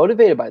get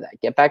motivated by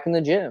that, get back in the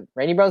gym.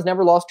 Randy Brown's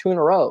never lost 2 in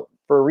a row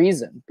for a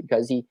reason,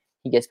 because he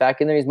gets back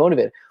in there, he's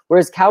motivated.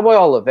 Whereas Cowboy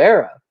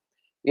Oliveira,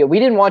 we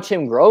didn't watch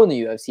him grow in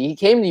the UFC. He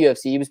came to the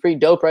UFC. He was pretty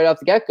dope right off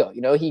the get-go.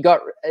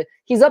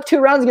 He's up 2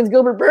 rounds against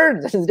Gilbert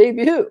Burns at his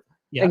debut.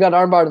 Yeah. And got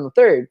armbarred in the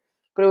third.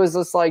 But it was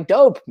just like,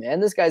 dope,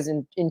 man. This guy's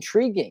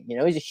intriguing.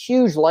 He's a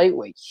huge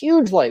lightweight.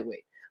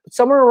 But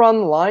somewhere around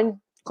the line,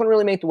 couldn't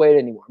really make the weight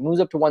anymore.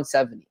 Moves up to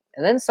 170.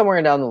 And then somewhere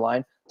down the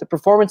line, the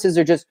performances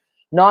are just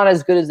not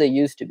as good as they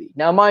used to be.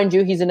 Now, mind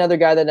you, he's another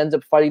guy that ends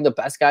up fighting the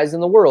best guys in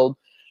the world.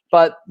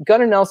 But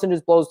Gunnar Nelson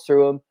just blows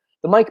through him.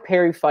 The Mike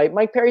Perry fight.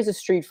 Mike Perry's a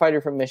street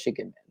fighter from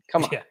Michigan, man.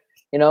 Come on.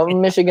 Yeah.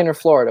 Michigan or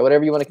Florida,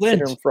 whatever you want to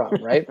consider him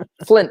from, right?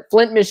 Flint,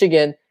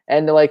 Michigan,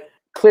 and like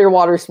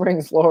Clearwater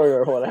Springs, Florida,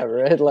 or whatever,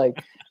 right?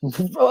 Like,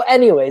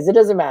 anyways, it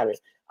doesn't matter.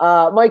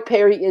 Mike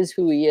Perry is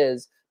who he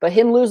is, but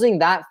him losing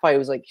that fight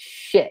was like,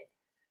 shit.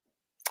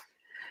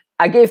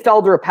 I gave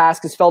Felder a pass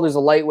because Felder's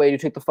a lightweight who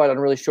took the fight on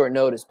really short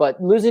notice,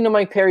 but losing to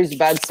Mike Perry is a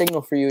bad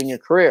signal for you in your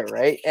career,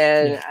 right?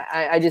 And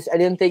yeah.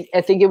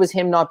 I think it was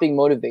him not being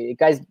motivated.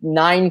 Guy's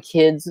 9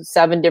 kids,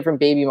 7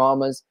 different baby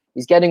mamas.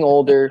 He's getting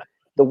older.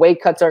 The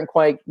weight cuts aren't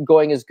quite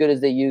going as good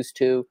as they used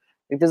to.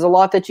 Like, there's a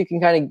lot that you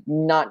can kind of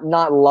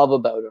not love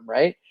about him,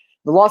 right?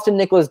 The loss to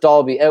Nicholas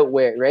Dalby out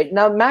where, right?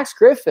 Now, Max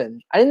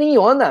Griffin, I didn't think he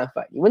won that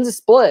fight. He wins a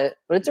split,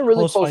 but it's a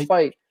really close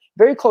fight.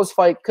 Very close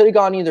fight. Could have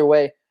gone either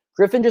way.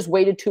 Griffin just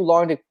waited too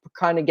long to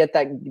kind of get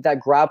that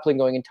grappling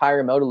going and tire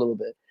him out a little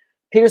bit.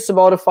 Peter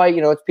Sabota fight,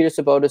 it's Peter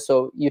Sabota,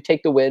 so you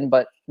take the win,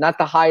 but not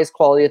the highest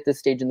quality at this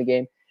stage in the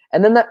game.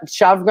 And then that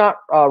Shavkat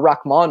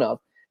Rakhmonov,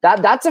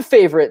 that's a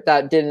favorite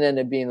that didn't end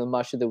up being the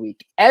mush of the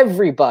week.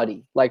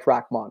 Everybody liked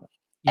Rakhmonov.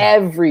 Yeah.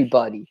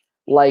 Everybody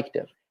liked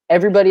him.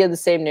 Everybody had the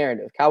same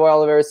narrative. Cowboy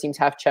Oliveira seems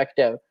half checked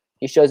out.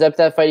 He shows up to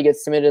that fight, he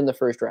gets submitted in the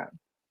first round.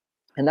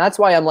 And that's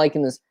why I'm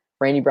liking this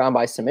Randy Brown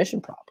by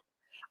submission prop.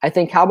 I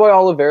think Cowboy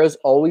Oliveira's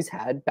always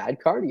had bad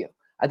cardio.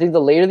 I think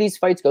the later these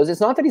fights goes, it's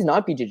not that he's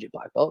not BJJ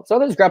black belt. It's not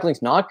that his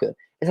grappling's not good.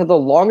 It's that the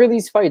longer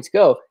these fights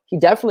go, he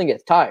definitely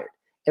gets tired.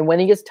 And when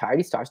he gets tired,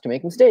 he starts to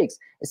make mistakes.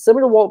 It's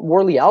similar to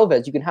Warley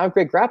Alves. You can have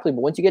great grappling,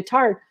 but once you get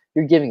tired,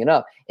 you're giving it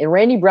up. And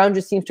Randy Brown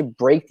just seems to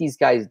break these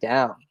guys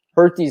down,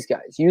 hurt these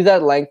guys, use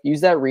that length,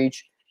 use that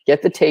reach,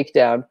 get the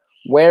takedown,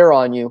 wear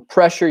on you,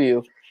 pressure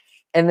you,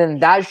 and then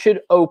that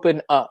should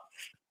open up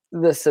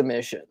the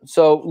submission.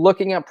 So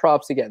looking at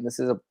props again, this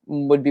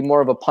would be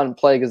more of a punt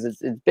play because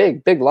it's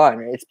big line,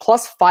 right? It's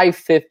plus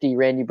 550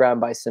 Randy Brown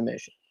by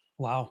submission.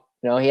 Wow.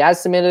 He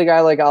has submitted a guy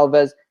like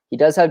Alves. He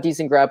does have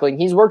decent grappling.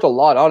 He's worked a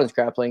lot on his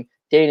grappling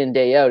day in and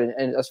day out,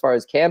 and as far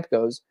as camp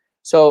goes.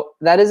 So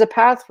that is a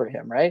path for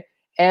him, right?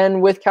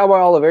 And with Cowboy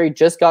Oliveira, he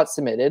just got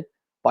submitted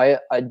by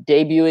a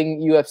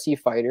debuting UFC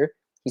fighter.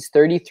 He's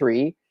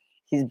 33.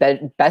 His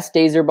best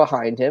days are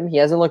behind him. He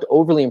hasn't looked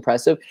overly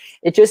impressive.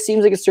 It just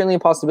seems like it's certainly a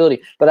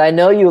possibility. But I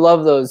know you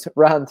love those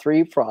round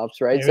 3 props,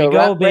 right? There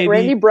so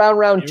Randy Brown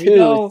round 2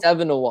 is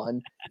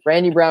 7-1.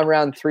 Randy Brown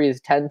round 3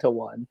 is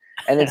 10-1.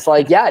 And it's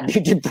like, yeah,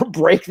 dude,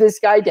 break this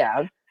guy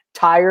down,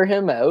 tire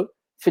him out,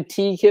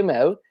 fatigue him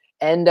out.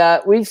 And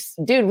we've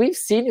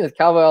seen it with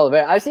Calvin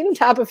Oliveira. I've seen him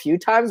tap a few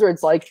times where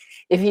it's like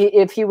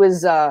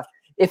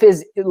if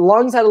his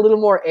lungs had a little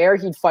more air,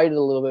 he'd fight it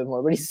a little bit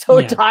more. But he's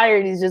so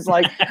tired, he's just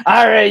like,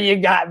 all right, you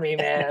got me,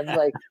 man.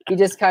 Like he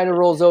just kind of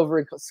rolls over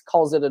and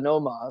calls it a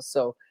no-ma.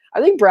 So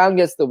I think Brown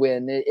gets the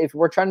win. If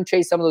we're trying to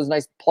chase some of those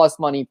nice plus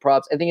money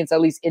props, I think it's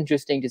at least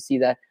interesting to see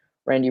that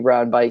Randy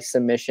Brown by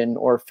submission,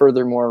 or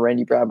furthermore,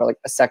 Randy Brown by like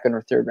a 2nd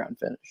or 3rd round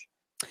finish.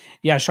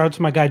 Yeah, shout out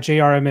to my guy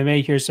JR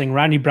MMA here saying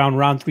Randy Brown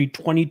round 3,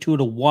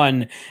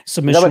 22-1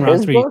 submission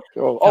round 3.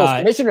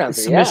 Submission round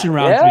 3. Submission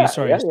round 3.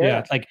 Sorry,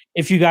 yeah. Like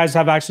if you guys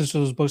have access to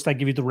those books that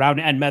give you the round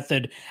and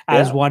method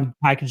as one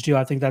package deal,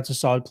 I think that's a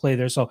solid play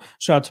there. So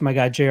shout out to my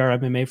guy JR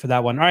MMA for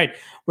that one. All right,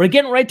 we're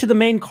getting right to the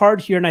main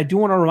card here, and I do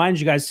want to remind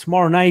you guys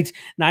tomorrow night,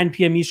 9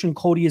 p.m. Eastern,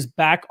 Cody is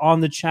back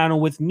on the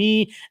channel with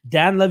me,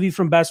 Dan Levy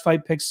from Best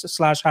Fight Picks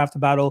 / Half the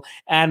Battle,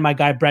 and my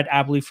guy Brett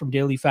Abley from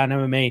Daily Fan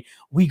MMA.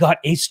 We got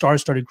a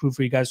star-studded crew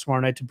for you guys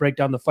tomorrow night to break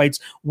down the fights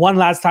one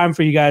last time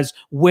for you guys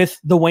with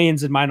the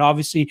weigh-ins in mind.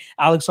 Obviously,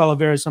 Alex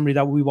Oliveira is somebody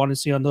that we want to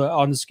see on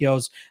the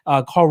scales.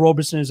 Carl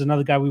Roberson is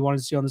another guy we want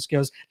to see on the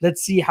scales.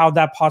 Let's see how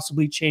that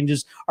possibly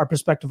changes our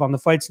perspective on the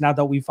fights now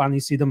that we finally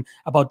see them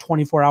about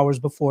 24 hours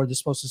before they're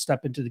supposed to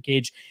step into the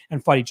cage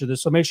and fight each other.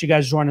 So make sure you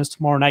guys join us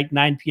tomorrow night,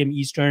 9 p.m.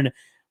 Eastern,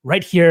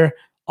 right here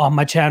on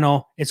my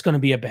channel. It's going to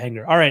be a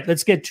banger. All right,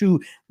 let's get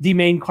to the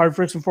main card.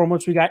 First and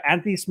foremost, we got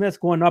Anthony Smith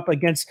going up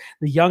against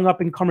the young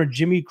up-and-comer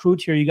Jimmy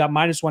Crute here. You got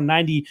minus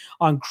 190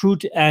 on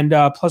Crute and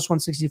plus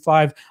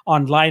 165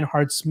 on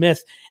Lionheart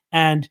Smith.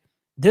 And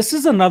this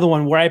is another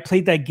one where I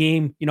played that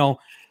game,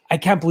 I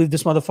can't believe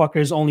this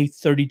motherfucker is only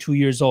 32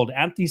 years old.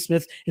 Anthony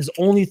Smith is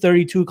only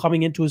 32,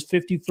 coming into his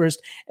 51st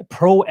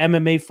pro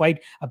MMA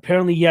fight.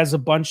 Apparently, he has a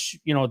bunch,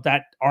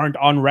 that aren't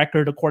on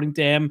record according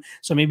to him.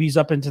 So maybe he's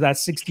up into that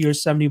 60 or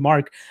 70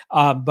 mark.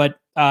 But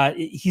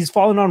he's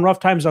fallen on rough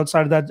times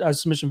outside of that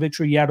submission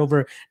victory he had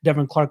over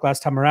Devin Clark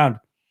last time around.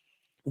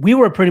 We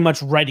were pretty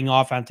much writing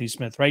off Anthony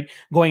Smith, right?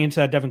 Going into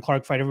that Devin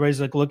Clark fight,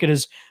 everybody's like, look at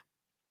his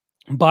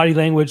body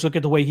language, look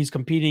at the way he's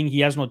competing. He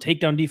has no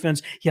takedown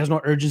defense. He has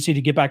no urgency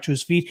to get back to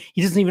his feet.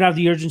 He doesn't even have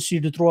the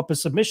urgency to throw up a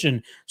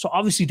submission. So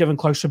obviously Devin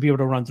Clark should be able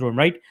to run through him,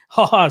 right?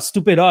 Haha,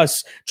 stupid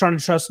us trying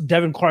to trust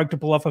Devin Clark to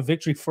pull off a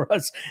victory for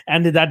us.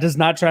 And that does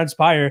not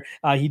transpire.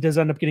 He does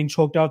end up getting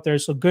choked out there.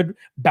 So good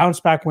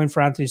bounce back win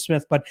for Anthony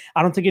Smith, but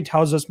I don't think it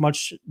tells us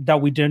much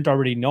that we didn't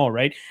already know,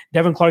 right?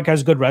 Devin Clark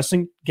has good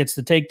wrestling, gets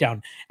the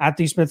takedown.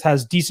 Anthony Smith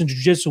has decent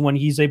jiu-jitsu when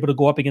he's able to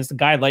go up against a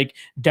guy like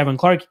Devin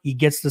Clark. He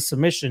gets the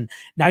submission.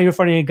 Now you're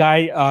fighting a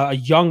guy, a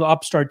young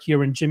upstart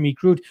here in Jimmy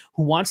Crute,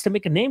 who wants to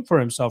make a name for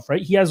himself,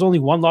 right? He has only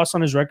one loss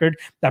on his record,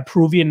 that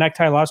Peruvian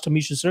necktie loss to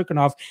Misha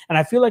Cirkunov. And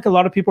I feel like a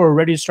lot of people are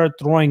ready to start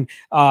throwing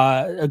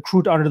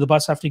Crute under the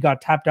bus after he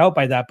got tapped out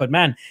by that. But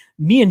man,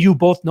 me and you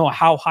both know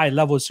how high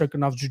level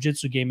Cirkunov's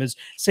jiu-jitsu game is.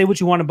 Say what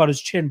you want about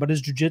his chin, but his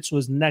jiu-jitsu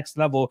is next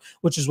level,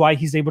 which is why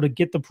he's able to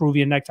get the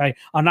Peruvian necktie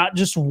on not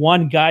just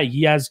one guy.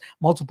 He has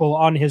multiple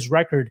on his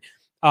record.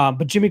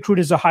 But Jimmy Crute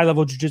is a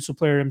high-level jiu-jitsu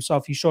player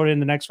himself. He showed it in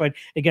the next fight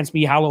against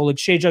Mihailo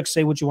Oleksiejczuk.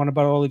 Say what you want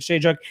about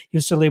Oleksiejczuk, he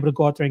was still able to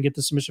go out there and get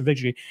the submission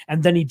victory.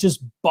 And then he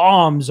just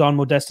bombs on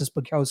Modestas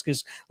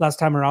Bukauskas last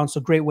time around, so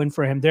great win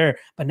for him there.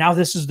 But now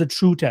this is the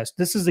true test.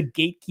 This is a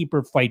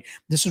gatekeeper fight.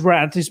 This is where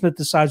Anthony Smith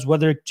decides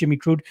whether Jimmy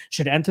Crute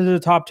should enter the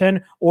top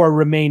 10 or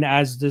remain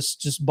as this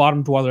just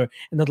bottom dweller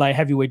in the light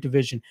heavyweight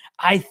division.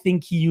 I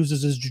think he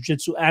uses his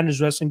jiu-jitsu and his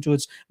wrestling to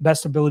its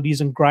best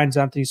abilities and grinds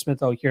Anthony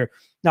Smith out here.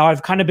 Now,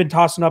 I've kind of been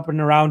tossing up and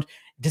around.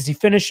 Does he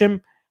finish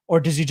him or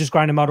does he just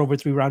grind him out over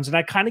 3 rounds? And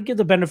I kind of give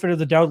the benefit of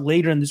the doubt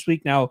later in this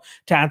week now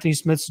to Anthony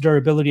Smith's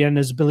durability and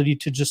his ability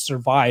to just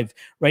survive,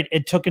 right?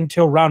 It took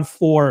until round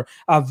 4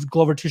 of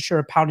Glover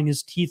Teixeira pounding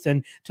his teeth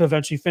in to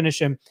eventually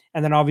finish him.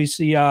 And then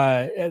obviously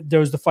there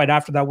was the fight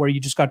after that where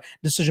you just got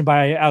decision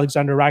by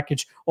Alexander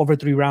Rakic over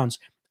 3 rounds.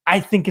 I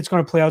think it's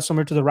going to play out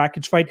similar to the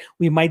Rakic fight.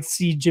 We might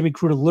see Jimmy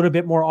Crute a little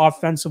bit more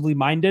offensively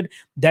minded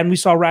than we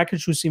saw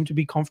Rakic, who seemed to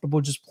be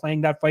comfortable just playing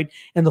that fight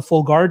in the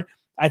full guard.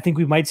 I think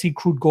we might see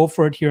Crute go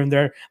for it here and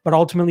there, but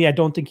ultimately I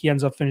don't think he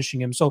ends up finishing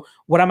him. So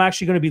what I'm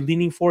actually going to be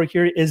leaning for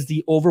here is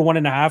the over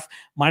 1.5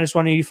 minus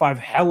 185.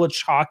 Hella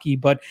chalky,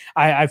 but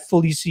I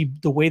fully see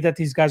the way that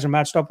these guys are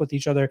matched up with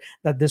each other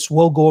that this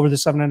will go over the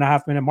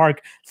 7.5 minute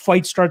mark.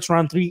 Fight starts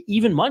round 3,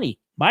 even money.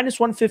 Minus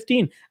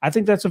 115. I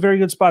think that's a very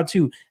good spot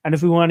too. And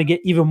if we want to get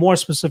even more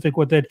specific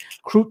with it,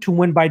 Crute to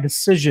win by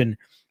decision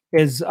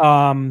is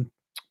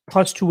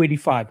plus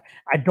 285.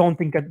 I don't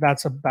think that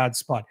that's a bad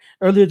spot.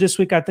 Earlier this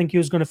week, I think he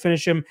was going to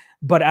finish him,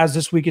 but as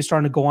this week is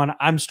starting to go on,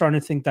 I'm starting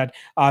to think that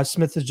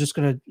Smith is just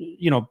going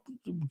to,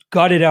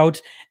 gut it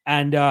out,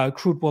 and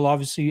Crute will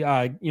obviously,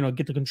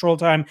 get the control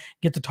time,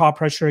 get the top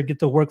pressure, get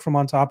the work from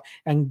on top,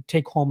 and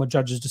take home a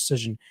judge's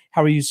decision.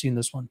 How are you seeing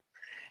this one?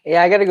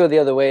 Yeah, I got to go the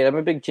other way. I'm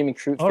a big Jimmy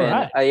Crute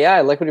fan. Right. Yeah,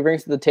 I like what he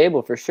brings to the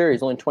table for sure.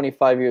 He's only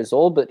 25 years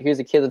old, but here's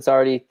a kid that's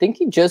already, I think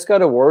he just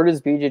got awarded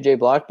as BJJ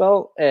black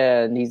belt,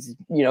 and he's,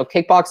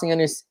 kickboxing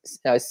under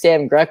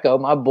Sam Greco,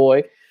 my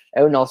boy,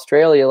 out in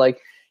Australia. Like,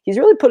 he's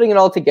really putting it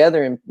all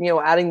together and,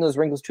 adding those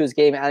wrinkles to his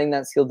game, adding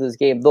that skill to his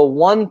game. The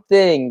one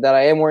thing that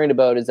I am worried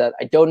about is that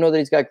I don't know that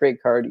he's got great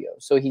cardio.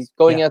 So he's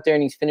going out there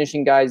and he's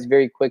finishing guys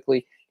very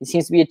quickly. He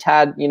seems to be a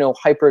tad,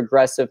 hyper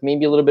aggressive,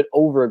 maybe a little bit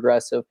over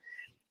aggressive.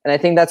 And I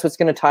think that's what's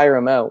going to tire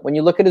him out. When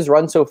you look at his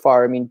run so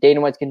far, I mean,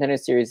 Dana White's Contender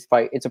Series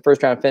fight, it's a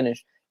first-round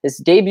finish. His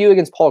debut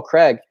against Paul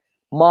Craig,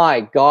 my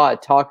God,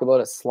 talk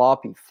about a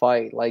sloppy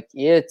fight. Like,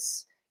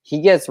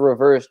 he gets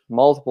reversed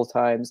multiple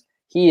times.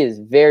 He is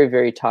very,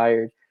 very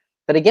tired.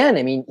 But again,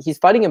 I mean, he's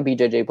fighting a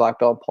BJJ black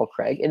belt, Paul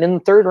Craig. And in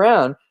the third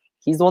round,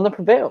 he's the one that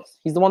prevails.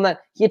 He's the one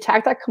that he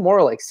attacked that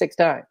Kimura like 6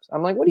 times.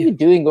 I'm like, what are you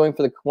doing going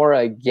for the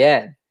Kimura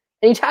again?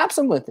 And he taps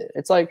him with it.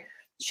 It's like,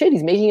 shit,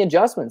 he's making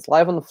adjustments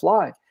live on the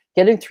fly.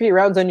 Getting 3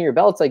 rounds under your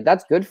belt, it's like,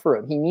 that's good for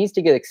him. He needs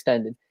to get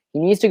extended. He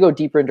needs to go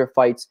deeper into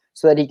fights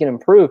so that he can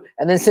improve.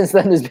 And then since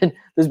then,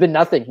 there's been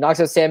nothing. Knocks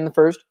out Sam in the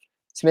first,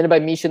 submitted by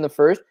Misha in the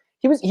first.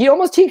 He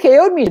almost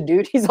TKO'd me,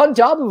 dude. He's on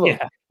top of him.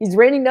 Yeah. He's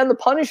raining down the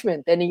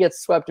punishment. Then he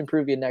gets swept in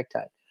Peruvian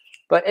necktie.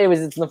 But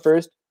anyways, it's in the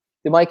first.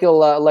 The Michael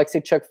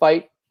Alexichuk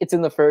fight, it's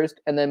in the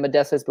first. And then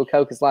Modestas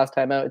Bukauskas last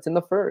time out, it's in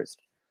the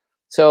first.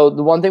 So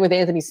the one thing with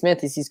Anthony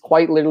Smith is he's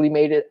quite literally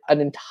made it an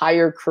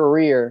entire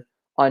career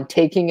on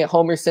taking a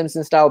Homer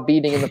Simpson style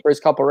beating in the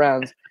first couple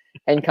rounds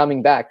and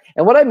coming back.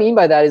 And what I mean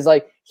by that is,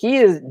 like, he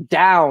is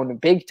down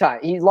big time.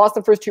 He lost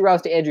the first 2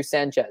 rounds to Andrew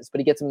Sanchez, but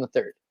he gets him in the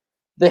third.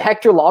 The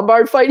Hector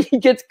Lombard fight, he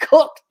gets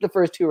cooked the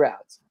first 2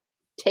 rounds,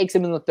 takes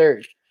him in the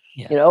third.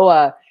 Yeah.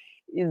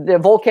 The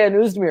Volkan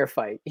Oezdemir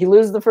fight, he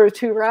loses the first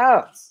 2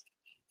 rounds,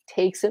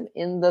 takes him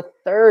in the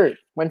third.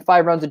 Went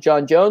 5 rounds with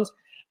John Jones.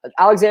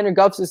 Alexander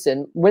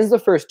Gustafsson wins the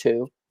first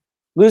 2,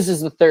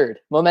 loses the third.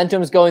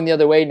 Momentum's going the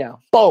other way now.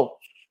 Boom.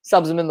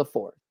 Subs him in the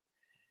fourth.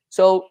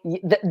 So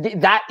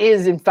that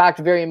is, in fact,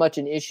 very much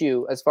an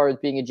issue as far as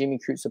being a Jimmy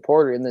Crute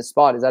supporter in this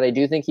spot, is that I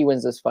do think he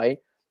wins this fight.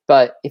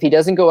 But if he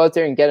doesn't go out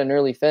there and get an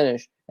early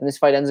finish, and this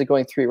fight ends up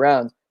going 3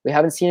 rounds, we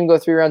haven't seen him go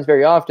 3 rounds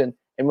very often.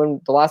 And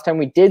when the last time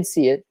we did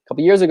see it, a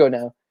couple years ago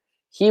now,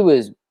 he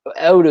was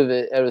out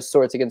of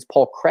sorts against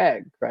Paul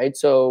Craig, right?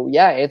 So,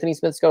 yeah, Anthony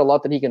Smith's got a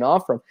lot that he can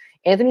offer him.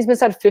 Anthony Smith's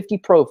had 50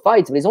 pro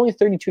fights, but he's only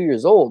 32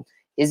 years old.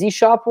 Is he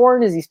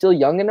shop-worn? Is he still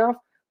young enough?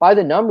 By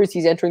the numbers,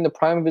 he's entering the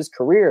prime of his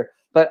career.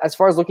 But as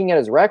far as looking at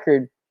his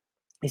record,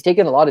 he's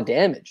taken a lot of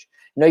damage.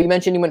 You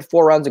mentioned he went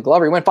 4 rounds of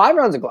Glover. He went 5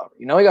 rounds of Glover.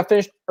 He got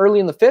finished early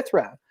in the 5th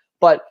round.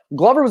 But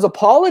Glover was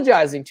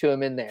apologizing to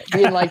him in there,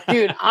 being like,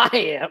 dude, I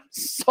am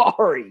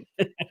sorry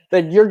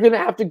that you're going to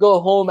have to go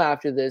home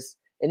after this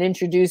and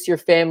introduce your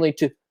family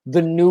to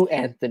the new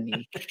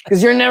Anthony,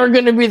 because you're never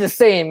going to be the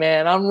same,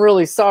 man. I'm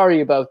really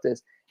sorry about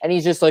this. And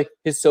he's just like,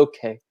 it's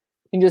okay.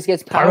 He just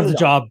gets part of the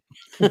job.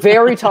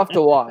 Very tough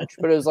to watch,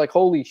 but it was like,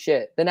 holy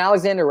shit. Then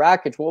Alexander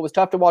Rakic, what was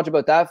tough to watch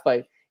about that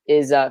fight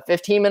is a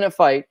 15-minute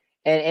fight,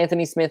 and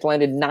Anthony Smith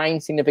landed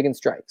 9 significant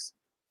strikes.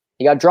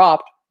 He got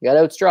dropped, he got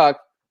outstruck.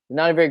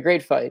 Not a very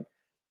great fight.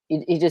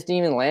 He just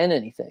didn't even land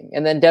anything.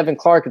 And then Devin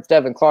Clark, it's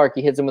Devin Clark.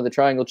 He hits him with a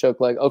triangle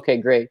choke leg. Okay,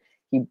 great.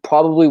 He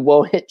probably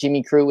won't hit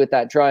Jimmy Crute with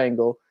that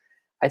triangle.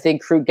 I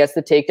think Crute gets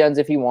the takedowns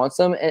if he wants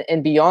them.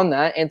 And beyond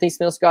that, Anthony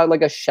Smith's got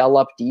like a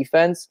shell-up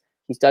defense.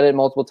 He's done it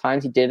multiple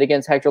times. He did it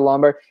against Hector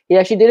Lombard. He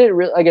actually did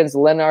it against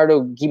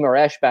Leonardo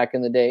Guimaraes back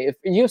in the day. If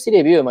UFC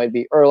debut, it might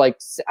be, or like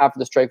after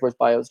the Strikeforce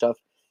bio stuff,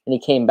 and he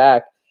came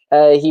back.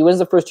 He wins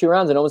the first 2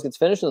 rounds and almost gets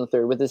finished in the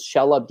third with his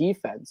shell-up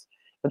defense.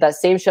 But that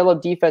same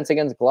shell-up defense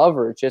against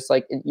Glover, just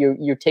like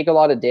you take a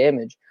lot of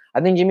damage.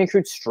 I think Jimmy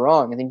Crute's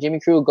strong. I think Jimmy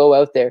Crute will go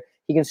out there.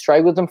 He can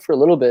strike with him for a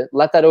little bit,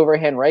 let that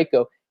overhand right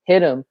go,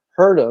 hit him,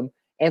 hurt him.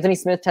 Anthony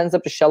Smith tends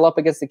up to shell up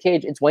against the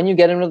cage. It's when you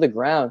get him to the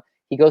ground,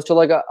 he goes to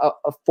like a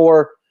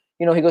 4,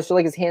 he goes to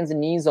like his hands and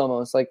knees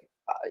almost, like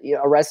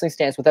a wrestling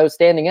stance without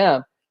standing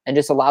up, and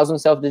just allows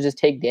himself to just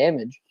take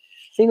damage.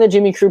 I think that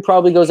Jimmy Crute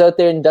probably goes out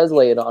there and does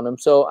lay it on him.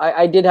 So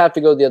I did have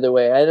to go the other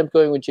way. I ended up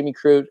going with Jimmy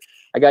Crute.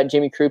 I got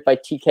Jimmy Crute by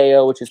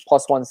TKO, which is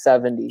plus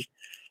 170.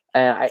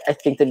 And I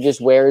think that it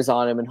just wears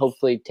on him and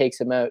hopefully takes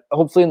him out.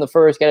 Hopefully in the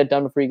first, get it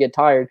done before you get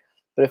tired.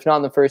 But if not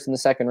in the first, in the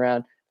second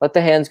round, let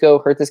the hands go,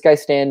 hurt this guy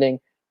standing,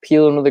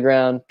 peel him to the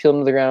ground,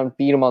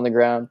 beat him on the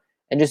ground,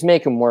 and just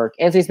make him work.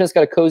 Anthony Smith's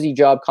got a cozy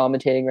job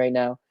commentating right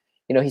now.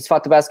 You know, he's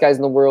fought the best guys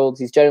in the world.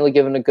 He's generally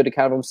given a good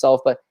account of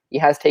himself, but he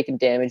has taken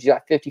damage. He's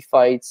got 50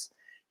 fights.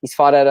 He's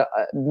fought at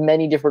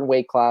many different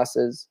weight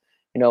classes.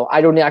 You know,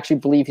 I don't actually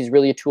believe he's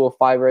really a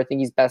 205er. I think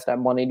he's best at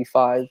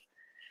 185.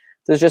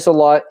 There's just a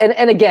lot.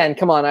 And again,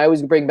 come on, I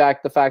always bring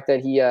back the fact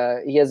that he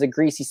has a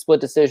greasy split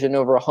decision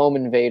over a home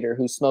invader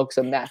who smokes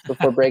a meth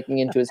before breaking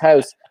into his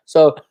house.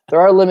 So there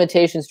are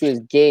limitations to his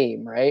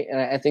game, right? And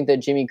I think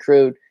that Jimmy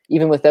Crute,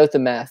 even without the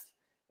meth,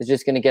 is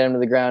just going to get him to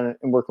the ground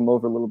and work him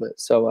over a little bit.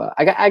 So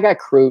I got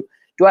Crute.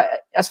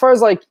 As far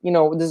as like, you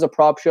know, this is a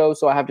prop show,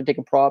 so I have to take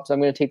a prop. So I'm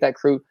going to take that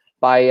Crute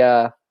by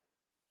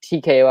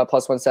TKO at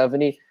plus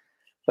 170.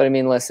 But I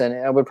mean, listen,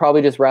 I would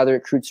probably just rather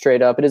it Crute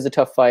straight up. It is a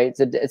tough fight.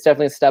 It's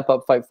definitely a step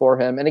up fight for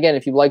him. And again,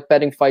 if you like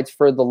betting fights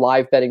for the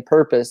live betting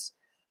purpose,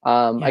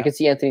 I could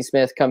see Anthony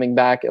Smith coming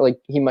back. Like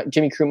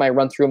Jimmy Crute might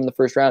run through him in the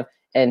first round,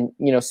 and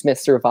you know Smith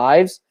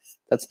survives.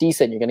 That's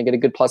decent. You're going to get a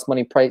good plus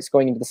money price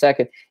going into the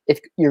second. If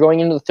you're going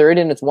into the third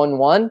and it's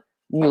 1-1,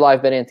 you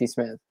live bet Anthony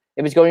Smith.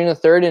 If it's going into the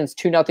third and it's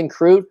 2-0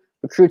 Crute,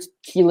 but Crute's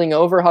keeling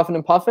over, huffing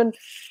and puffing,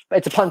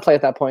 it's a punt play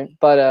at that point.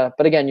 But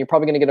again, you're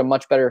probably going to get a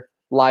much better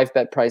live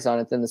bet price on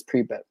it than this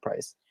pre-bet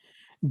price.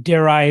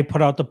 Dare I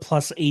put out the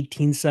plus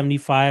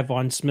 1875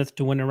 on Smith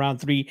to win in round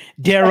 3?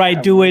 Dare I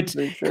do it,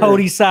 sure.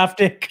 Cody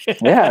Saftik?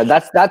 Yeah,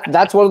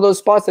 that's one of those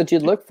spots that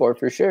you'd look for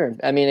sure.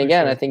 I mean,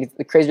 again, sure. I think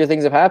the crazier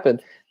things have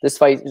happened. This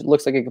fight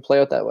looks like it could play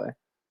out that way.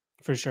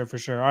 For sure.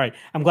 All right.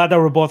 I'm glad that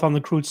we're both on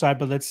the Crute side,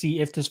 but let's see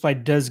if this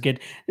fight does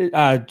get,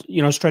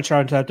 stretched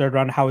out into that third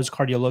round, how his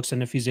cardio looks,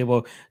 and if he's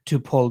able to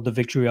pull the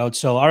victory out.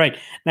 So, all right.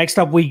 Next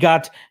up, we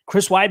got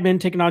Chris Weidman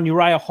taking on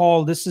Uriah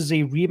Hall. This is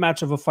a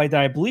rematch of a fight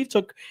that I believe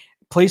took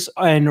place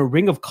in a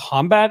Ring of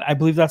Combat. I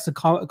believe that's the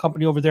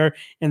company over there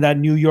in that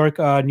New York,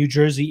 New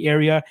Jersey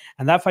area.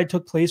 And that fight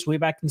took place way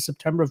back in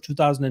September of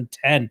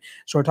 2010.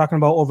 So we're talking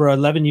about over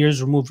 11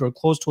 years removed, or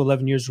close to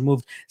 11 years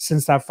removed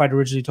since that fight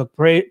originally took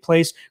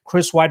place.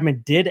 Chris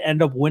Weidman did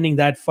end up winning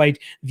that fight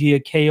via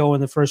KO in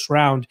the first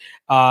round.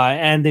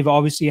 And they've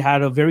obviously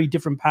had a very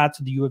different path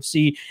to the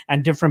UFC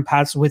and different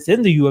paths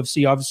within the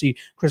UFC. Obviously,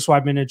 Chris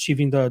Weidman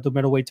achieving the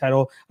middleweight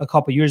title a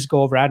couple years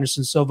ago over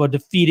Anderson Silva,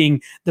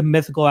 defeating the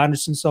mythical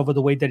Anderson Silva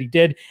the way that he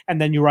did, and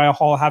then Uriah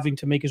Hall having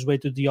to make his way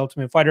through the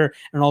Ultimate Fighter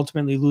and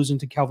ultimately losing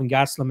to Kelvin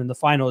Gastelum in the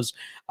finals.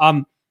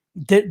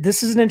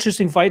 This is an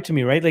interesting fight to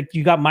me, right? Like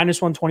you got minus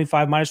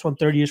 125, minus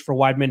 130-ish for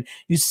Weidman.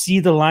 You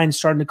see the line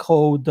starting to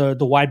go the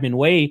Weidman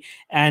way.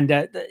 And,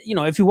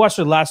 if you watch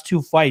the last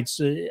two fights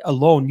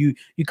alone, you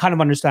kind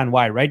of understand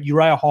why, right?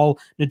 Uriah Hall,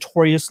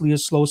 notoriously a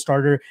slow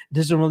starter,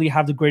 doesn't really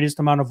have the greatest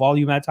amount of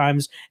volume at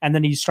times. And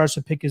then he starts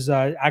to pick his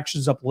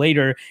actions up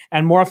later.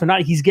 And more often than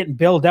not, he's getting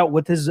bailed out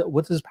with his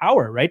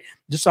power, right?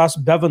 Just as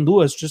Bevan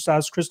Lewis, just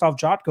as Krzysztof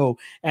Jotko,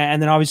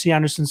 and then obviously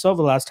Anderson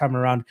Silva last time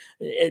around.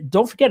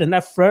 Don't forget, in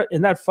that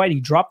fight, he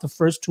dropped the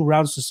first 2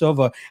 rounds to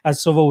Silva,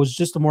 as Silva was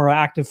just a more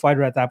active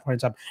fighter at that point in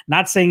time.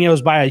 Not saying it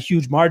was by a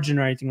huge margin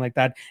or anything like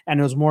that, and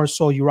it was more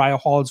so Uriah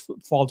Hall's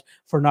fault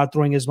for not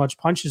throwing as much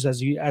punches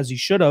as he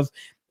should have.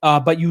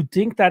 But you'd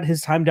think that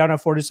his time down at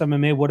Fortis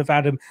MMA would have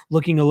had him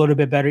looking a little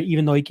bit better,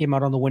 even though he came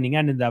out on the winning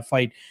end in that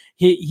fight.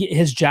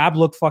 His jab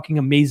looked fucking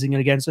amazing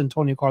against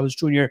Antonio Carlos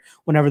Jr.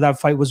 whenever that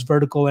fight was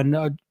vertical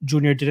and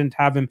Jr. didn't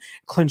have him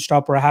clinched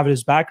up or have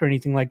his back or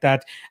anything like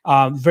that.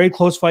 Very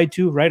close fight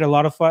too, right? A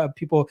lot of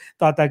people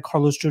thought that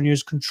Carlos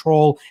Jr.'s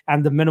control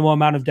and the minimal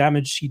amount of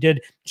damage he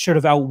did should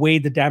have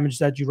outweighed the damage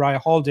that Uriah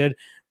Hall did.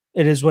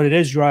 It is what it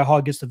is. Uriah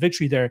Hall gets the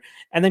victory there.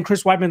 And then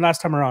Chris Weidman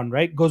last time around,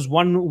 right? Goes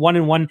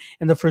 1-1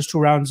 in the first 2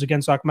 rounds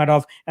against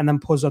Akhmedov and then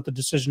pulls out the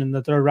decision in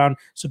the third round.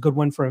 It's a good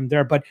win for him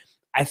there. But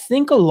I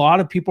think a lot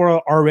of people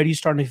are already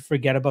starting to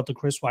forget about the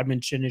Chris Weidman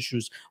chin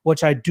issues,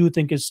 which I do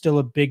think is still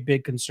a big,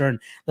 big concern.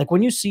 Like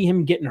when you see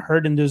him getting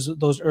hurt in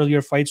those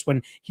earlier fights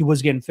when he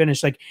was getting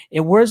finished, like it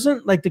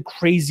wasn't like the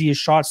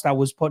craziest shots that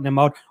was putting him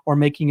out or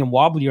making him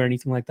wobbly or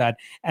anything like that.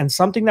 And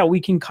something that we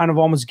can kind of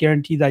almost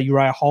guarantee that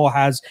Uriah Hall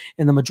has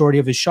in the majority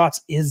of his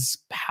shots is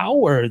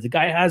power. The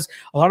guy has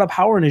a lot of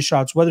power in his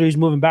shots, whether he's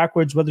moving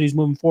backwards, whether he's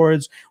moving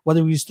forwards,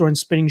 whether he's throwing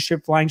spinning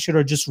shit, flying shit,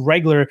 or just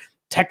regular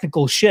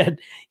technical shit,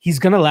 he's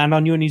going to land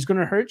on you and he's going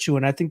to hurt you.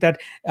 And I think that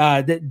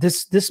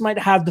this might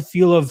have the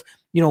feel of,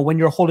 when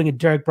you're holding a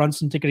Derek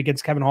Brunson ticket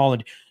against Kevin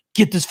Holland,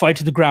 get this fight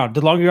to the ground.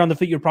 The longer you're on the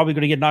feet, you're probably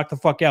going to get knocked the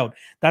fuck out.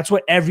 That's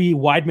what every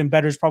Weidman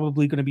bettor is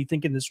probably going to be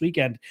thinking this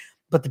weekend.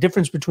 But the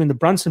difference between the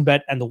Brunson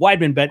bet and the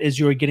Weidman bet is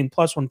you're getting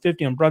plus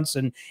 150 on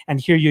Brunson,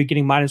 and here you're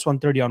getting minus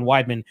 130 on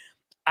Weidman.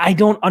 I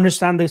don't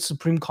understand the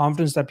supreme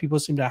confidence that people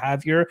seem to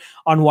have here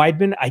on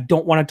Weidman. I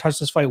don't want to touch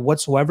this fight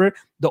whatsoever.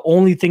 The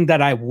only thing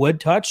that I would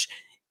touch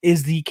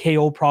is the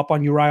KO prop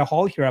on Uriah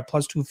Hall here at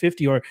plus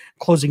 250 or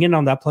closing in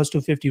on that plus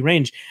 250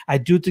 range. I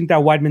do think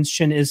that Weidman's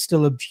chin is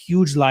still a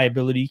huge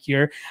liability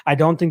here. I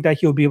don't think that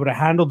he'll be able to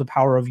handle the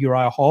power of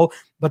Uriah Hall,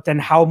 but then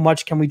how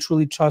much can we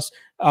truly trust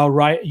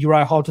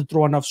Uriah Hall to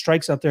throw enough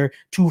strikes out there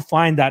to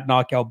find that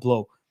knockout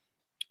blow?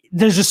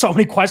 there's just so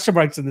many question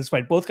marks in this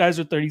fight. Both guys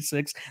are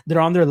 36.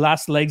 They're on their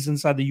last legs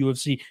inside the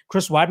UFC.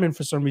 Chris Weidman,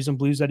 for some reason,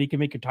 believes that he can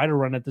make a title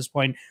run at this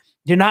point.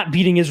 You're not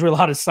beating Israel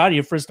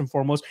Adesanya, first and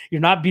foremost. You're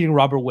not beating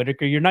Robert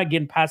Whittaker. You're not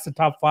getting past the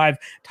top 5,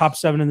 top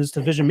 7 in this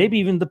division, maybe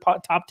even the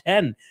top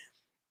 10.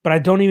 But I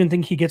don't even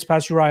think he gets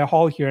past Uriah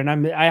Hall here. And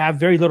I have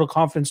very little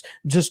confidence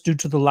just due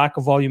to the lack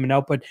of volume and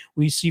output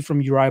we see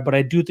from Uriah. But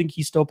I do think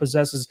he still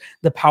possesses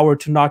the power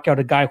to knock out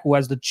a guy who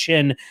has the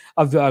chin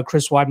of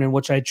Chris Weidman,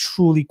 which I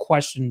truly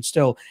question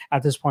still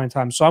at this point in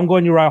time. So I'm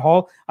going Uriah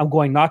Hall. I'm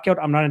going knockout.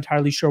 I'm not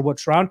entirely sure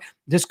which round.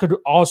 This could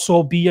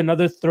also be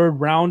another third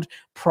round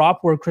prop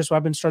where Chris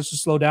Weidman starts to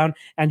slow down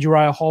and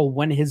Uriah Hall,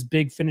 when his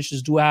big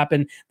finishes do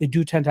happen, they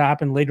do tend to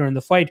happen later in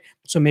the fight.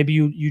 So maybe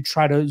you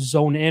try to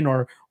zone in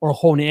or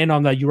hone in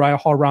on the Uriah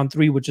Hall round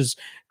 3, which is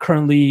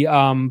currently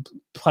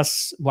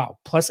plus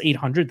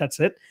 800. That's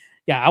it.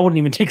 Yeah, I wouldn't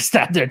even take a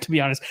stab there, to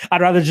be honest.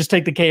 I'd rather just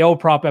take the KO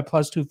prop at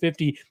plus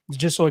 250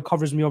 just so it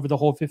covers me over the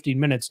whole 15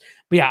 minutes.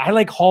 But yeah, I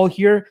like Hall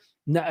here.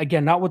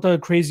 Again, not with the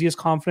craziest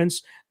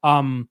confidence.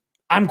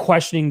 I'm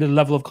questioning the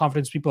level of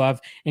confidence people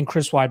have in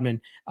Chris Weidman.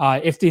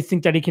 If they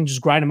think that he can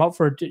just grind him out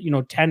for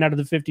 10 out of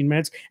the 15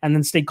 minutes and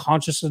then stay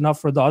conscious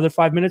enough for the other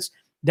 5 minutes,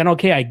 then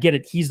okay, I get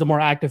it. He's the more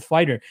active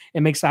fighter.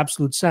 It makes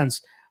absolute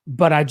sense.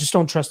 But I just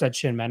don't trust that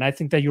chin, man. I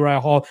think that Uriah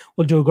Hall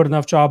will do a good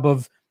enough job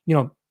of,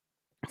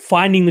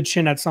 finding the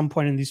chin at some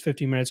point in these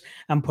 15 minutes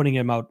and putting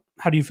him out.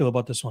 How do you feel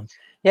about this one?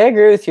 Yeah, I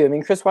agree with you. I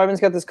mean, Chris Weidman's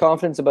got this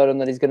confidence about him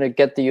that he's going to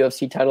get the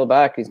UFC title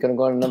back. He's going to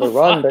go on another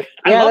run. But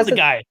yeah, I love the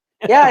guy.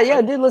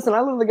 yeah, dude, listen,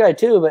 I love the guy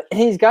too, but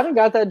he's got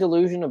that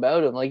delusion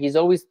about him. Like, he's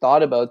always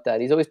thought about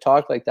that. He's always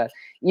talked like that.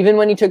 Even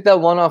when he took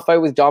that one-off fight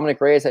with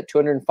Dominic Reyes at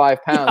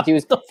 205 pounds, he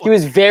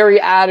was very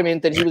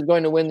adamant that he was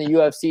going to win the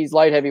UFC's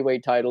light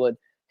heavyweight title and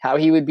how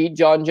he would beat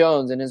John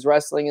Jones and his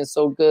wrestling is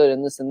so good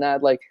and this and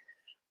that. Like,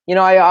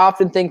 I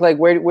often think, like,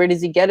 where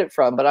does he get it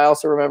from? But I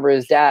also remember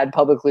his dad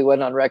publicly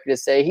went on record to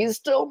say, he's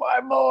still my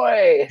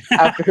boy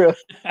after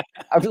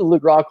the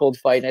Luke Rockhold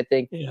fight. And I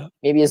think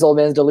maybe his old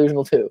man's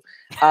delusional too.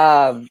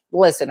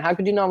 Listen, how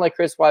could you not like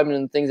Chris Weidman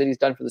and the things that he's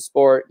done for the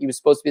sport? He was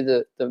supposed to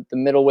be the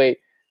middleweight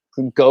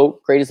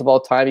GOAT, greatest of all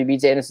time. He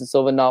beats Anderson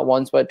Silva not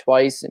once but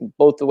twice. And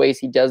both the ways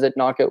he does it,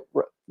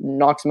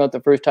 knocks him out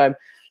the first time.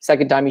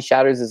 Second time he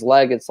shatters his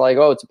leg. It's like,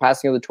 it's a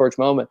passing of the torch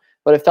moment.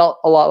 But it felt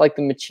a lot like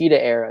the Machida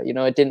era.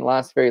 It didn't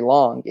last very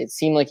long. It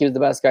seemed like he was the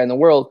best guy in the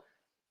world,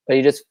 but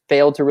he just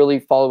failed to really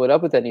follow it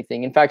up with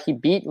anything. In fact, he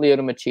beat Lyoto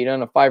Machida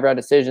in a 5-round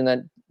decision that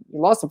he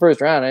lost the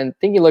first round. I didn't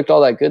think he looked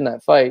all that good in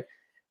that fight.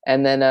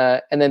 And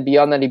then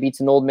beyond that, he beats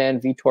an old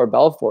man, Vitor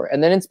Belfort.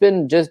 And then it's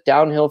been just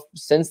downhill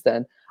since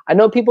then. I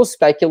know people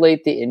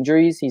speculate the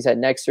injuries. He's had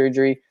neck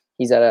surgery.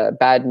 He's had a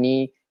bad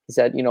knee. He's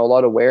had, a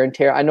lot of wear and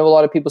tear. I know a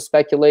lot of people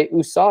speculate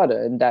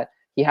USADA and that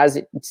he has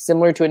it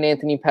similar to an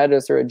Anthony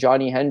Pettis or a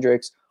Johnny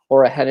Hendricks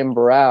or a Renan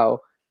Barão.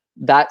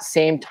 That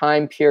same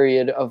time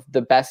period of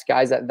the best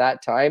guys at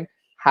that time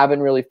haven't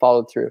really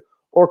followed through.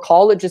 Or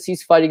call it just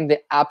he's fighting the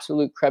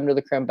absolute creme de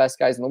la creme best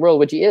guys in the world,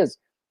 which he is.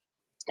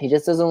 He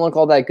just doesn't look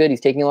all that good.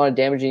 He's taking a lot of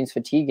damage and he's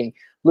fatiguing.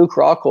 Luke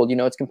Rockhold,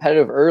 it's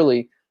competitive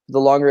early. The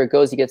longer it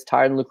goes, he gets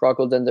tired and Luke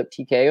Rockhold ends up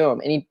TKO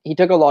him. And he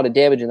took a lot of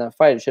damage in that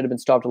fight. It should have been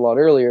stopped a lot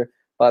earlier,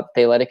 but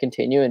they let it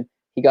continue and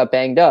he got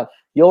banged up.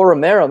 Yoel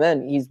Romero,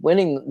 man, he's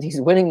winning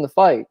the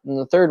fight. In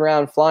the third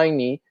round, flying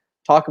knee,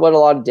 talk about a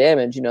lot of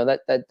damage,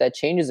 that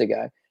changes a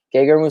guy.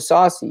 Gegard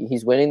Mousasi,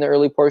 he's winning the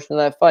early portion of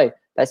that fight.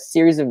 That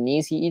series of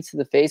knees he eats to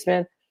the face,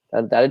 man,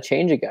 that'd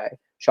change a guy.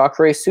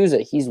 Jacare Souza,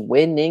 he's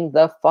winning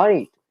the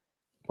fight.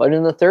 But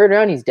in the third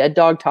round, he's dead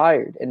dog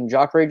tired. And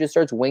Jacare just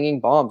starts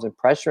winging bombs and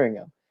pressuring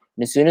him.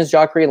 And as soon as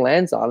Jacare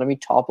lands on him, he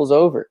topples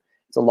over.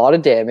 It's a lot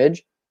of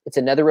damage. It's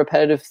another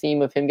repetitive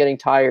theme of him getting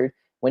tired.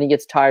 When he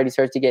gets tired, he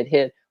starts to get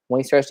hit. When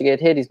he starts to get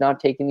hit, he's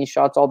not taking these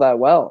shots all that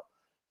well.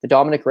 The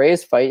Dominic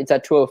Reyes fight, it's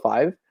at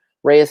 205.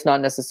 Reyes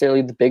not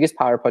necessarily the biggest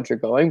power puncher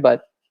going,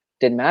 but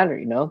didn't matter,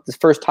 This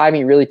first time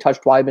he really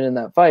touched Weidman in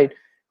that fight,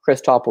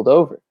 Chris toppled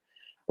over.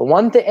 But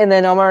one thing, and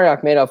then Omari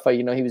Akhmedov fight,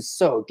 he was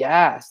so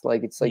gassed.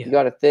 Like, it's like you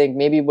got to think,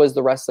 maybe it was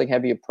the wrestling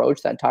heavy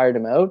approach that tired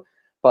him out.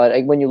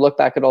 But when you look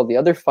back at all the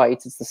other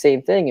fights, it's the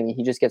same thing. I mean,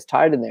 he just gets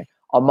tired in there.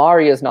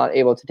 Omari is not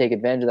able to take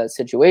advantage of that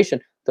situation.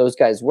 Those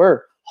guys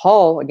were.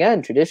 Hall,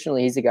 again,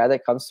 traditionally, he's the guy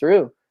that comes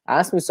through.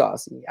 Ask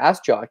Mousasi,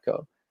 ask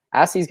Jotko,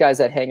 ask these guys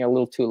that hang a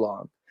little too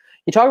long.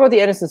 You talk about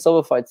the Anderson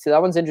Silva fight. See,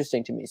 that one's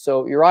interesting to me.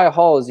 So Uriah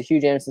Hall is a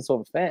huge Anderson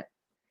Silva fan.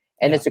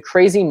 And it's a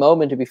crazy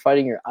moment to be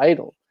fighting your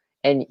idol.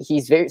 And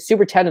he's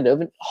super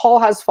tentative. And Hall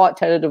has fought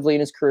tentatively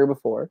in his career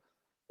before,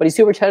 but he's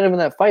super tentative in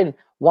that fight. And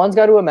Juan's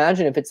got to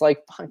imagine if it's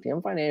like, fuck,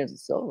 I'm fighting Anderson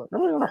Silva. I'm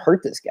not going to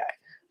hurt this guy.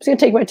 I'm just going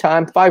to take my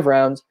time, 5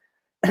 rounds.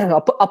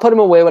 I'll put him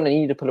away when I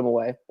need to put him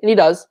away. And he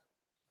does.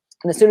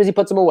 And as soon as he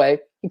puts him away,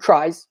 he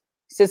cries.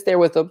 He sits there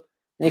with him.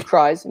 And he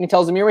cries, and he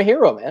tells him, you're a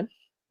hero, man.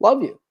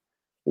 Love you.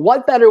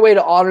 What better way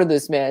to honor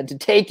this man to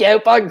take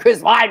out fucking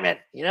Chris Weidman,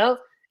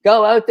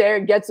 Go out there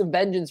and get some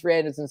vengeance for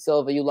Anderson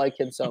Silva. You like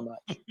him so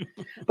much.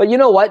 But you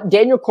know what?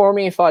 Daniel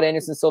Cormier fought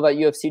Anderson Silva at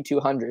UFC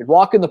 200.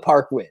 Walk in the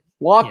park win.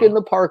 In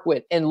the park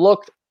win. And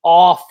looked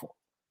awful.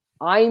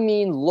 I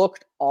mean,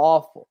 looked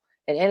awful.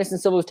 And Anderson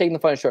Silva was taking the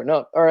fight on short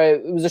note, or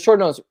it was a short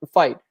notice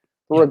fight.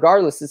 But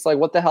regardless, it's like,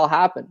 what the hell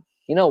happened?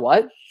 You know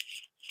what?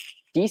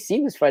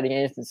 DC was fighting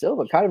Anderson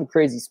Silva, kind of a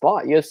crazy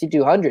spot. UFC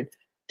 200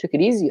 took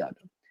it easy on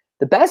him.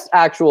 The best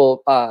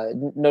actual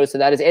notice of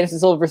that is Anderson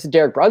Silva versus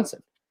Derek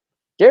Brunson.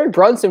 Derek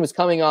Brunson was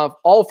coming off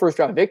all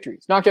first-round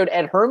victories. Knocked out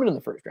Ed Herman in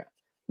the first round.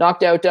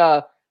 Knocked out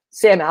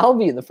Sam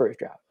Alvey in the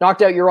first round.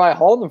 Knocked out Uriah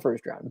Hall in the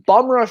first round.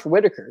 Bum rushed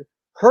Whitaker.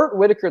 Hurt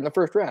Whitaker in the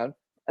first round.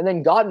 And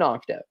then got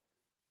knocked out.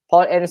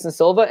 Fought Anderson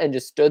Silva and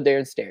just stood there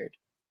and stared.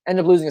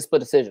 Ended up losing a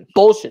split decision.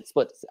 Bullshit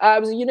split. It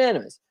was a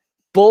unanimous.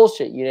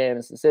 Bullshit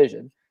unanimous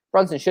decision.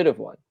 Brunson should have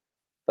won.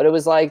 But it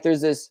was like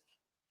there's this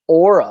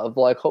aura of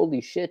like,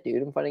 holy shit,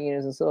 dude, I'm fighting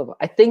Anderson Silva.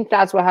 I think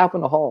that's what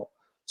happened to Hall.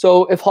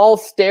 So if Hall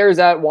stares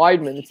at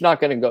Weidman, it's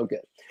not going to go good.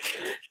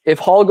 If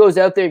Hall goes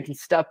out there and can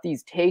stuff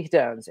these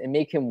takedowns and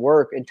make him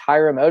work and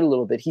tire him out a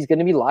little bit, he's going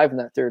to be live in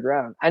that third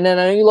round. And then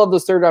I know you love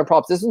those third round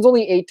props. This one's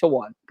only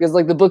 8-1 because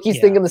like the bookies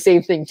thinking the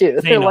same thing too.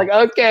 They're like,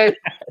 okay,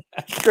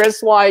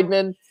 Chris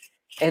Weidman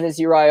and it's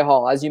Uriah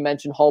Hall. As you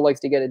mentioned, Hall likes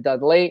to get it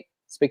done late,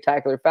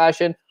 spectacular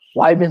fashion.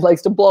 Weidman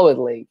likes to blow it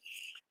late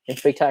in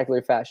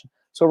spectacular fashion.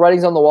 So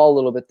writing's on the wall a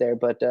little bit there,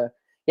 but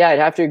yeah, I'd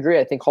have to agree.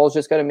 I think Hall's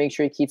just got to make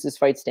sure he keeps his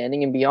fight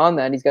standing, and beyond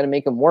that, he's got to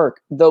make him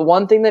work. The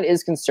one thing that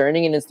is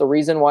concerning, and it's the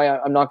reason why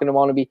I'm not going to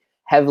want to be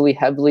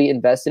heavily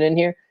invested in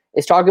here,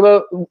 is talk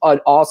about an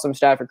awesome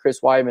stat for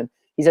Chris Weidman.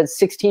 He's had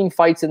 16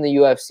 fights in the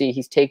UFC.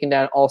 He's taken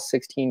down all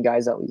 16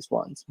 guys at least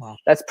once. Wow.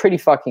 That's pretty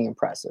fucking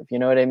impressive. You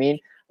know what I mean?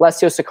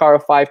 Alessio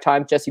Sakara 5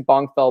 times, Jesse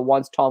Bongfeld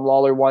once, Tom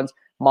Lawler once,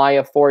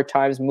 Maia 4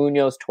 times,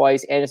 Munoz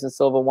twice, Anderson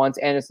Silva once,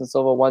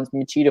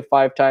 Machida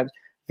 5 times,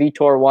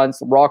 Vitor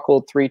once,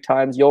 Rockhold 3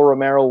 times, Yoel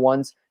Romero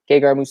once,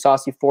 Gegard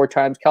Mousasi 4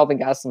 times, Kelvin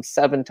Gastelum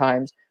 7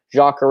 times,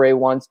 Jacare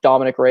once,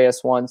 Dominic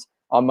Reyes once,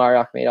 Omar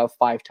Akhmedov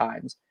 5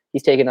 times.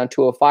 He's taken on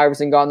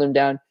 205ers and gotten them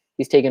down.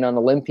 He's taken on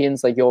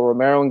Olympians like Yoel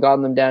Romero and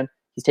gotten them down.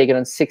 He's taken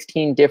on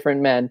 16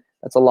 different men.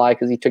 That's a lie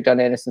because he took down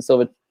Anderson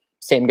Silva,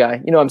 same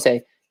guy. You know what I'm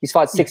saying? He's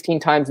fought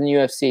 16 times in the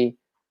UFC.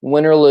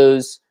 Win or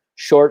lose,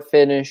 short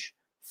finish,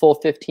 full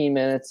 15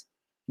 minutes.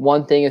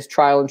 One thing is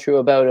trial and true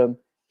about him.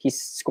 He's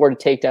scored a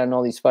takedown in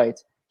all these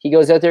fights. He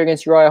goes out there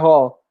against Uriah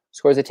Hall,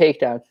 scores a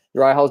takedown.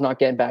 Uriah Hall's not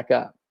getting back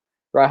up.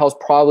 Uriah Hall's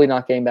probably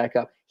not getting back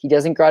up. He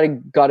doesn't got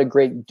a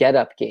great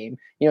get-up game.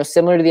 You know,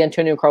 similar to the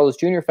Antonio Carlos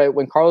Jr. fight,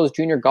 when Carlos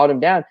Jr. got him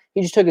down,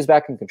 he just took his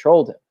back and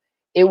controlled him.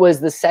 It was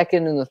the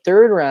second and the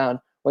third round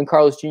when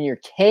Carlos Jr.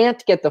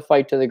 can't get the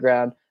fight to the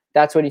ground.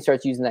 That's when he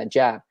starts using that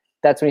jab.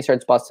 That's when he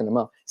starts busting him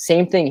up.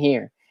 Same thing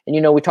here. And,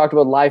 you know, we talked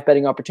about live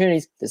betting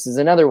opportunities. This is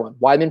another one.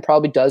 Weidman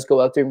probably does go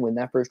out there and win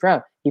that first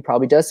round. He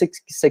probably does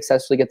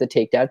successfully get the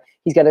takedown.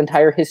 He's got an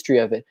entire history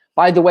of it.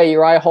 By the way,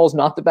 Uriah Hall's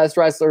not the best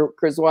wrestler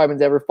Chris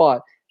Weidman's ever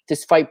fought.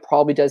 This fight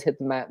probably does hit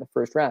the mat in the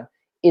first round.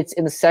 It's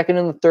in the second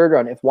and the third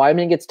round. If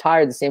Weidman gets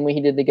tired the same way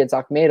he did against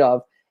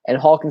Akhmedov, and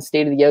Hall can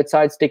stay to the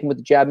outside, stick him with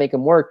the jab, make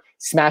him work,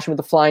 smash him with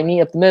the flying knee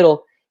up the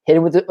middle, hit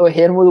him with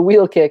a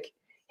wheel kick,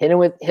 hit him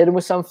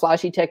with some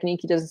flashy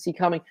technique he doesn't see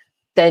coming,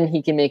 then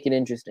he can make it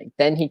interesting.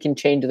 Then he can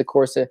change the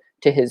course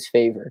to his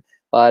favor.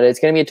 But it's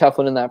going to be a tough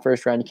one in that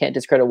first round. You can't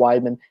discredit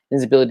Weidman and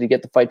his ability to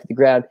get the fight to the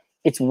ground.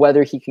 It's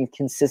whether he can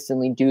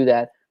consistently do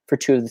that for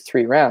 2 of the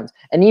 3 rounds.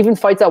 And even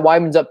fights that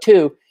Weidman's up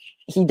to,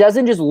 he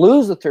doesn't just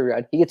lose the third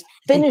round. He gets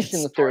finished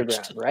in the third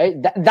round, right?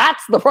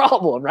 That's the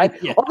problem, right?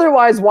 Yeah.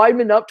 Otherwise,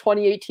 Weidman up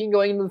 2018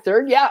 going into the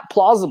third, yeah,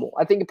 plausible.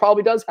 I think it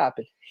probably does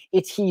happen.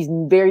 He's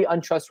very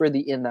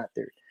untrustworthy in that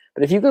third.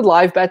 But if you could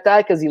live bet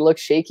that because he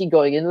looks shaky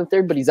going into the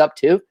third, but he's up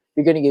 2,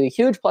 you're going to get a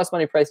huge plus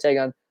money price tag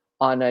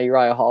on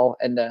Uriah Hall.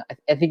 And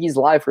I think he's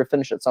live for a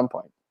finish at some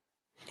point.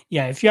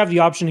 Yeah, if you have the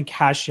option to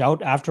cash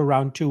out after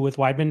round 2 with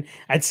Weidman,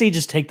 I'd say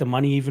just take the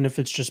money, even if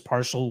it's just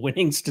partial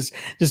winnings. Just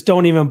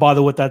don't even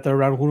bother with that third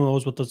round. Who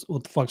knows what the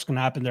fuck's going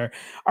to happen there.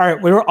 All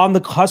right, we're on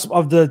the cusp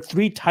of the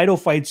 3 title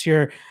fights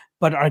here,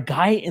 but our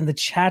guy in the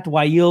chat,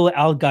 Wael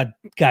Al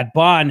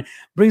Gadban,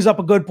 brings up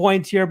a good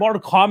point here.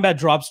 Mortal Kombat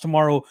drops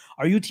tomorrow.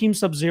 Are you Team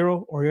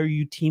Sub-Zero or are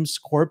you Team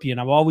Scorpion?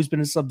 I've always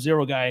been a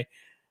Sub-Zero guy.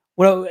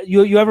 Well,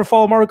 you ever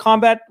follow Mortal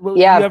Kombat?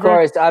 Yeah, of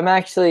course. I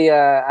actually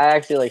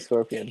like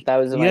Scorpion. That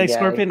was my guy.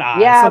 Scorpion?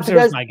 Yeah,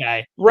 Sub-Zero's my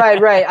guy.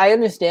 right. I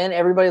understand.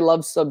 Everybody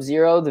loves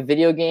Sub-Zero. The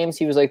video games,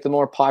 he was like the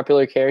more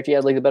popular character. He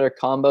had like the better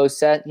combo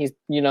set. He's,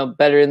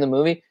 better in the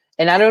movie.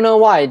 And I don't know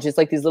why. It's just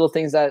like these little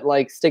things that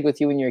like stick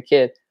with you when you're a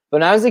kid. But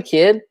when I was a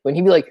kid, when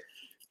he'd be like,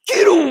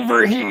 "Get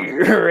over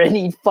here," and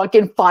he'd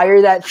fucking fire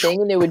that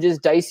thing and it would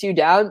just dice you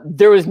down,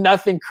 there was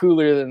nothing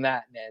cooler than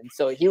that, man.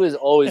 So he was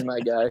always my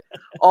guy.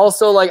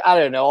 Also, like, I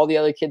don't know, all the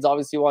other kids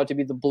obviously wanted to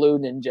be the blue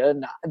ninja.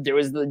 And there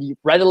was the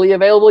readily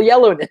available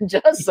yellow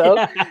ninja.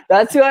 So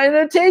that's who I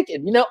ended up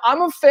taking.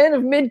 I'm a fan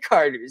of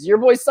mid-carders. Your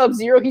boy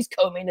Sub-Zero, he's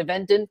co-main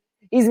eventing.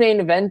 He's main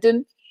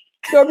eventing.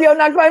 Scorpio,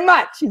 not quite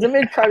much. He's a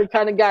mid-carder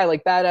kind of guy,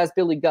 like badass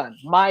Billy Gunn.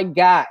 My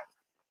guy.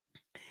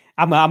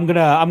 I'm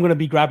gonna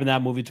be grabbing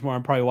that movie tomorrow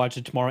and probably watch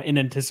it tomorrow in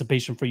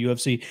anticipation for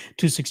UFC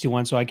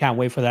 261. So I can't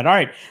wait for that. All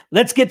right,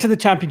 let's get to the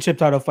championship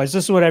title fights.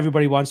 This is what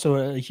everybody wants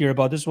to hear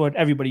about. This is what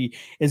everybody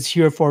is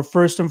here for.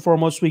 First and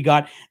foremost, we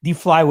got the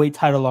flyweight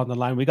title on the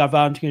line. We got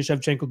Valentina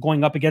Shevchenko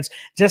going up against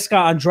Jessica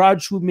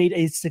Andrade, who made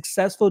a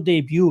successful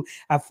debut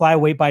at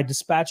flyweight by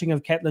dispatching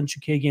of Katlyn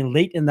Chookagian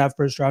late in that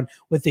first round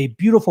with a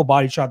beautiful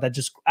body shot that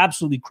just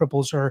absolutely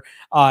cripples her,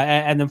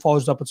 and then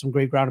follows up with some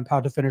great ground and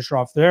pound to finish her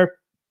off there.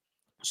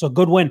 So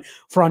good win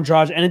for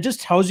Andrade, and it just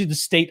tells you the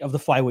state of the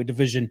flyweight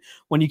division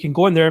when you can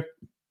go in there,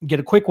 get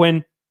a quick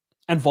win,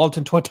 and vault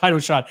into a title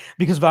shot,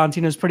 because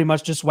Valentina's pretty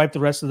much just wiped the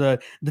rest of the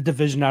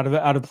division out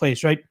of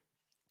place, right?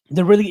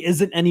 There really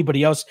isn't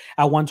anybody else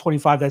at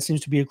 125 that seems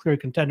to be a clear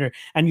contender.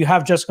 And you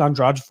have Jessica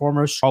Andrade,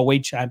 former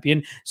strawweight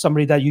champion,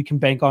 somebody that you can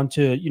bank on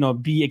to,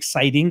 be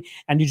exciting.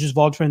 And you just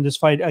vault her in this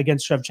fight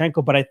against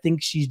Shevchenko. But I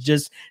think she's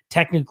just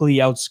technically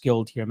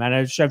outskilled here, man.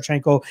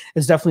 Shevchenko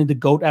is definitely the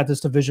GOAT at this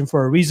division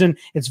for a reason.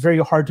 It's very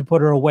hard to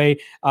put her away.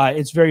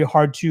 It's very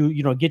hard to,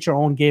 get your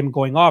own game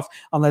going off,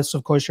 unless,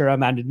 of course, you're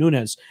Amanda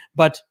Nunes.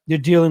 But you're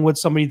dealing with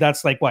somebody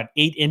that's like,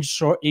 8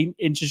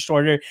 inches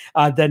shorter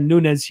than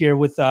Nunes here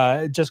with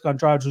Jessica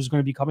Andrade, who's going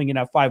to be coming in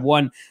at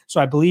 5'1". So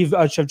I believe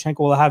Shevchenko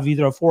will have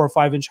either a 4 or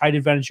 5 inch height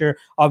advantage here,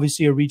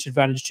 obviously a reach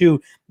advantage too.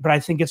 But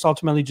I think it's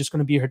ultimately just going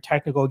to be her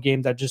technical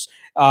game that just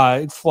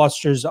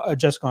flusters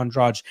Jessica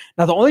Andrade.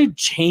 Now, the only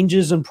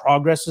changes and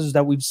progresses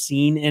that we've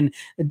seen in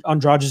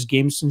Andrade's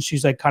game since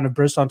she's like kind of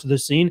burst onto the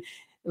scene,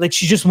 like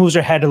she just moves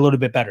her head a little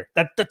bit better.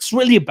 That's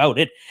really about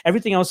it.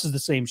 Everything else is the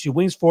same. She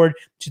wings forward,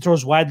 she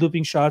throws wide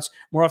looping shots.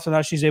 More often than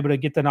not, she's able to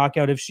get the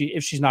knockout. If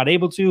she's not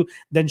able to,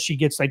 then she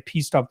gets like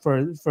pieced up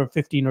for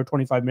 15 or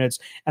 25 minutes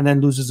and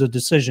then loses a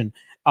decision.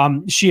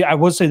 I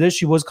will say this,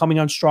 she was coming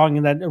on strong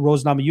in that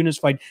Rose Namajunas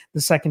fight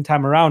the second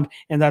time around.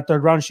 In that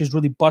third round, she was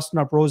really busting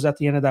up Rose at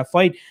the end of that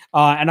fight.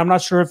 And I'm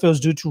not sure if it was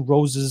due to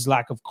Rose's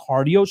lack of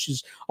cardio.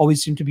 She's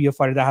always seemed to be a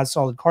fighter that has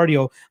solid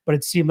cardio, but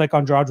it seemed like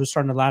Andrade was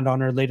starting to land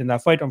on her late in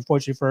that fight.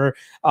 Unfortunately for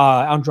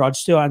her, Andrade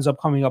still ends up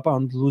coming up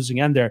on the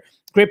losing end there.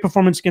 Great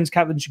performance against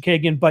Katlyn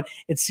Chookagian, but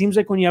it seems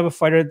like when you have a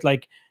fighter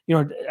like,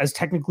 as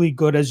technically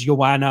good as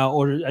Joanna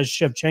or as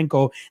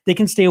Shevchenko, they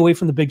can stay away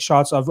from the big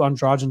shots of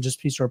Andrade and just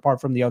piece her apart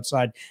from the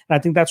outside. And I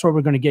think that's what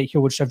we're going to get here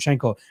with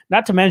Shevchenko.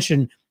 Not to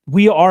mention,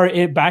 we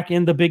are back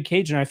in the big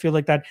cage, and I feel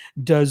like that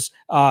does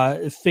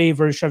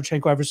favor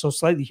Shevchenko ever so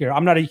slightly here.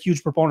 I'm not a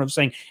huge proponent of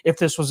saying if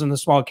this was in the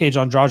small cage,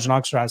 Andrade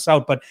knocks her ass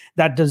out, but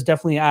that does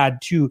definitely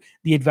add to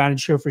the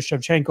advantage here for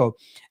Shevchenko.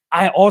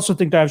 I also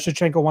think that if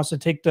Shevchenko wants to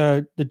take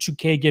the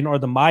Chookagian or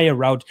the Maia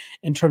route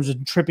in terms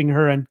of tripping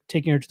her and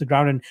taking her to the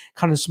ground and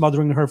kind of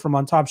smothering her from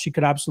on top, she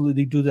could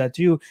absolutely do that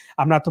too.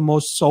 I'm not the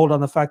most sold on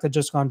the fact that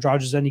Jessica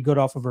Andrade is any good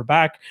off of her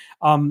back.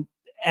 And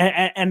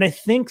I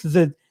think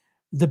that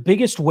the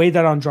biggest way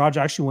that Andrade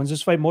actually wins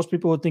this fight, most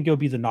people would think it would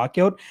be the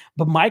knockout.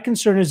 But my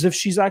concern is if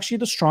she's actually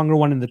the stronger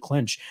one in the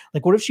clinch.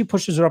 Like, what if she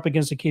pushes her up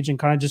against the cage and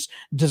kind of just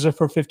does it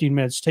for 15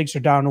 minutes, takes her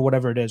down or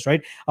whatever it is,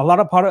 right? A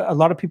lot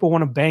of people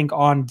want to bank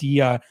on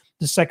the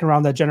second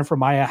round that Jennifer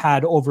Maia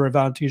had over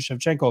Valentina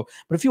Shevchenko.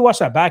 But if you watch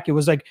that back, it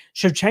was like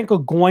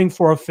Shevchenko going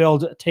for a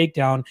failed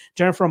takedown.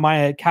 Jennifer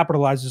Maia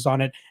capitalizes on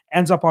it,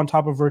 ends up on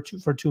top of her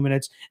for 2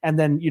 minutes, and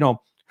then,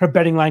 her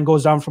betting line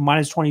goes down from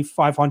minus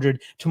 2,500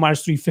 to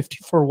minus 350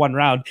 for one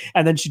round.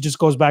 And then she just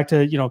goes back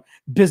to,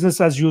 business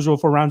as usual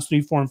for rounds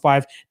 3, 4, and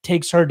 5,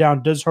 takes her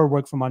down, does her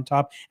work from on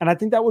top. And I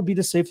think that would be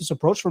the safest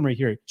approach from her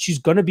here. She's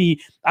going to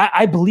be,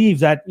 I believe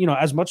that,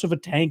 as much of a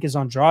tank as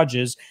Andrade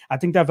is, I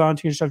think that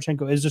Valentina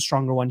Shevchenko is the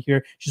stronger one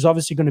here. She's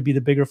obviously going to be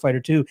the bigger fighter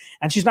too.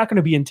 And she's not going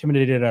to be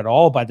intimidated at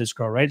all by this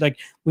girl, right? Like,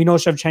 we know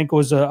Shevchenko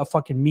is a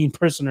fucking mean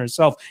person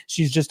herself.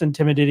 She's just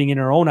intimidating in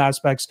her own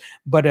aspects.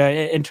 But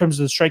in terms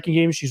of the striking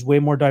game, she's way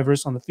more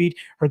diverse on the feet.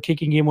 Her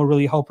kicking game will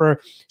really help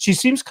her. She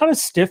seems kind of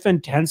stiff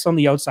and tense on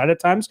the outside at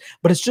times,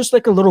 but it's just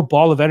like a little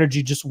ball of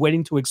energy just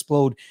waiting to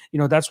explode.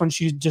 That's when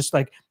she's just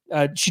like,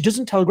 she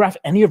doesn't telegraph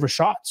any of her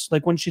shots.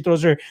 Like when she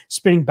throws her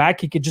spinning back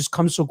kick, it just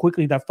comes so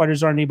quickly that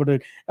fighters aren't able to,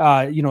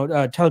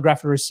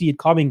 telegraph it or see it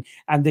coming,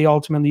 and they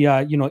ultimately,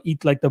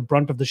 eat like the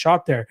brunt of the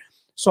shot there.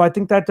 So I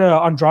think that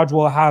Andrade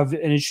will have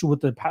an issue with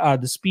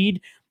the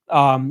speed,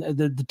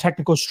 the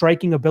technical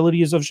striking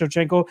abilities of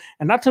Shevchenko,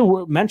 and not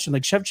to mention,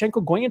 like,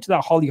 Shevchenko going into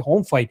that Holly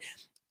Holm fight,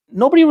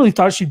 nobody really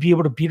thought she'd be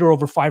able to beat her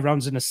over 5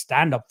 rounds in a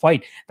stand-up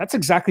fight. That's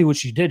exactly what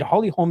she did.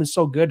 Holly Holm is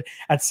so good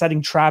at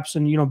setting traps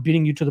and,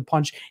 beating you to the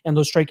punch and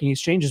those striking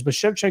exchanges. But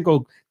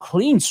Shevchenko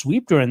clean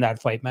sweeped her in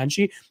that fight, man.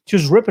 She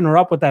was ripping her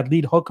up with that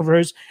lead hook of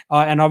hers,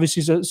 and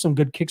obviously some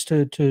good kicks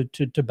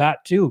to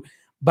bat too.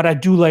 But I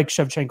do like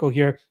Shevchenko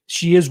here.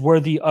 She is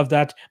worthy of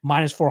that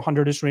minus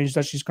 400-ish range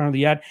that she's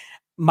currently at.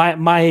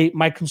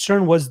 My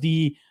concern was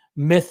the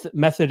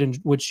method in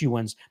which she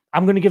wins.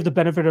 I'm going to give the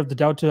benefit of the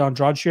doubt to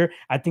Andrade here.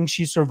 I think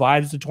she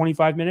survives the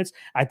 25 minutes.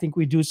 I think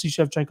we do see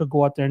Shevchenko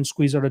go out there and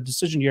squeeze out a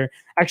decision here.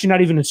 Actually,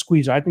 not even a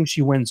squeeze. I think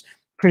she wins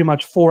pretty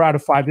much 4 out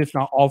of 5, if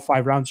not all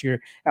 5 rounds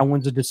here, and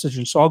wins a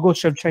decision. So I'll go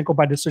Shevchenko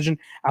by decision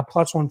at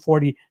plus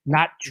 140.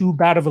 Not too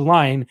bad of a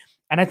line.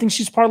 And I think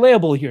she's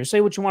parlayable here. Say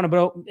what you want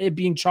about it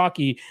being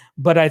chalky,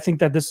 but I think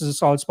that this is a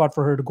solid spot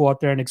for her to go out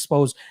there and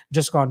expose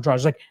Jessica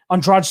Andrade. Like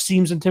Andrade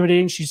seems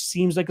intimidating. She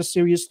seems like a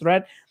serious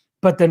threat.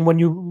 But then when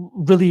you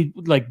really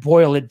like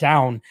boil it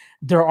down,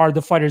 there are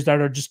the fighters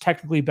that are just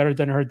technically better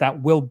than her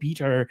that will beat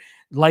her,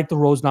 like the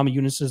Rose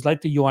Namajunas,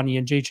 like the Ioane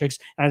and Jaceks.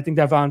 And I think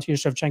that Valentina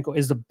Shevchenko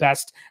is the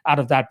best out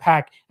of that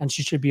pack, and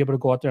she should be able to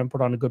go out there and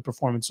put on a good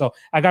performance. So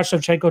I got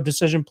Shevchenko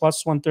decision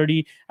plus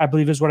 130, I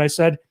believe is what I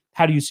said.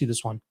 How do you see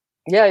this one?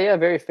 Yeah,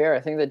 very fair. I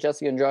think that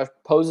Jessica Andrade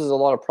poses a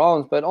lot of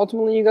problems, but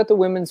ultimately you got the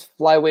women's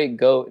flyweight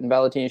GOAT in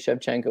Valentina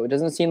Shevchenko. It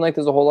doesn't seem like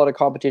there's a whole lot of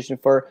competition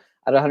for her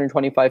at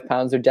 125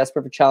 pounds. They're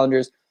desperate for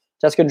challengers.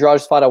 Jessica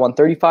Andrade's fought at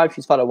 135.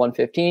 She's fought at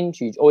 115.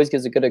 She always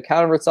gives a good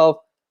account of herself.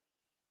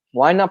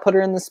 Why not put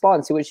her in the spot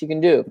and see what she can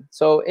do?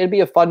 So it'd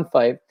be a fun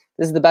fight.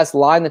 This is the best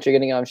line that you're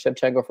getting on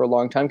Shevchenko for a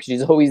long time because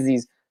she's always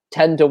these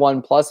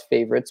 10-1 plus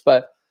favorites.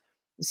 But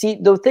see,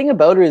 the thing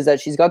about her is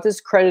that she's got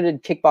this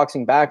credited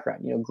kickboxing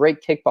background,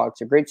 great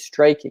kickboxer, great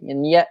striking.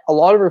 And yet a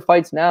lot of her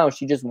fights now,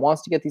 she just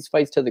wants to get these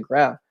fights to the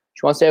ground.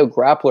 She wants to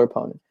out-grapple her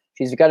opponent.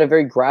 She's got a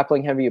very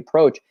grappling-heavy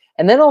approach.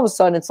 And then all of a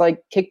sudden, it's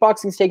like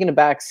kickboxing's taking a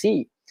back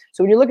seat.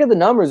 So when you look at the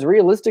numbers,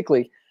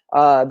 realistically,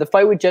 the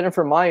fight with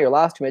Jennifer Maia,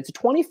 last time, it's a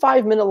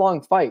 25-minute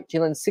long fight. She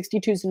lands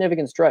 62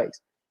 significant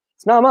strikes.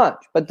 It's not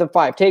much, but the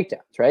 5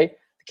 takedowns, right?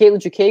 The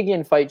Caitlin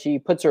Chookagian fight, she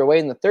puts her away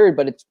in the third,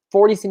 but it's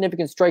 40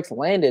 significant strikes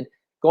landed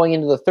going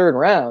into the third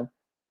round,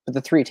 but the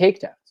 3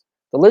 takedowns.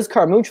 The Liz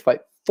Carmouche fight,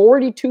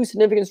 42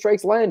 significant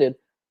strikes landed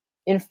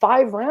in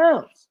 5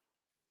 rounds.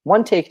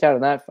 1 takedown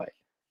in that fight.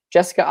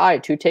 Jessica Eye,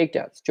 2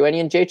 takedowns.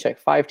 Joanna Jacek,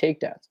 5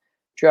 takedowns.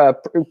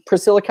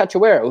 Priscilla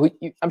Cachoeira, who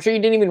I'm sure you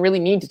didn't even really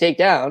need to take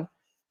down.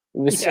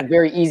 It was a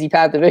very easy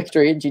path to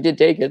victory, and she did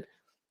take it.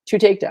 2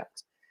 takedowns.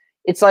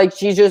 It's like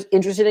she's just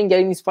interested in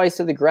getting these fights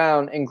to the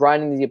ground and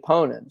grinding the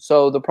opponent.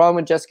 So the problem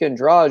with Jessica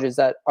Andrade is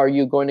that, are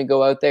you going to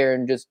go out there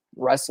and just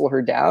wrestle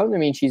her down? I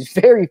mean, she's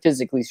very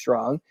physically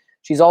strong.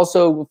 She's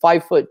also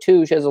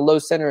 5'2". She has a low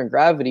center of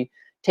gravity.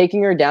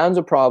 Taking her down's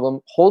a problem.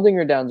 Holding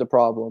her down's a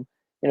problem.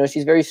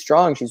 She's very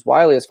strong. She's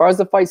wily. As far as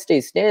the fight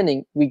stays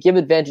standing, we give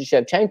advantage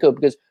to Shevchenko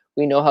because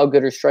we know how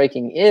good her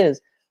striking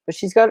is, but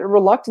she's got a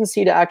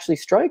reluctancy to actually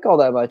strike all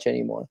that much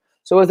anymore.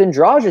 So with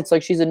Andrade, it's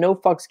like she's a no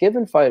fucks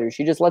given fighter.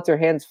 She just lets her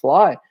hands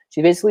fly.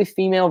 She's basically a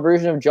female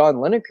version of John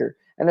Lineker.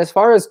 And as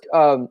far as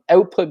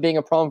output being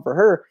a problem for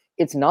her,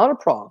 it's not a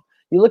problem.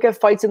 You look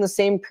at fights in the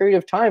same period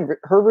of time,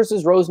 her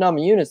versus Rose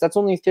Namajunas, that's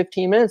only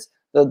 15 minutes.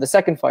 The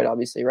second fight,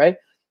 obviously, right?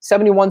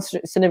 71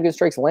 significant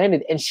strikes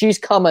landed, and she's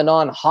coming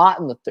on hot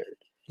in the third.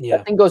 Yeah.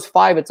 That thing goes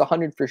 5, it's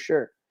 100 for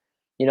sure.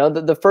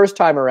 The first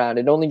time around,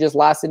 it only just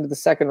lasted into the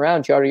second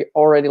round. She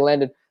already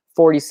landed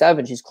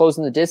 47. She's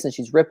closing the distance.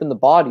 She's ripping the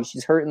body.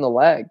 She's hurting the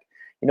leg.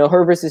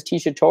 Her versus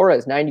Tisha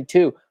Torres,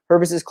 92. Her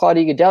versus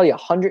Claudia Gadelha,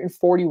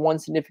 141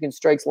 significant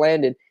strikes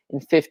landed in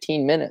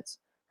 15 minutes.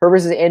 Her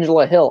versus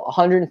Angela Hill,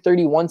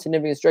 131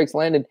 significant strikes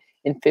landed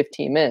in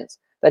 15 minutes.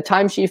 That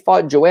time she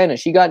fought Joanna,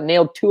 she got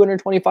nailed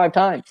 225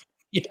 times.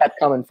 She kept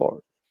coming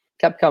forward.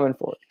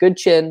 Good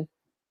chin.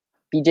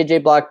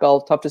 BJJ black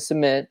belt, tough to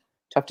submit,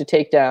 tough to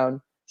take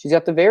down. She's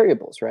got the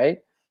variables, right?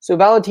 So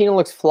Valentina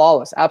looks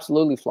flawless,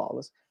 absolutely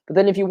flawless. But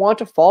then if you want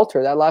to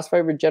falter, that last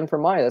fight with Jennifer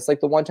Maia, that's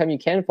like the one time you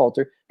can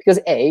falter because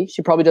A,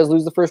 she probably does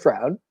lose the first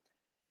round.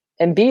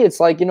 And B, it's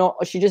like,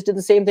 she just did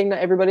the same thing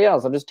to everybody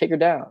else. I'll just take her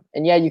down.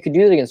 And yeah, you could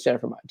do it against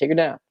Jennifer Maia, take her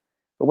down.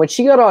 But when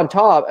she got on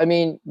top, I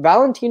mean,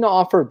 Valentina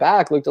off her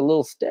back looked a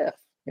little stiff,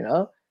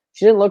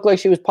 She didn't look like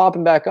she was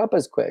popping back up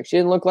as quick. She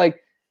didn't look like,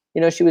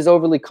 she was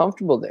overly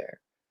comfortable there.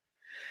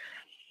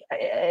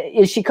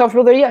 Is she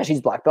comfortable there? Yeah,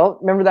 she's black belt.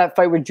 Remember that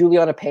fight with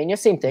Juliana Pena?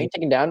 Same thing,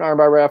 taken down,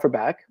 armbar right off her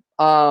back.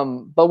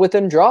 But with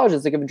Andrade,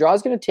 it's like if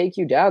Andrade's going to take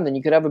you down, then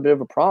you could have a bit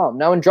of a problem.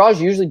 Now, Andrade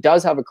usually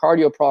does have a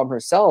cardio problem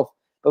herself,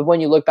 but when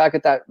you look back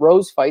at that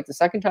Rose fight the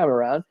second time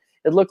around,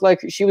 it looked like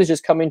she was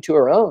just coming to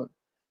her own.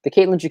 The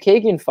Caitlin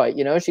Chookagian fight,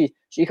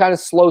 she kind of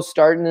slow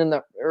starting in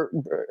the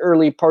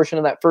early portion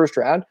of that first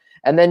round,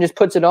 and then just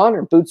puts it on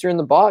her, boots her in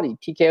the body,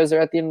 TKOs her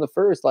at the end of the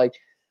first. Like,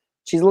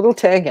 she's a little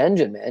tank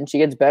engine, man. She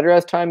gets better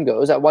as time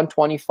goes. At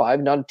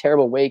 125, not a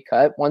terrible weight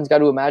cut. One's got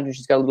to imagine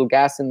she's got a little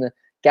gas in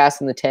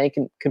the tank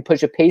and can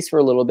push a pace for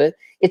a little bit.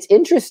 It's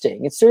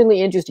interesting. It's certainly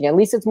interesting. At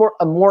least it's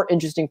a more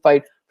interesting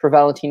fight for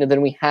Valentina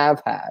than we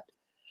have had.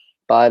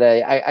 But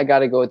I got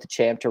to go with the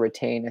champ to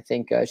retain. I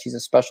think she's a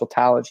special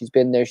talent. She's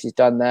been there. She's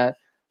done that.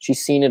 She's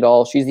seen it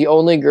all. She's the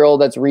only girl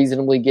that's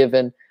reasonably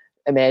given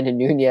Amanda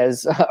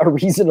Nunes a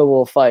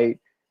reasonable fight,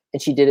 and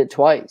she did it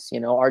twice.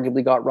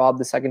 Arguably got robbed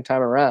the second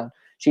time around.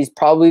 She's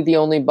probably the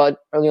only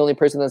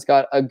person that's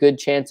got a good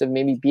chance of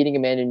maybe beating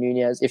Amanda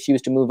Nunes if she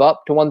was to move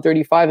up to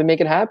 135 and make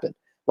it happen.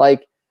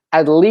 Like,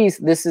 at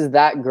least this is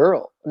that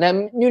girl.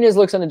 Now, Nunes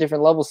looks on a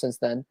different level since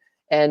then.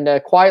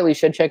 And quietly,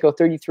 Shevchenko,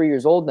 33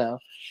 years old now,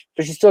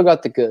 but she's still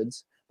got the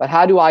goods. But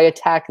how do I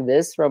attack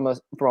this from a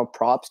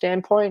prop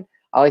standpoint?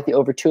 I like the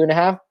over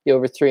 2.5, the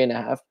over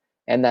 3.5,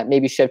 and that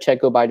maybe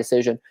Shevchenko by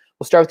decision.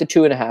 We'll start with the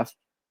 2.5.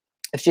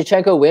 If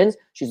Shevchenko wins,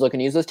 she's looking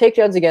to use those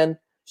takedowns again.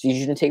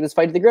 She's going to take this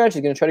fight to the ground.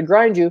 She's going to try to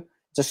grind you.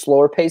 It's a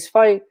slower paced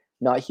fight.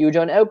 not huge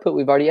on output.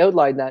 We've already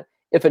outlined that.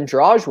 If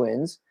Andrade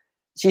wins,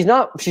 she's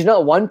not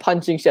one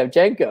punching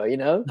Shevchenko, you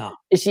know? No.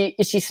 Is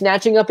she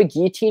snatching up a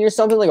guillotine or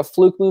something, like a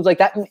fluke move like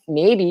that?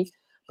 Maybe.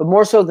 But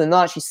more so than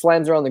not, she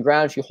slams her on the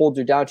ground, she holds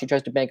her down, she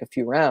tries to bank a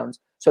few rounds.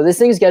 So this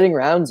thing's getting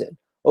rounds in.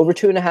 Over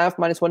 2.5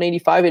 minus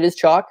 185, it is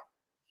chalk.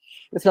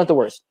 It's not the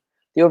worst.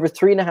 The over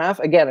 3.5,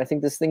 again, I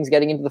think this thing's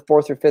getting into the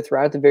 4th or 5th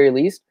round at the very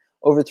least.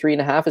 Over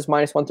 3.5 is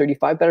minus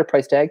 135, better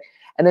price tag.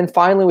 And then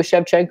finally with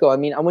Shevchenko, I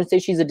mean, I wouldn't say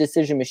she's a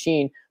decision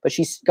machine, but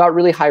she's got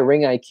really high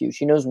ring IQ.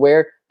 She knows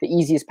where the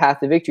easiest path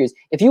to victory is.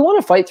 If you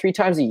want to fight 3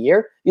 times a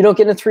year, you don't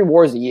get in 3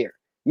 wars a year.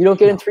 You don't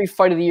get in 3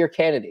 fight of the year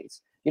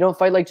candidates. You don't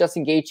fight like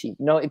Justin Gaethje. You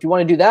know, if you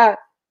want to do that,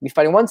 be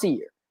fighting once a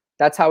year.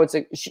 That's how it's.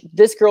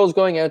 This girl is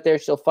going out there.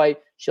 She'll fight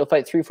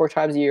 3-4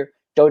 times a year.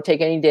 Don't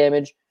take any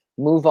damage.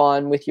 Move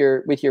on with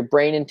your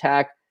brain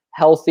intact,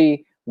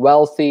 healthy,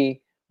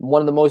 wealthy.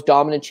 One of the most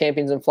dominant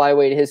champions in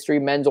flyweight history,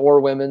 men's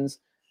or women's.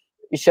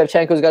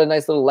 Shevchenko's got a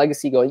nice little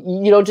legacy going.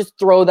 You don't just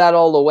throw that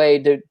all away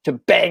to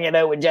bang it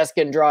out with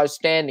Jessica Andrade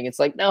standing. It's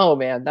like, no,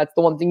 man, that's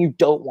the one thing you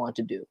don't want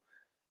to do.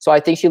 So I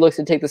think she looks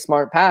to take the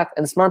smart path,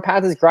 and the smart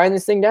path is grind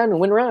this thing down and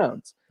win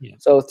rounds. Yeah.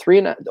 So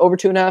over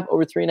 2.5,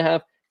 over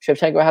 3.5.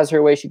 Shevchenko has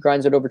her way. She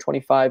grinds it over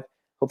 25.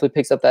 Hopefully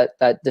picks up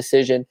that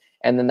decision,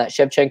 and then that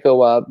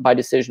Shevchenko by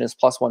decision is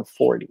plus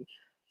 140.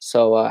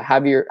 So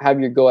have your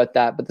go at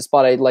that. But the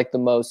spot I like the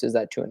most is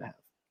that 2.5.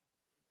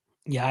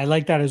 Yeah, I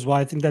like that as well.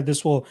 I think that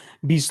this will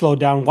be slowed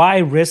down. Why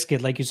risk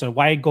it? Like you said,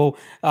 why go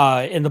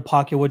in the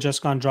pocket with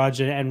Jessica Andrade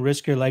and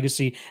risk your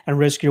legacy and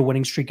risk your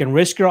winning streak and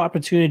risk your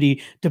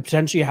opportunity to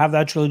potentially have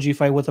that trilogy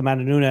fight with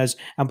Amanda Nunes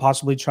and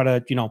possibly try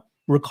to,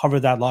 recover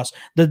that loss.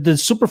 The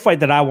super fight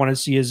that I want to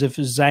see is if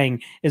Zhang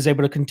is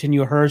able to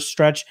continue her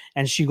stretch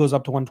and she goes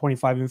up to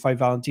 125 and fight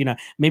Valentina.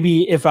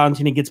 Maybe if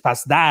Valentina gets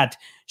past that,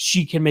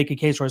 she can make a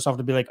case for herself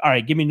to be like, all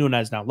right, give me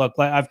Nunes now. Look,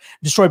 I've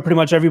destroyed pretty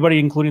much everybody,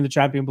 including the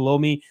champion below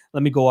me.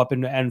 Let me go up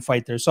and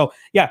fight there. So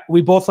yeah,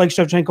 we both like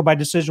Shevchenko by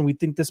decision. We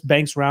think this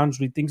banks rounds.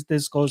 We think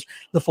this goes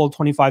the full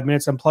 25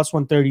 minutes, and plus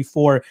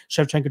 134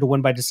 Shevchenko to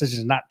win by decision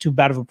is not too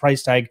bad of a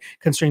price tag,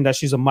 considering that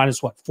she's a minus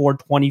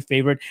 420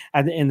 favorite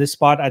in this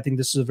spot. I think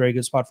this is a very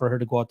good spot for her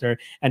to go out there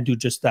and do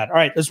just that. All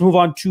right, let's move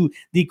on to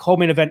the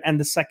co-main event and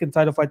the second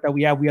title fight that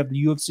we have. We have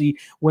the UFC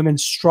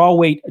Women's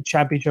Strawweight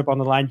Championship on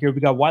the line here.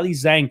 We got Weili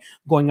Zhang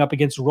going up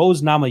against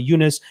Rose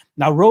Namajunas.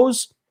 Now,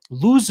 Rose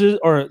loses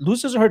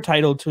her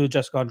title to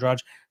Jessica Andrade,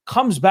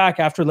 comes back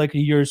after like a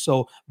year or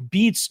so,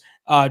 beats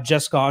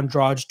Jessica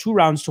Andrade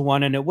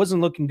 2-1, and it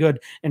wasn't looking good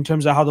in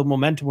terms of how the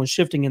momentum was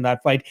shifting in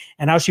that fight,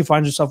 and now she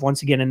finds herself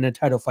once again in a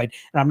title fight.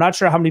 And I'm not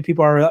sure how many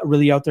people are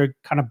really out there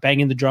kind of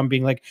banging the drum,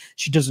 being like,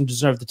 she doesn't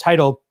deserve the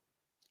title,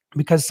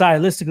 because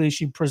stylistically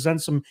she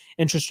presents some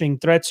interesting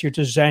threats here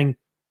to Zhang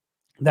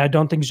that I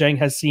don't think Zhang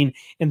has seen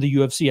in the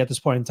UFC at this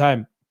point in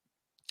time.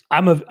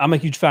 I'm a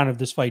huge fan of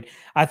this fight.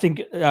 I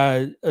think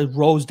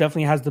Rose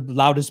definitely has the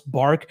loudest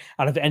bark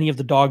out of any of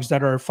the dogs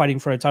that are fighting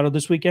for a title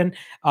this weekend.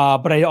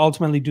 But I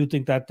ultimately do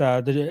think that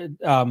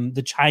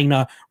the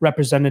China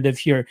representative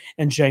here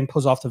and Zhang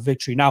pulls off the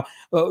victory. Now,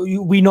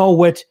 we know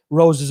what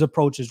Rose's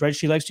approach is, right?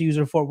 She likes to use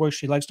her footwork.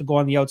 She likes to go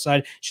on the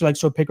outside. She likes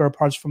to pick her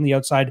apart from the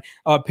outside,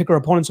 pick her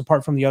opponents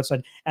apart from the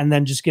outside, and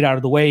then just get out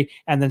of the way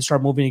and then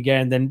start moving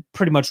again, and then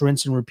pretty much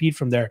rinse and repeat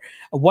from there.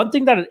 One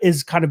thing that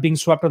is kind of being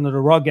swept under the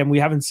rug, and we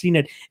haven't seen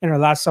it in her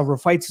last several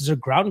fights, is her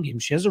ground game.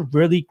 She has a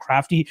really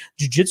crafty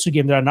jiu-jitsu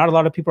game that not a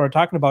lot of people are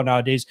talking about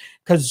nowadays,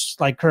 because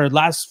like her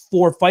last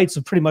 4 fights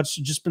have pretty much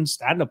just been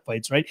stand-up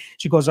fights, right?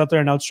 She goes out there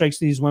and outstrikes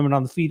these women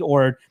on the feet,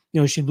 or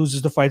she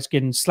loses the fights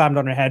getting slammed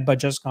on her head by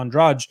Jessica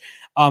Andrade.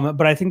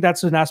 But I think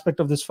that's an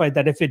aspect of this fight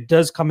that if it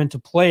does come into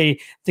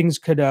play, things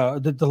could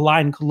the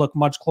line could look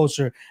much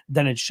closer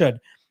than it should.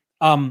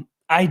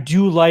 I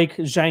do like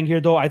Zhang here,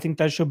 though. I think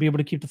that she'll be able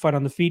to keep the fight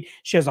on the feet.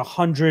 She has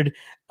 100%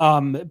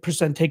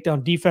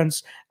 takedown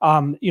defense.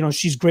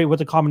 She's great with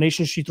the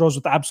combinations. She throws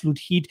with absolute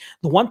heat.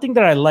 The one thing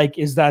that I like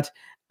is that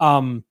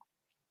let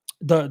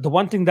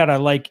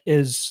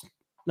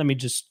me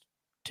just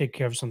take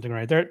care of something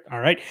right there. All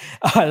right.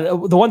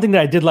 The one thing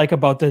that I did like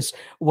about this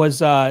was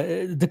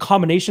the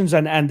combinations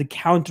and the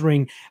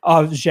countering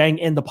of Zhang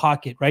in the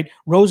pocket, right?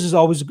 Rose is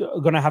always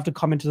going to have to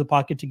come into the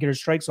pocket to get her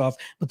strikes off.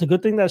 But the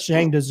good thing that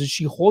Zhang does is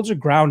she holds her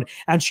ground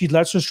and she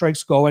lets her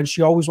strikes go. And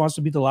she always wants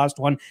to be the last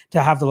one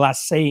to have the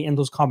last say in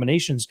those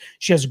combinations.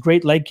 She has a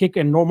great leg kick.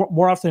 And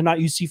more often than not,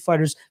 you see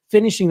fighters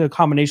finishing their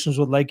combinations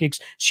with leg kicks.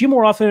 She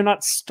more often than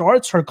not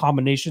starts her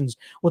combinations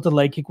with the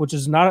leg kick, which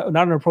is not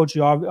an approach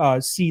you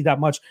see that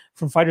much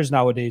from fighters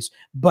nowadays.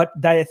 But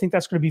I think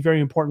that's going to be very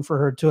important for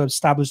her to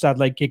establish that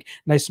leg kick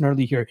nice and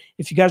early here.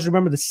 If you guys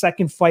remember the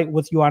second fight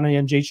with Joanna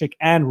Jędrzejczyk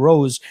and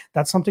Rose,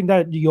 that's something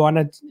that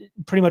Joanna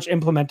pretty much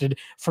implemented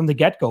from the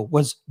get-go,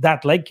 was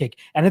that leg kick.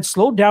 And it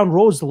slowed down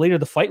Rose the later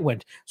the fight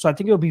went. So I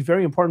think it will be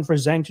very important for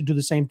Zhang to do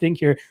the same thing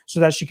here so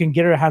that she can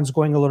get her hands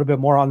going a little bit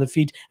more on the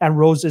feet, and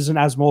Rose isn't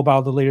as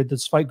mobile the later later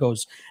this fight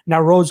goes.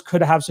 Now, Rose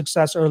could have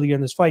success earlier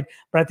in this fight,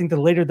 but I think the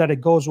later that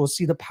it goes, we'll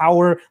see the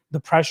power, the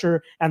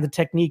pressure, and the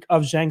technique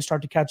of Zhang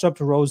start to catch up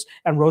to Rose,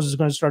 and Rose is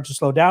going to start to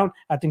slow down.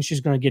 I think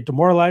she's going to get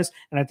demoralized,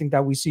 and I think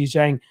that we see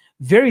Zhang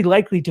very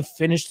likely to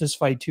finish this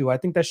fight too. I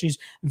think that she's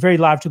very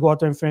live to go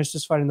out there and finish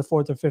this fight in the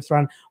 4th or 5th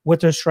round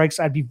with her strikes.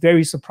 I'd be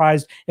very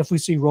surprised if we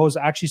see Rose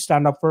actually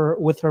stand up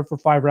with her for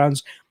 5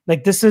 rounds.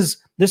 Like this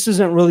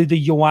isn't really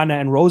the Joanna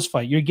and Rose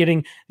fight. You're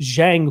getting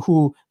Zhang,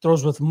 who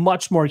throws with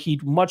much more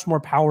heat, much more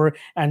power,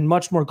 and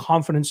much more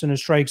confidence in her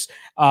strikes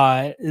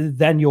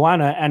than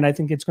Joanna, and I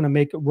think it's going to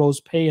make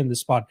Rose pay in this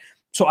spot.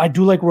 So I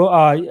do like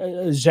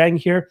Zhang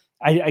here.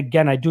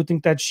 I do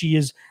think that she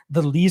is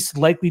the least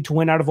likely to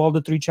win out of all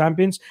the 3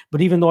 champions. But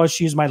even though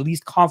she is my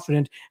least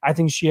confident, I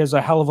think she has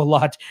a hell of a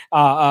lot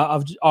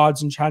of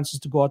odds and chances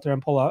to go out there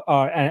and pull out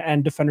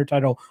and defend her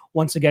title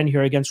once again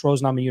here against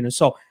Rose Namajunas.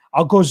 So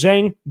I'll go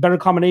Zhang, better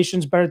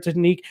combinations, better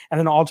technique, and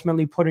then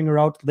ultimately putting her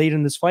out late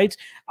in this fight.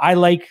 I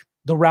like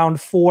the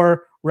round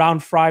 4,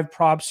 round 5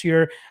 props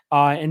here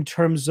in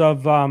terms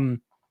of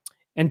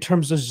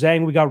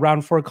Zhang. We got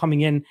round 4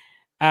 coming in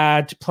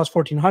at plus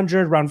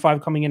 1400, round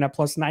 5 coming in at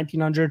plus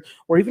 1900,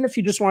 or even if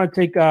you just want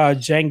to take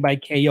Zhang by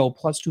KO,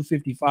 plus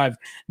 255,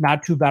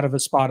 not too bad of a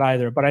spot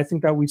either. But I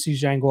think that we see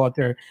Zhang go out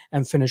there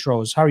and finish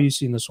Rose. How are you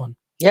seeing this one?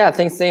 Yeah, I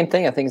think same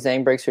thing. I think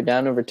Zhang breaks her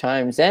down over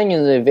time. Zhang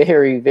is a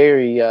very,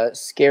 very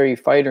scary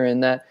fighter in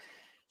that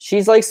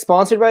she's like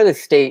sponsored by the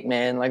state,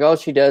 man. Like all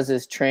she does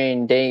is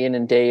train day in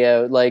and day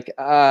out. Like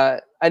I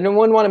wouldn't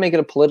want to make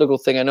it a political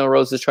thing. I know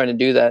Rose is trying to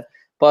do that.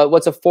 But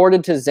what's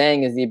afforded to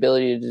Zhang is the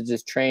ability to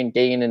just train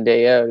day in and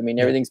day out. I mean,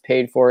 everything's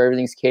paid for,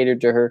 everything's catered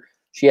to her.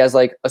 She has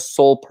like a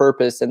sole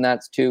purpose, and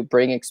that's to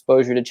bring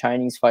exposure to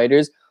Chinese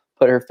fighters,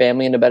 put her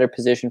family in a better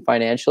position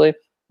financially,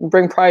 and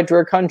bring pride to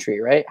her country,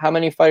 right? How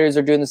many fighters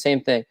are doing the same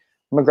thing?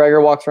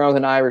 McGregor walks around with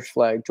an Irish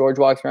flag. George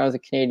walks around with a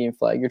Canadian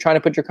flag. You're trying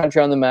to put your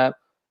country on the map.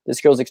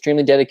 This girl's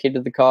extremely dedicated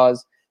to the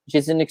cause.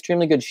 She's in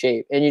extremely good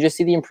shape, and you just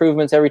see the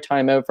improvements every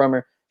time out from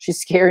her. She's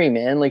scary,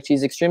 man. Like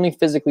she's extremely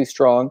physically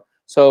strong.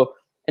 So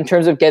in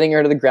terms of getting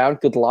her to the ground,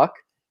 good luck.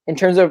 In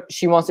terms of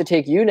she wants to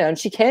take you down,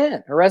 she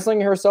can. Her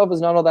wrestling herself is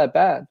not all that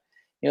bad.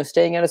 You know,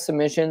 staying out of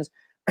submissions,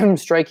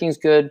 striking's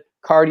good,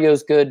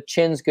 cardio's good,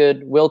 chin's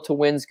good, will to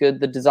win's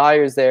good, the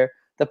desire's there.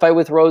 The fight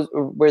with Rose,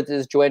 with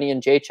this Joanna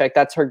and Jacek,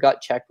 that's her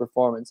gut check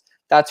performance.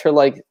 That's her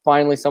like,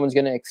 finally someone's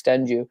going to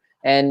extend you.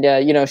 And,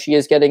 you know, she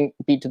is getting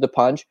beat to the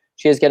punch.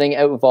 She is getting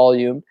out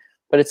volume.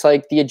 But it's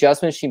like the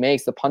adjustments she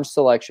makes, the punch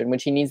selection. When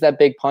she needs that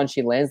big punch,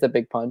 she lands that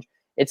big punch.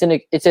 It's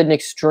an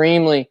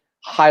extremely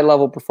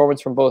high-level performance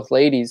from both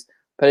ladies,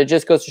 but it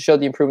just goes to show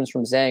the improvements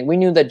from Zhang. We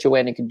knew that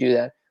Joanna could do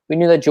that. We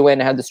knew that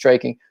Joanna had the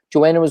striking.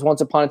 Joanna was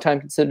once upon a time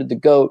considered the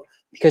GOAT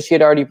because she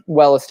had already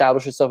well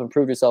established herself and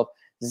proved herself.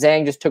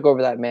 Zhang just took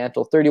over that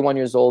mantle. 31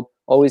 years old,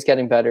 always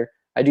getting better.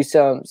 I do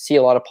see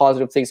a lot of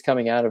positive things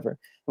coming out of her.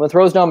 And with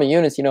Rose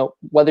Namajunas, you know,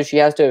 whether she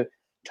has to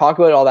talk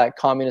about all that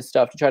communist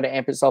stuff to try to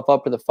amp herself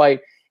up for the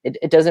fight,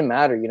 it doesn't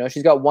matter. You know,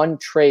 she's got one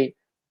trait,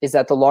 is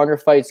that the longer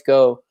fights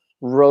go,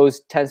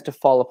 Rose tends to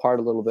fall apart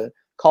a little bit.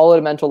 Call it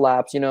a mental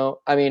lapse, you know.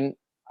 I mean,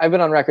 I've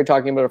been on record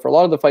talking about it for a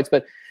lot of the fights,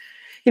 but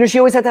you know, she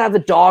always had to have the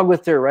dog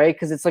with her, right?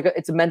 Because it's like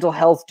it's a mental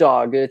health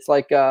dog. It's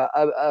like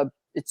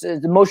it's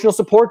an emotional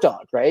support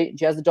dog, right?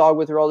 She has the dog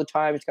with her all the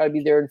time. It's got to be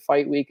there in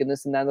fight week and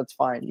this and that. That's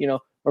fine. You know,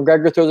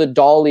 McGregor throws a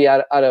dolly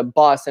at a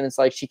bus and it's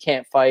like she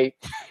can't fight.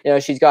 You know,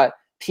 she's got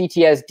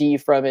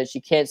PTSD from it.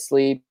 She can't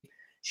sleep.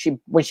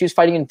 When she was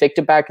fighting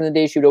Invicta back in the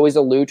day, she would always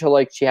allude to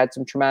like she had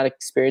some traumatic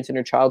experience in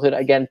her childhood.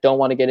 Again, don't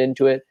want to get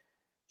into it.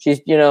 She's,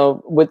 you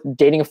know, with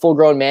dating a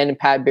full-grown man and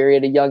Pat Barry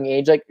at a young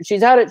age. Like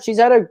she's had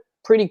a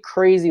pretty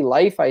crazy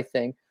life, I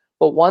think.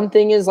 But one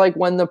thing is like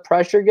when the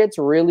pressure gets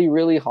really,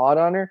 really hot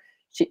on her,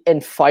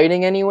 and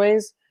fighting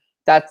anyways,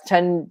 that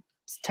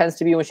tends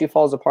to be when she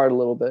falls apart a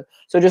little bit.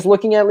 So just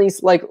looking at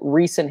least like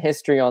recent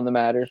history on the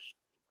matter.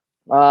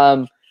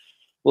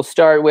 We'll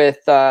start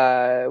with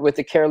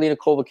the Karolina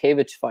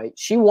Kowalkiewicz fight.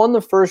 She won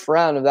the first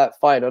round of that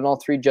fight on all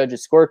 3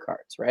 judges'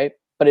 scorecards, right?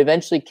 But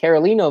eventually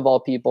Karolina, of all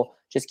people,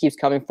 just keeps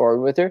coming forward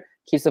with her,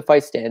 keeps the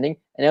fight standing,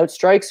 and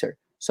outstrikes her.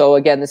 So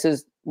again,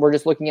 we're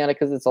just looking at it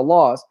because it's a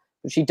loss.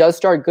 But she does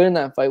start good in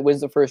that fight,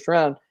 wins the first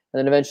round, and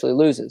then eventually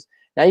loses.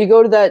 Now you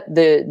go to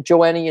the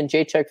Joanna and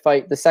Jacek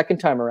fight the second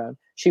time around.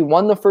 She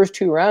won the first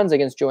 2 rounds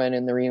against Joanna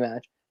in the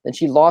rematch. Then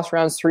she lost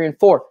rounds 3 and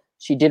 4.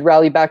 She did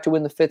rally back to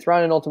win the 5th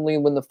round and ultimately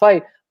win the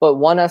fight. But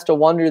one has to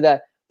wonder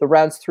that the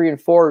rounds 3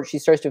 and 4, she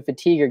starts to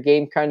fatigue. Her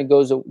game kind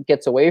of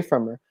gets away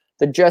from her.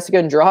 The Jessica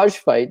Andrade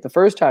fight the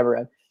first time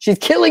around, she's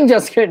killing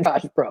Jessica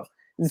Andrade, bro.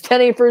 It's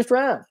 10-8 first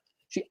round.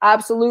 She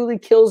absolutely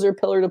kills her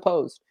pillar to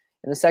post.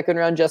 In the second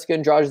round, Jessica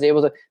Andrade is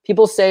able to.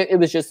 People say it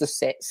was just a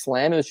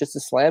slam. It was just a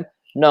slam.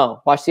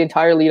 No, watch the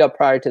entire lead up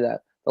prior to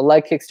that. The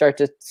leg kicks start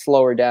to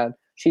slow her down.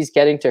 She's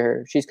getting to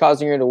her. She's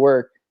causing her to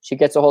work. She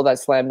gets a hold of that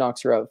slam,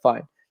 knocks her out.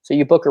 Fine. So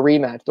you book a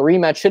rematch. The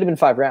rematch should have been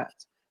 5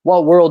 rounds.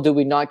 What world did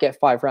we not get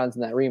 5 rounds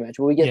in that rematch?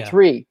 Well, we get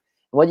 3. And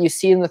what you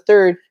see in the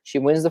third, she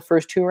wins the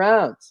first 2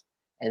 rounds.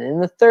 And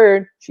in the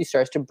third, she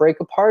starts to break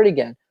apart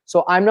again.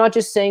 So I'm not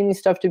just saying this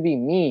stuff to be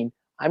mean.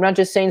 I'm not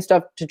just saying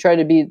stuff to try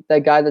to be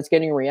that guy that's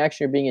getting a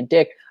reaction or being a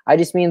dick. I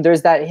just mean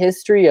there's that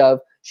history of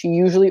she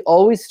usually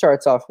always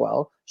starts off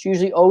well. She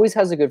usually always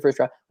has a good first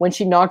round. When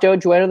she knocked out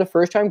Joanna the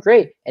first time,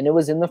 great. And it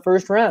was in the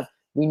first round.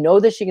 We know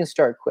that she can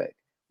start quick.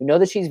 We know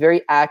that she's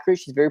very accurate.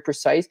 She's very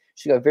precise.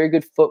 She's got very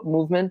good foot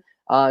movement.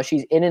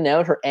 She's in and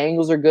out. Her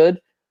angles are good.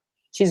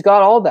 She's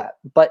got all that.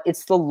 But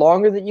it's the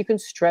longer that you can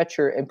stretch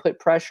her and put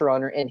pressure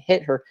on her and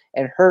hit her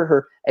and hurt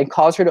her and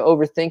cause her to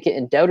overthink it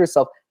and doubt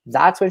herself,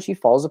 that's when she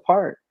falls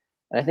apart.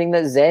 And I think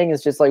that Zhang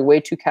is just like way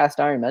too cast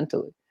iron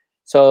mentally.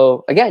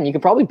 So again, you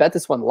could probably bet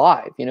this one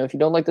live. You know, if you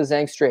don't like the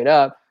Zhang straight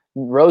up,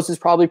 Rose is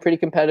probably pretty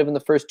competitive in the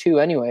first two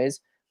anyways.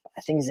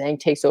 I think Zhang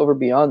takes over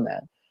beyond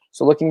that.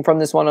 So looking from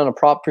this one on a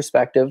prop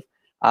perspective,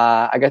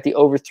 I got the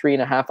over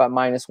 3.5 at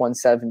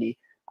 -170.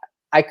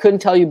 I couldn't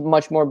tell you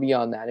much more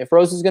beyond that. If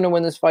Rose is going to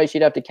win this fight,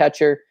 she'd have to catch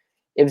her.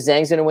 If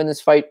Zhang's going to win this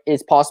fight,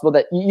 it's possible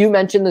that you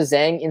mentioned the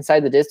Zhang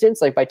inside the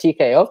distance, like by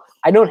TKO.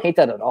 I don't hate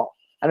that at all.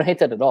 I don't hate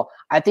that at all.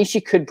 I think she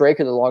could break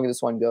her the longer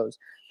this one goes.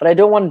 But I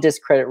don't want to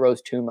discredit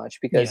Rose too much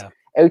because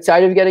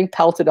outside of getting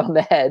pelted on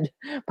the head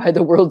by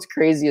the world's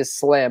craziest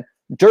slam,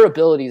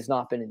 durability has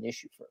not been an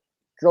issue for her.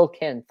 Girl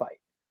can fight.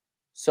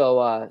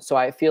 So so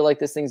I feel like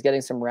this thing's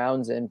getting some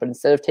rounds in, but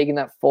instead of taking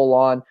that full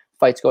on,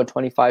 fights going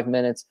 25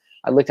 minutes,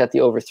 I looked at the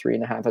over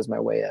 3.5 as my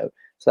way out.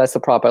 So that's the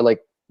prop I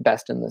like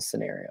best in this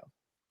scenario.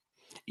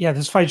 Yeah,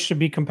 this fight should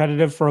be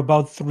competitive for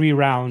about 3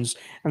 rounds.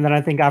 And then I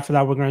think after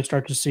that, we're going to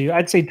start to see,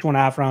 I'd say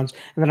 2.5 rounds.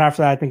 And then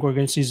after that, I think we're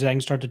going to see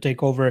Zhang start to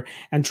take over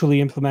and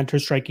truly implement her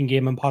striking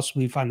game and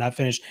possibly find that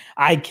finish.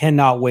 I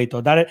cannot wait,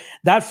 though.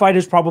 That fight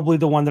is probably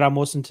the one that I'm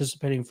most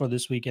anticipating for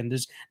this weekend.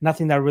 There's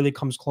nothing that really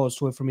comes close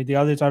to it for me. The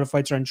other title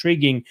fights are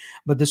intriguing,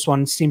 but this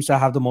one seems to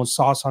have the most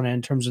sauce on it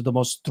in terms of the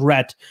most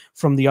threat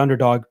from the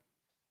underdog.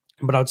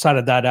 But outside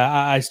of that,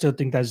 I still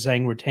think that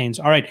Zhang retains.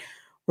 All right.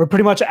 We're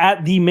pretty much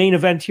at the main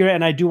event here,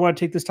 and I do want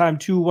to take this time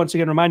to once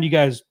again remind you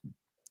guys,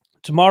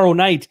 tomorrow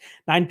night,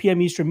 9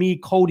 p.m. Eastern, me,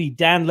 Cody,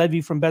 Dan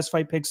Levy from Best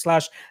Fight Picks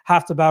 /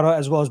 Half the Battle,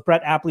 as well as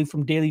Brett Apley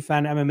from Daily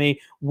Fan MMA,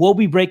 will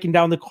be breaking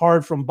down the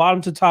card from bottom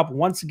to top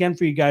once again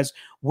for you guys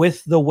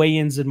with the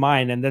weigh-ins in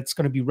mind, and that's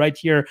going to be right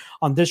here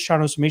on this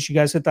channel. So make sure you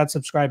guys hit that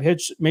subscribe,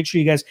 make sure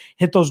you guys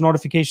hit those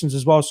notifications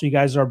as well, so you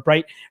guys are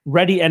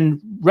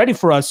ready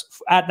for us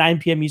at 9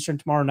 p.m. Eastern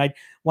tomorrow night.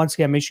 Once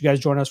again, make sure you guys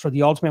join us for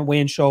the Ultimate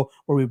Weigh-In Show,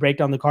 where we break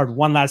down the card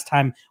one last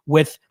time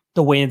with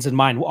the weigh-ins in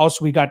mind.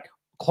 Also, we got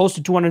close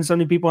to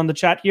 270 people in the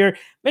chat here.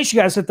 Make sure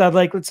you guys hit that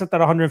like. Let's hit that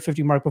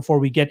 150 mark before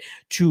we get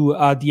to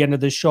the end of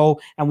the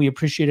show. And we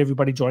appreciate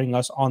everybody joining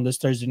us on this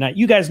Thursday night.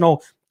 You guys know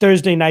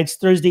Thursday nights,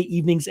 Thursday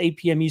evenings, 8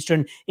 p.m.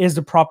 Eastern is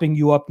the Propping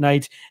You Up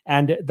night.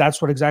 And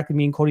that's what exactly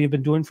me and Cody have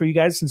been doing for you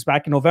guys since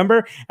back in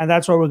November. And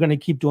that's what we're going to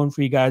keep doing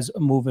for you guys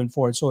moving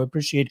forward. So I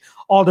appreciate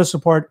all the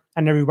support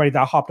and everybody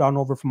that hopped on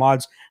over from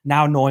odds,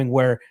 now knowing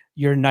where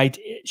your night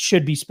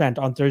should be spent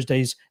on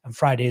Thursdays and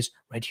Fridays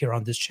right here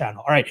on this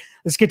channel. All right,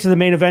 let's get to the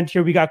main event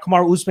here. We got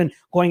Kamaru Usman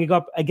going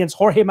up against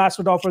Jorge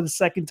Masvidal for the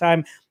second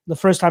time. The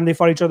first time they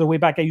fought each other way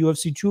back at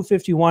UFC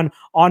 251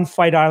 on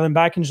Fight Island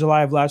back in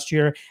July of last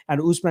year, and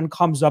Usman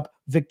comes up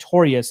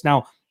victorious.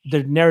 Now,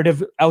 the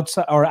narrative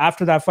outside or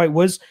after that fight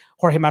was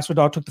Jorge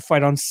Masvidal took the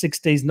fight on 6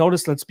 days'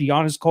 notice. Let's be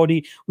honest,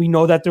 Cody. We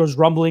know that there was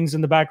rumblings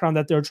in the background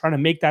that they were trying to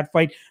make that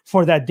fight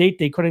for that date.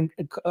 They couldn't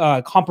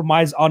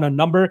compromise on a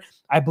number.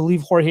 I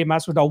believe Jorge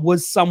Masvidal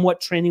was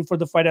somewhat training for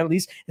the fight at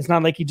least. It's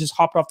not like he just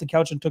hopped off the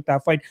couch and took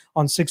that fight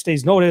on 6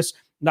 days' notice.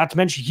 Not to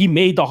mention he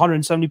made the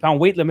 170-pound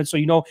weight limit, so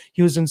you know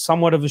he was in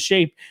somewhat of a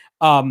shape.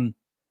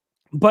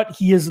 But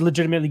he is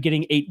legitimately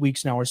getting 8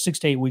 weeks now, or 6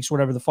 to 8 weeks,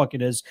 whatever the fuck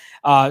it is.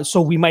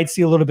 So we might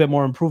see a little bit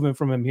more improvement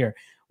from him here.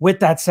 With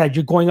that said,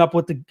 you're going up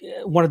with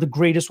one of the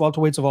greatest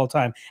welterweights of all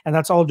time. And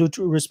that's all due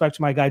to respect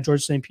to my guy,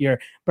 George St. Pierre.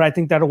 But I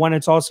think that when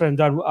it's all said and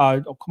done,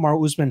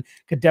 Kamaru Usman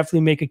could definitely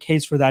make a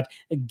case for that,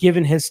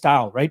 given his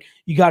style, right?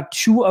 You got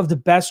two of the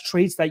best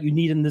traits that you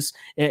need in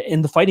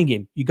the fighting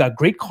game. You got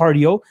great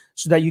cardio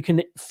so that you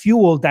can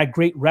fuel that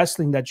great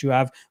wrestling that you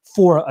have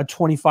for a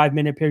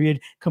 25-minute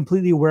period,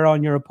 completely wear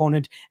on your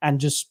opponent and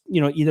just,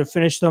 either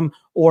finish them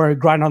or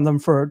grind on them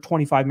for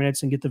 25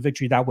 minutes and get the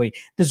victory that way.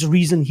 There's a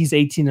reason he's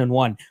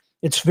 18-1.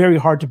 It's very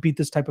hard to beat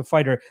this type of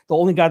fighter. The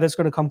only guy that's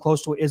going to come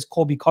close to it is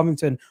Colby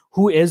Covington,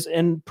 who is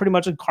in pretty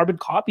much a carbon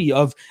copy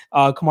of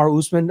Kamaru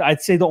Usman.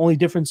 I'd say the only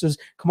difference is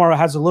Kamaru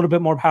has a little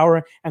bit more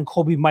power and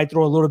Colby might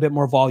throw a little bit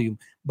more volume.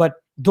 But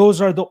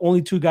those are the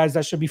only two guys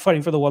that should be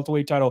fighting for the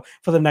welterweight title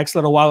for the next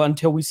little while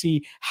until we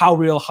see how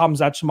real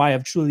Khamzat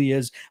Chimaev truly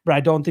is. But I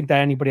don't think that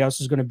anybody else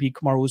is going to beat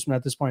Kamaru Usman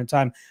at this point in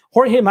time.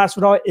 Jorge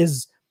Masvidal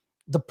is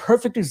the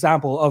perfect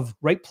example of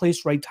right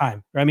place, right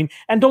time. Right? I mean,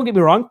 and don't get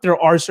me wrong, there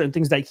are certain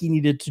things that he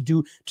needed to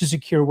do to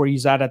secure where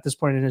he's at this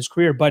point in his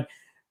career, but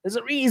there's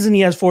a reason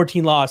he has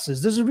 14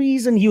 losses. There's a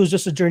reason he was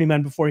just a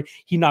journeyman before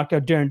he knocked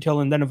out Darren Till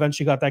and then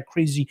eventually got that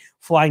crazy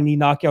flying knee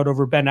knockout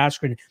over Ben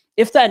Askren.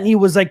 If that knee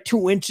was like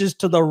 2 inches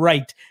to the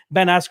right,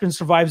 Ben Askren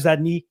survives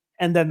that knee,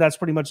 and then that's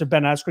pretty much a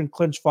Ben Askren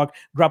clinch fuck,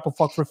 grapple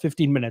fuck for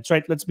 15 minutes,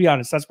 right? Let's be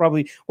honest. That's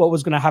probably what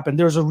was going to happen.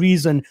 There's a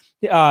reason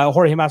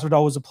Jorge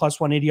Masvidal was a plus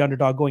 180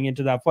 underdog going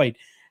into that fight.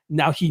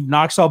 Now he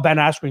knocks out Ben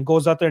Askren,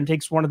 goes out there and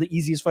takes one of the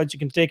easiest fights you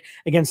can take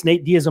against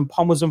Nate Diaz and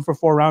pummels him for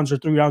 4 rounds or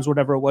 3 rounds,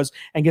 whatever it was,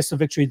 and gets the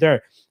victory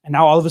there. And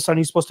now all of a sudden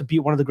he's supposed to beat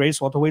one of the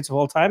greatest welterweights of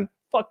all time.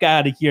 Fuck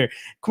out of here.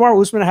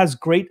 Kamaru Usman has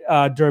great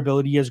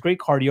durability, he has great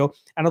cardio,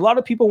 and a lot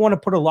of people want to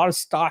put a lot of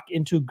stock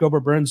into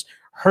Gilbert Burns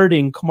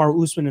hurting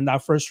Kamaru Usman in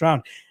that first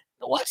round.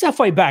 Watch that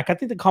fight back. I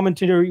think the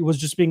commentary was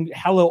just being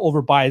hella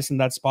overbiased in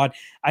that spot.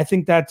 I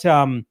think that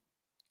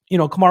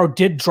Kamaru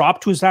did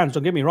drop to his hands.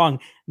 Don't get me wrong.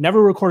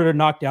 Never recorded a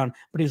knockdown,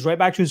 but he's right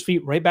back to his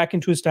feet, right back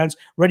into his stance,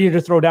 ready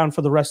to throw down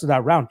for the rest of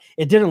that round.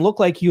 It didn't look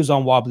like he was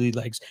on wobbly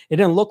legs. It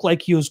didn't look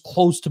like he was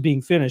close to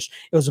being finished.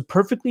 It was a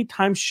perfectly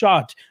timed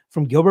shot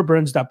from Gilbert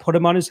Burns that put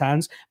him on his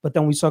hands. But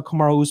then we saw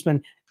Kamaru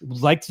Usman,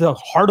 like the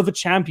heart of a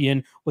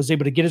champion, was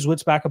able to get his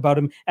wits back about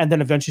him and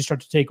then eventually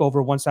start to take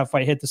over once that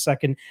fight hit the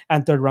second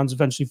and third rounds,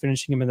 eventually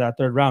finishing him in that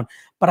third round.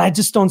 But I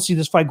just don't see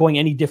this fight going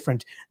any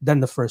different than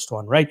the first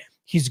one, right?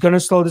 He's going to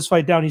slow this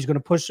fight down. He's going to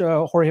push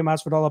Jorge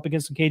Masvidal up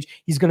against the cage.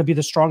 He's going to be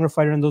the stronger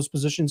fighter in those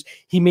positions.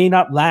 He may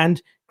not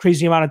land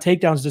crazy amount of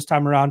takedowns this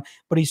time around,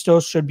 but he still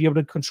should be able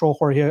to control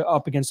Jorge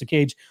up against the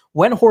cage.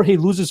 When Jorge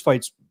loses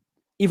fights,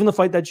 even the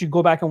fight that you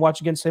go back and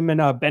watch against him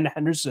and Ben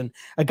Henderson,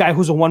 a guy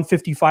who's a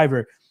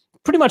 155er,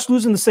 pretty much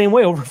losing the same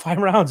way over 5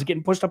 rounds,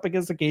 getting pushed up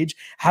against the cage,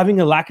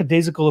 having a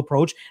lackadaisical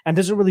approach, and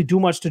doesn't really do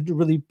much to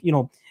really,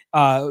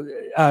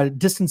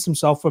 distance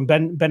himself from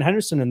Ben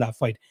Henderson in that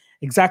fight.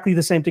 Exactly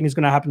the same thing is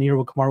going to happen here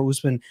with Kamaru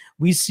Usman.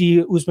 We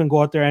see Usman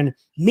go out there and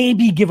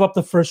maybe give up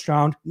the first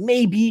round,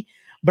 maybe,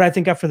 but I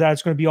think after that,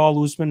 it's going to be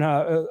all Usman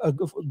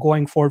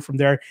going forward from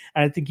there.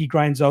 And I think he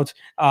grinds out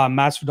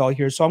Masvidal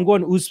here. So I'm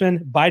going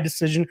Usman by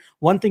decision.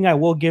 One thing I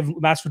will give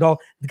Masvidal,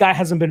 the guy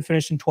hasn't been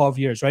finished in 12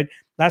 years, right?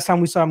 Last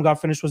time we saw him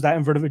got finished was that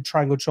inverted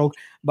triangle choke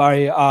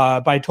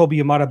by Toby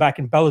Yamada back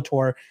in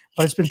Bellator.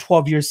 But it's been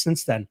 12 years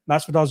since then.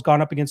 Masvidal's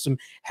gone up against some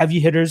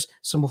heavy hitters,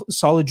 some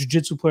solid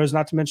jiu-jitsu players,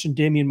 not to mention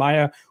Damian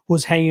Maia, who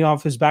was hanging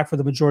off his back for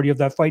the majority of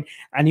that fight.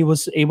 And he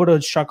was able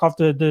to shuck off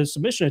the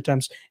submission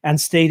attempts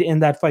and stayed in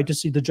that fight to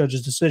see the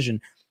judge's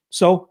decision.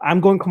 So I'm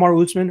going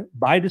Kamaru Usman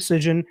by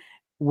decision.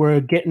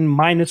 We're getting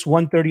minus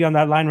 130 on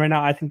that line right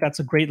now. I think that's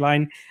a great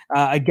line.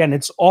 Again,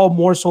 it's all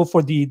more so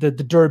for the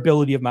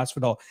durability of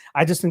Masvidal.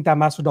 I just think that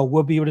Masvidal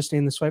will be able to stay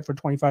in this fight for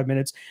 25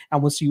 minutes,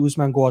 and we'll see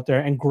Usman go out there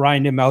and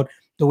grind him out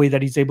the way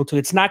that he's able to.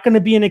 It's not going to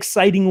be an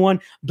exciting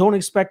one. Don't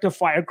expect a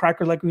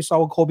firecracker like we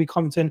saw with Colby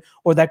Covington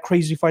or that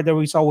crazy fight that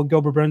we saw with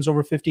Gilbert Burns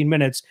over 15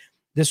 minutes.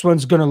 This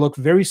one's going to look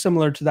very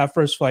similar to that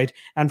first fight,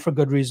 and for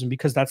good reason,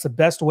 because that's the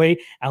best way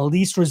and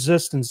least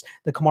resistance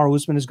that Kamaru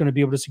Usman is going to be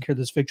able to secure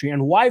this victory.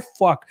 And why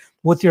fuck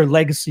with your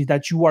legacy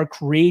that you are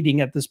creating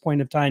at this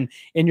point of time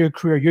in your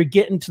career? You're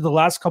getting to the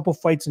last couple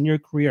fights in your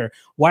career.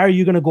 Why are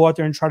you going to go out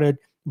there and try to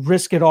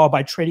risk it all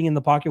by trading in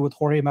the pocket with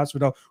Jorge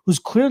Masvidal, who's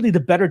clearly the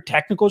better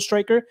technical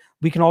striker?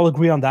 We can all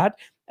agree on that.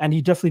 And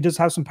he definitely does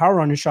have some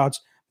power on his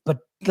shots, but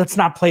let's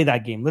not play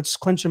that game. Let's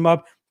clinch him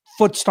up,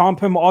 foot stomp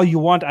him all you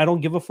want. I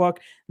don't give a fuck.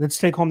 Let's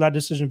take home that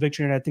decision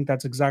victory, and I think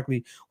that's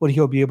exactly what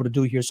he'll be able to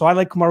do here. So I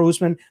like Kamaru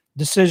Usman,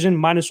 decision,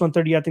 minus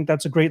 130. I think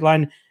that's a great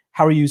line.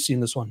 How are you seeing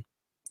this one?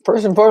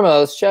 First and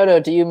foremost, shout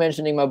out to you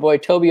mentioning my boy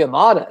Toby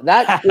Yamada.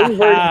 That inverted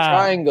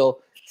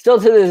triangle, still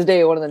to this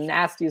day, one of the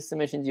nastiest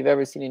submissions you've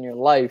ever seen in your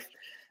life.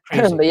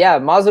 But yeah,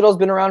 Masvidal's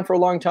been around for a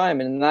long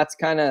time, and that's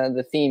kind of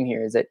the theme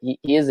here, is that he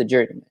is a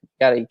journeyman.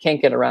 You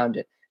can't get around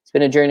it. He's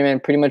been a journeyman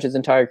pretty much his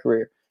entire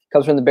career.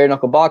 Comes from the bare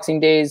knuckle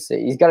boxing days.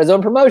 He's got his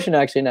own promotion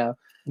actually now.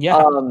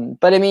 Yeah.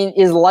 But I mean,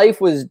 his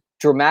life was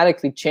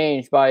dramatically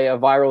changed by a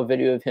viral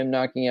video of him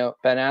knocking out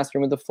Ben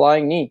Askren with a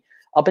flying knee.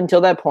 Up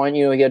until that point,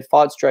 he had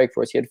fought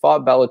Strikeforce, he had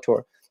fought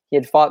Bellator, he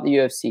had fought the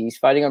UFC. He's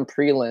fighting on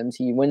prelims.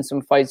 He wins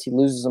some fights, he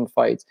loses some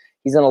fights.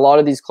 He's in a lot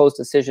of these close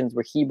decisions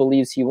where he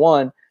believes he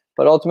won,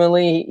 but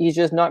ultimately he's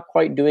just not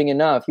quite doing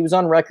enough. He was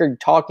on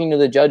record talking to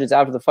the judges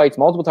after the fights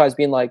multiple times,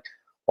 being like,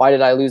 "Why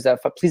did I lose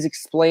that fight? Please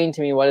explain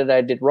to me what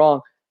I did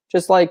wrong."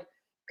 Just like,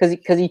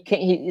 because he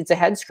can't. It's a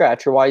head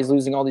scratcher why he's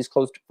losing all these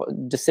close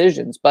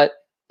decisions. But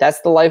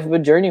that's the life of a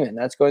journeyman.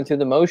 That's going through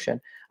the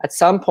motion. At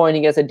some point,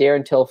 he gets a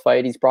Darren Till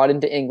fight. He's brought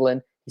into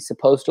England. He's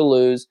supposed to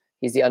lose.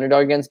 He's the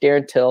underdog against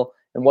Darren Till.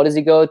 And what does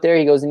he go out there?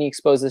 He goes and he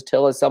exposes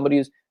Till as somebody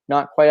who's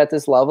not quite at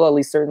this level, at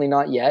least certainly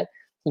not yet.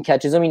 He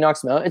catches him. He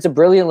knocks him out. It's a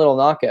brilliant little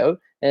knockout,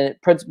 and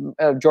it puts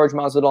George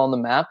Masvidal on the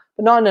map,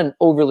 but not in an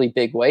overly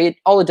big way.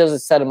 All it does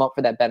is set him up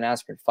for that Ben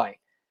Askren fight.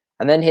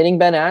 And then hitting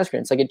Ben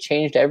Askren, it's like it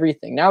changed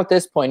everything. Now at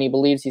this point, he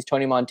believes he's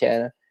Tony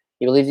Montana.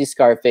 He believes he's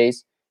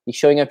Scarface. He's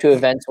showing up to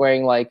events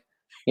wearing a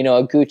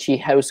Gucci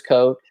house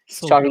coat.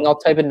 He's talking all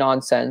type of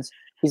nonsense.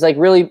 He's like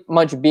really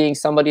much being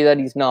somebody that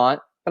he's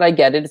not. But I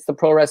get it. It's the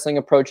pro wrestling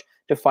approach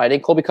to fighting.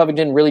 Colby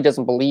Covington really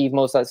doesn't believe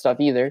most of that stuff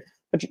either.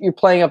 But you're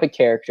playing up a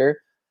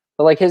character.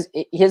 But like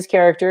his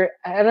character,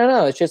 I don't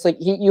know. It's just like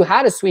you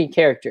had a sweet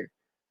character.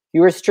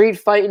 You were street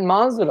fighting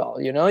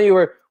Masvidal. You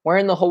were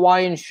wearing the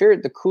Hawaiian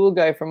shirt, the cool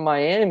guy from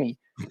Miami,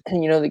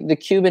 and the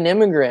Cuban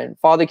immigrant.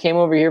 Father came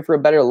over here for a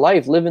better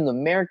life, living the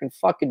American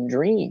fucking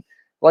dream.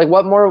 Like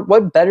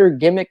what better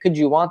gimmick could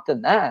you want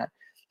than that?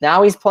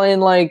 Now he's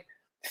playing like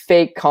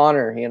fake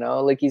Connor,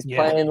 like he's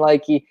playing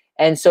like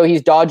And so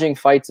he's dodging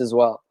fights as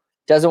well.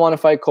 Doesn't want to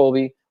fight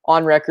Colby.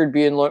 On record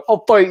being like,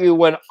 I'll fight you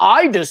when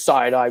I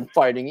decide I'm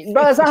fighting you.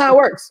 But that's not how it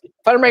works.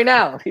 Fight him right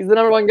now. He's the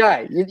number 1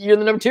 guy. You're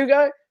the number 2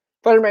 guy?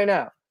 Fight him right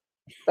now.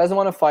 Doesn't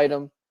want to fight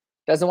him.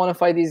 Doesn't want to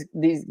fight these,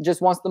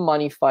 just wants the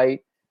money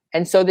fight.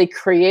 And so they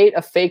create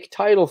a fake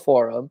title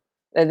for him,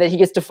 and then he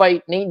gets to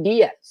fight Nate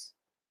Diaz.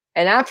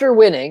 And after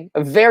winning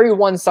a very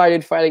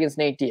one-sided fight against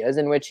Nate Diaz,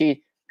 in which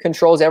he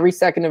controls every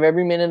second of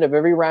every minute of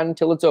every round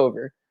until it's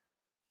over,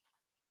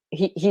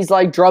 he's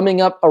like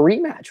drumming up a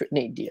rematch with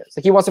Nate Diaz.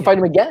 Like he wants to fight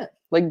him again.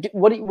 Like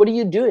what are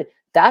you doing?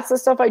 That's the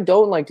stuff I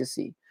don't like to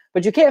see.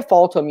 But you can't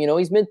fault him. You know,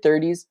 he's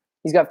mid-30s.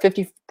 He's got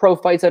 50 pro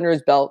fights under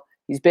his belt.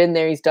 He's been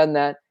there. He's done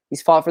that.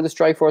 He's fought for the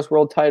Strikeforce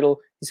world title.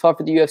 He's fought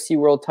for the UFC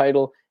world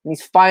title. And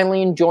he's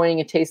finally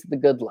enjoying a taste of the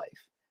good life.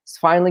 He's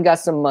finally got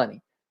some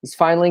money. He's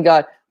finally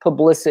got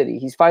publicity.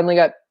 He's finally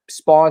got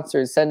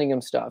sponsors sending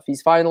him stuff.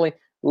 He's finally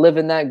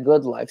living that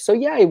good life. So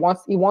yeah, he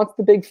wants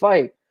the big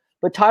fight.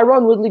 But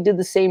Tyron Woodley did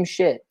the same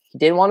shit. He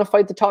didn't want to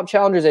fight the top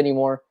challengers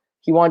anymore.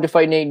 He wanted to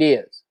fight Nate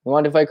Diaz. He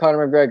wanted to fight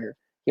Conor McGregor.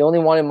 He only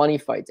wanted money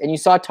fights. And you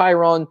saw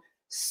Tyron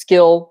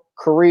skill,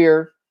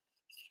 career,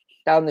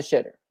 down the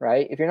shitter,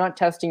 right? If you're not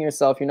testing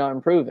yourself, you're not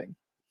improving.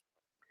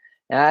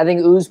 And I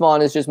think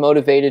Usman is just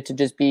motivated to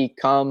just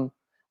become,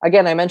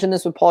 again, I mentioned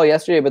this with Paul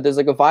yesterday, but there's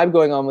like a vibe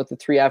going on with the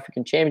 3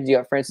 African champions. You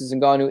got Francis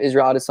Ngannou,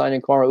 Israel Adesanya,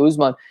 and Kamaru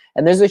Usman.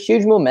 And there's a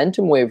huge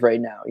momentum wave right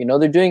now. You know,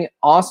 they're doing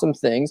awesome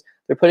things.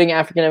 They're putting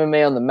African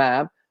MMA on the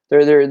map.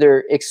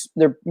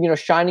 They're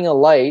shining a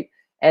light,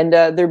 and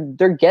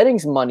they're getting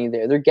some money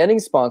there. They're getting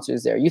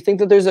sponsors there. You think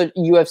that there's a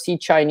UFC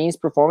Chinese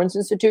Performance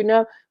Institute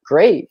now?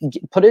 Great.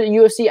 Put it at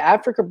UFC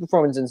Africa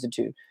Performance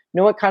Institute. You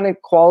know what kind of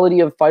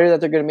quality of fighter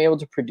that they're going to be able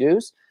to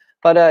produce?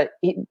 But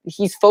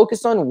he's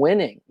focused on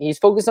winning. He's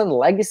focused on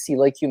legacy,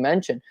 like you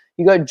mentioned.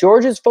 You got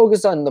George's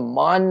focused on the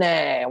money.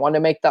 I want to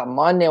make that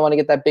money. I want to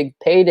get that big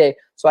payday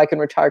so I can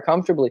retire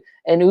comfortably.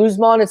 And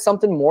Usman is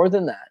something more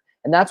than that.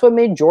 And that's what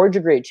made George a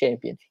great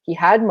champion. He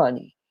had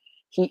money.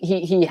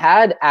 He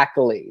had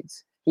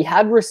accolades. He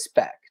had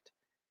respect.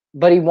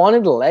 But he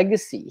wanted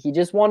legacy. He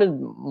just wanted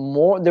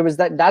more.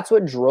 That's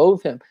what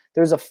drove him.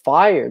 There's a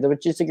fire. There was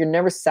just like, you're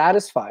never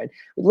satisfied.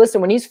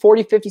 Listen, when he's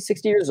 40, 50,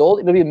 60 years old,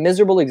 it'll be a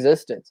miserable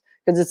existence.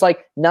 Because it's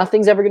like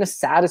nothing's ever going to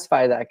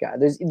satisfy that guy.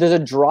 There's a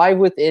drive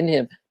within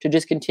him to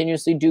just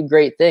continuously do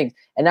great things.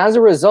 And as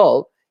a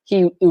result,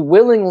 he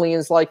willingly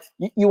is like,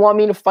 you want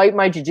me to fight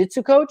my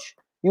jiu-jitsu coach?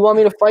 You want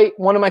me to fight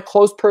one of my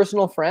close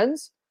personal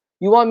friends?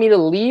 You want me to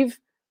leave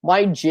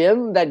my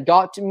gym that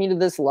got me to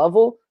this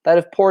level, that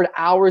have poured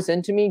hours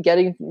into me,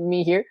 getting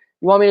me here?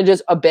 You want me to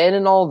just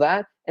abandon all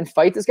that and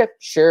fight this guy?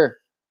 Sure.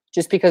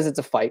 Just because it's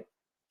a fight.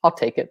 I'll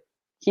take it.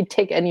 He'd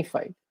take any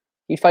fight.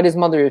 He'd fight his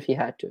mother if he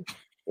had to.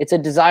 It's a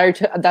desire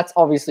to, that's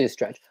obviously a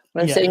stretch.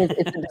 What I'm saying is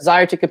it's a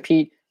desire to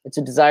compete. It's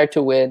a desire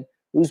to win.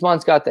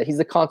 Usman's got that. He's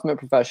the consummate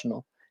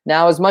professional.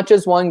 Now, as much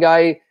as one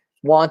guy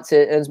wants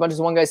it, and as much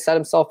as one guy set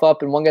himself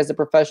up, and one guy's a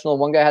professional,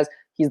 and one guy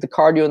he's the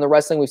cardio and the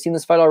wrestling. We've seen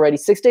this fight already.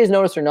 6 days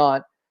notice or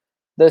not,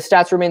 the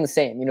stats remain the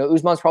same. You know,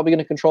 Usman's probably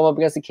going to control him up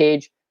against the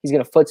cage. He's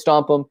going to foot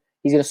stomp him.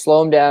 He's going to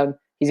slow him down.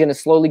 He's going to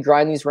slowly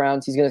grind these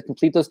rounds. He's going to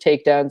complete those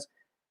takedowns.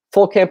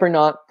 Full camp or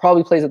not,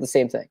 probably plays at the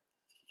same thing.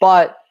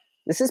 But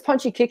this is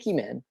punchy kicky,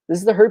 man. This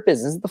is the hurt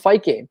business. This is the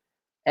fight game.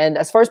 And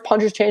as far as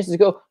puncher's chances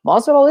go,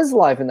 Masvidal is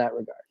alive in that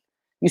regard.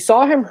 You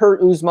saw him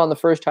hurt Usman the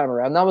first time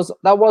around. That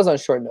was on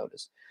short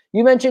notice.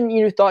 You mentioned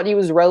you thought he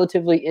was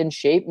relatively in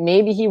shape.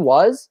 Maybe he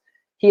was.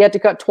 He had to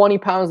cut 20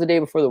 pounds the day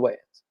before the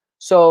weigh-ins.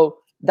 So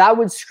that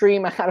would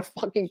scream, I had a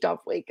fucking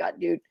tough weight cut,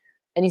 dude.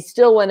 And he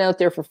still went out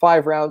there for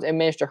 5 rounds and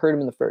managed to hurt him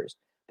in the first.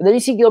 But then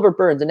you see Gilbert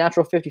Burns, a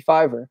natural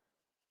 55er.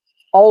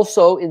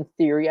 Also, in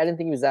theory, I didn't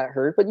think he was that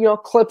hurt, but,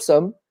 clips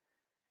him.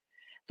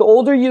 The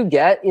older you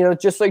get,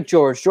 just like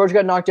George. George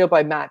got knocked out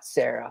by Matt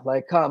Serra.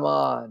 Like, come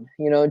on.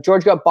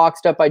 George got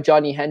boxed up by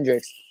Johnny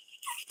Hendricks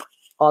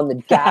on the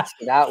gas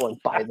for that one,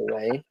 by the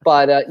way.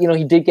 But,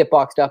 he did get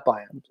boxed up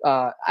by him.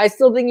 I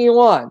still think he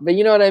won, but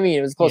you know what I mean?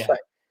 It was a close fight.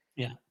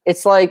 Yeah.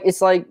 It's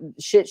like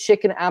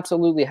shit can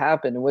absolutely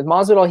happen. And with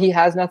Masvidal, he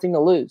has nothing to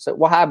lose. So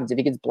what happens if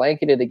he gets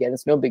blanketed again?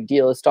 It's no big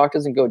deal. His stock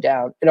doesn't go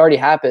down. It already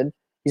happened.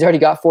 He's already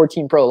got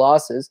 14 pro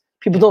losses.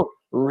 People don't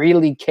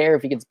really care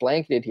if he gets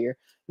blanketed here.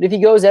 But if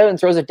he goes out and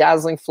throws a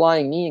dazzling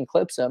flying knee and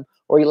clips him,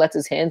 or he lets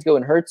his hands go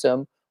and hurts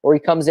him, or he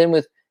comes in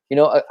with,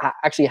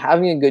 actually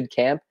having a good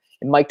camp,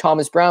 and Mike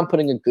Thomas Brown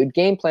putting a good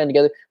game plan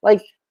together,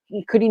 like,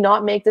 could he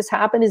not make this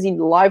happen? Is he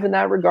alive in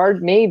that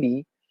regard?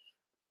 Maybe.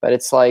 But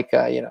it's like,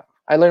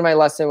 I learned my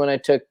lesson when I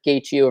took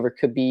Gaethje over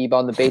Khabib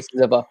on the basis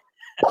of a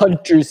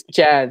puncher's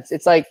chance.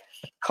 It's like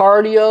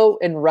cardio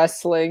and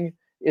wrestling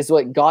is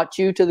what got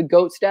you to the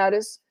GOAT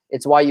status.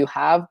 It's why you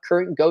have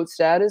current GOAT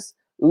status.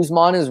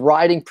 Usman is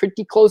riding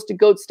pretty close to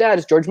GOAT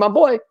status. George, my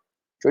boy.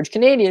 George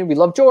Canadian. We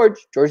love George.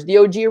 George, the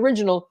OG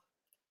original.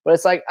 But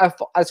it's like,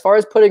 as far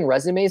as putting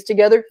resumes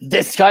together,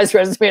 this guy's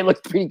resume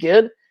looks pretty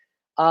good.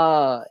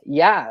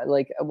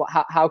 Like,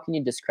 how can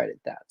you discredit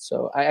that?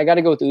 So I got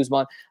to go with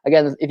Usman.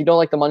 Again, if you don't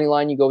like the money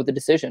line, you go with the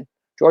decision.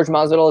 George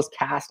Masvidal is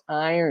cast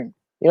iron.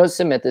 You don't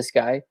submit this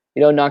guy.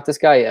 You don't knock this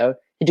guy out.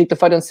 He took the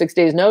fight on 6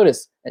 days'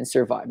 notice and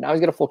survived. Now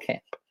he's got a full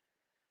camp.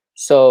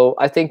 So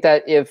I think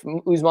that if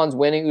Usman's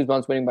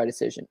winning by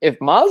decision. If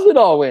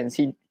Masvidal wins,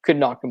 he could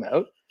knock him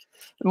out.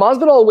 If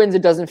Masvidal wins,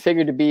 it doesn't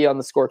figure to be on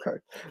the scorecard.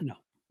 No.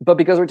 But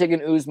because we're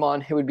taking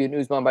Usman, it would be an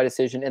Usman by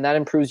decision, and that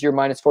improves your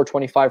minus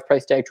 425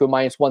 price tag to a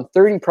minus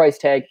 130 price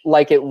tag,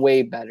 like it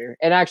way better.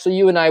 And actually,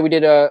 you and I, we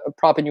did a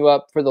propping you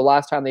up for the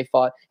last time they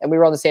fought, and we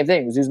were on the same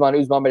thing. It was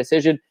Usman by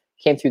decision.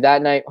 Came through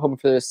that night, hoping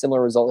for a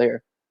similar result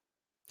here.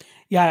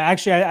 Yeah,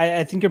 actually,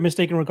 I think you're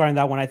mistaken regarding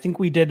that one. I think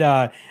we did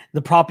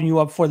the propping you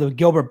up for the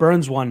Gilbert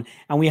Burns one,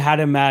 and we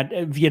had him at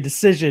via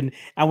decision,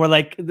 and we're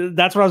like,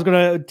 that's what I was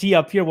going to tee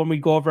up here when we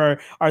go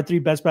over our three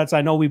best bets.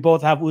 I know we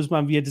both have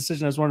Usman via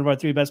decision as one of our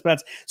three best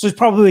bets, so he's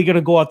probably going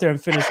to go out there and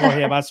finish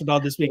Jorge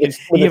Masvidal this weekend,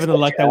 given the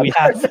luck that we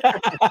have.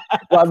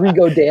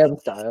 Rodrigo Dam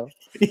style.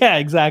 Yeah,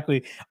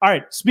 exactly. All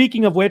right.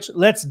 Speaking of which,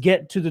 let's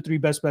get to the three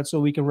best bets so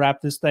we can wrap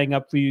this thing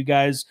up for you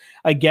guys.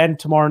 Again,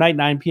 tomorrow night,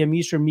 9 p.m.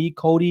 Eastern, me,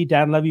 Cody,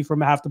 Dan Levy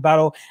from Half the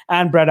Battle,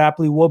 and Brett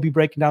Apley will be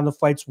breaking down the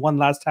fights one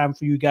last time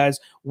for you guys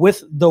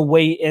with the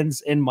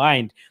weigh-ins in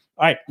mind.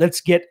 All right,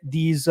 let's get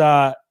these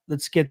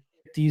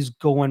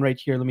going right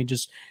here. Let me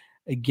just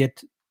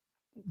get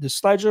the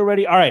slides are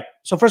ready. All right.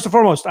 So first and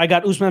foremost, I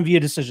got Usman via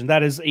decision.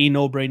 That is a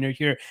no-brainer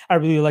here. I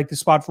really like the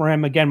spot for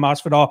him. Again,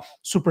 Masvidal,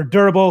 super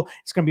durable.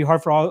 It's going to be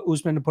hard for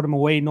Usman to put him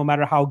away, no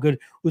matter how good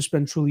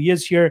Usman truly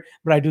is here.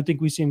 But I do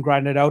think we see him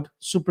grind it out.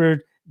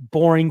 Super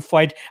boring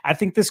fight. I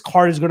think this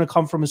card is going to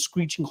come from a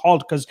screeching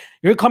halt because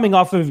you're coming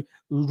off of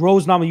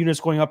Rose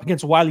Namajunas going up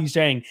against Weili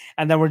Zhang,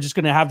 and then we're just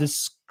going to have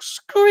this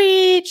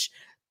screech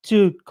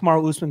to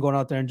Kamaru Usman going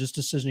out there and just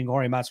decisioning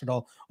Jorge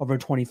Masvidal over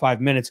 25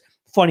 minutes.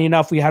 Funny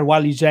enough, we had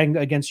Weili Zhang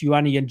against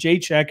Ioana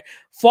Jędrzejczyk,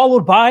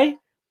 followed by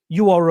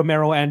Yoel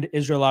Romero and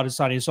Israel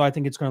Adesanya. So I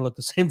think it's going to look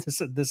the same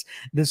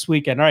this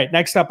weekend. All right,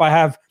 next up I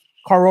have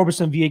Carl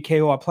Roberson via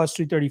KO at plus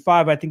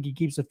 335. I think he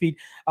keeps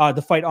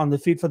the fight on the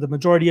feet for the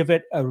majority of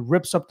it,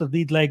 rips up the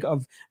lead leg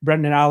of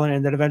Brendan Allen,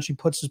 and then eventually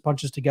puts his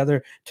punches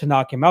together to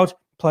knock him out.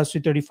 Plus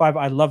 335.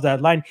 I love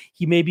that line.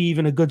 He may be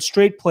even a good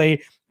straight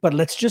play, but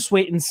let's just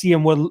wait and see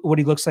him what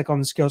he looks like on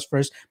the scales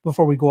first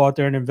before we go out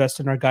there and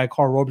invest in our guy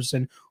Carl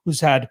Roberson, who's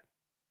had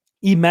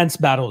immense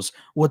battles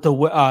with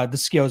the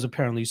scales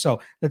apparently. So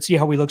let's see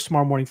how he looks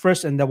tomorrow morning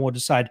first, and then we'll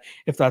decide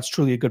if that's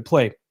truly a good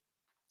play.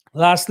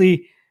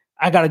 Lastly,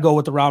 I got to go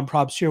with the round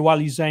props here.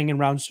 Weili Zhang in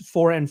rounds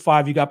 4 and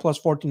 5, you got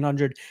plus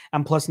 1,400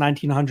 and plus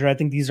 1,900. I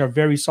think these are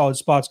very solid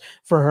spots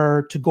for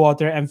her to go out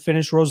there and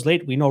finish Rose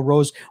late. We know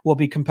Rose will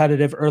be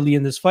competitive early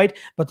in this fight,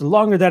 but the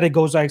longer that it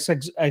goes, I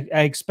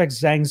expect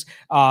Zhang's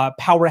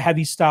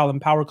power-heavy style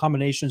and power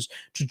combinations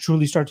to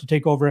truly start to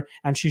take over,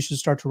 and she should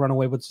start to run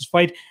away with this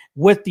fight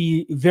with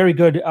the very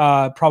good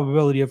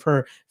probability of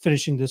her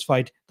finishing this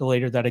fight the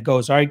later that it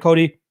goes. All right,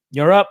 Cody,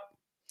 you're up.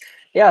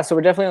 Yeah, so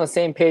we're definitely on the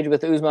same page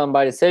with Usman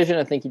by decision.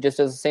 I think he just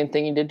does the same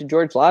thing he did to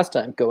George last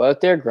time. Go out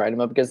there, grind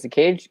him up against the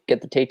cage,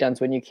 get the takedowns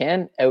when you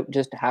can,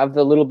 just have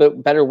the little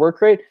bit better work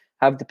rate,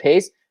 have the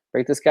pace,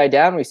 break this guy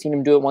down. We've seen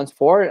him do it once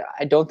before.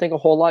 I don't think a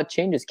whole lot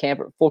changes,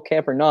 full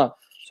camp or not.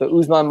 So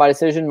Usman by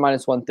decision,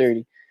 minus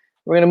 130.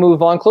 We're going to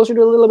move on close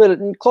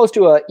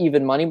to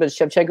even money, but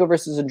Shevchenko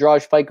versus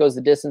Andrade fight goes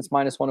the distance,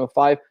 minus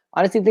 105.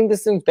 Honestly, I think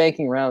this thing's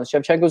banking rounds.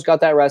 Shevchenko's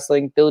got that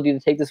wrestling ability to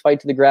take this fight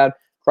to the ground,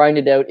 grind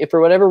it out. If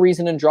for whatever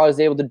reason Andrade is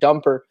able to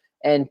dump her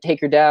and take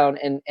her down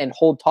and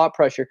hold top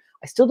pressure,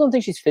 I still don't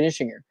think she's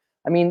finishing her.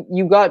 I mean,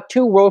 you've got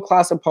two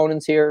world-class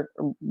opponents here,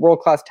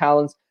 world-class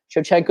talents.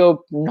 Shevchenko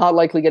not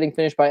likely getting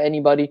finished by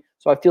anybody,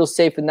 so I feel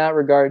safe in that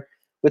regard.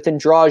 With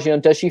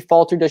Andrade, does she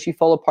falter? Does she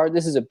fall apart?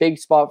 This is a big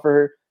spot for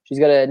her. She's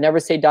got a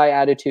never-say-die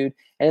attitude.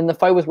 And in the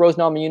fight with Rose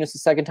Namajunas the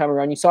second time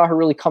around, you saw her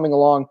really coming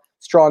along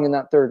strong in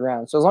that third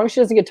round. So as long as she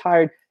doesn't get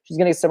tired, she's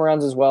going to get some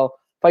rounds as well.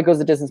 Fight goes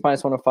the distance,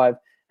 minus 105.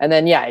 And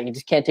then, yeah, you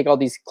just can't take all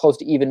these close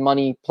to even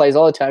money plays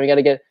all the time. You got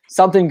to get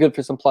something good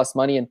for some plus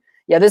money. And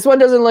yeah, this one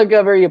doesn't look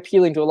very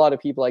appealing to a lot of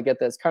people. I get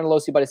this.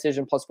 Carnelossi by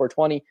decision, plus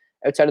 420.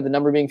 Outside of the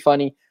number being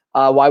funny,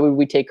 why would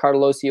we take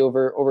Carnelossi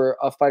over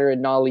a fighter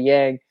in Na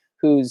Liang,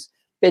 who's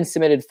been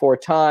submitted 4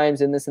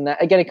 times and this and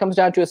that? Again, it comes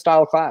down to a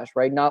style clash,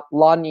 right?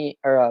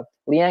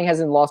 Liang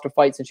hasn't lost a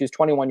fight since she was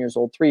 21 years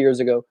old, 3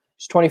 years ago.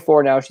 She's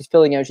 24 now. She's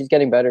filling out. She's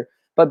getting better.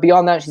 But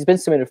beyond that, she's been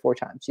submitted 4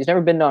 times. She's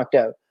never been knocked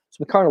out. So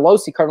with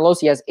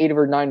Carnelossi has 8 of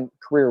her 9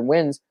 career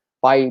wins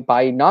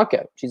by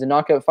knockout. She's a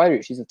knockout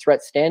fighter. She's a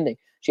threat standing.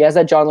 She has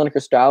that John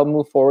Lineker style,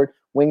 move forward,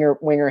 wing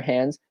her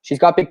hands. She's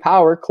got big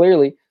power,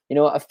 clearly.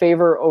 A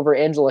favor over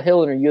Angela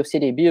Hill in her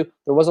UFC debut.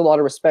 There was a lot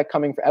of respect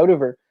coming out of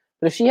her.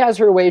 But if she has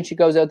her way and she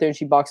goes out there and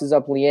she boxes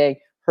up Liang,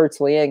 hurts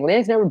Liang,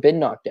 Liang's never been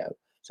knocked out.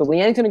 So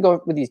Liang's going to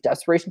go with these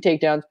desperation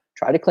takedowns,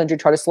 try to clinch her,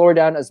 try to slow her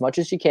down as much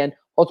as she can,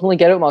 ultimately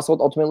get out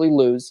muscled, ultimately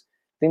lose.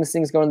 I think this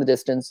thing's going the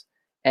distance.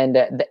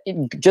 And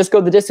just go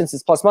the distance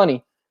is plus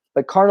money.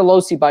 But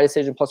Carnelossi by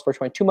decision, plus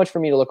 420, too much for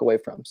me to look away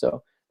from.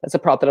 So that's a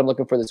prop that I'm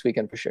looking for this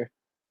weekend for sure.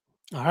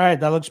 All right,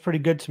 that looks pretty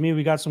good to me.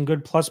 We got some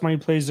good plus money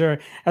plays there,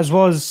 as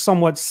well as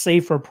somewhat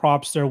safer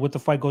props there with the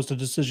fight goes to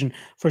decision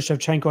for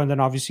Shevchenko, and then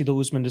obviously the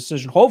Usman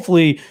decision.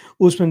 Hopefully,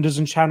 Usman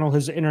doesn't channel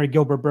his inner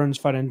Gilbert Burns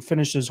fight and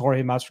finishes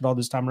Jorge Masvidal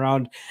this time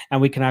around,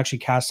 and we can actually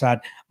cast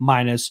that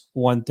minus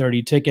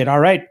 130 ticket. All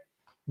right,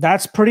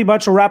 that's pretty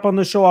much a wrap on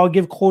the show. I'll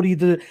give Cody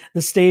the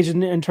stage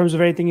in terms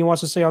of anything he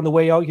wants to say on the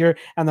way out here,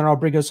 and then I'll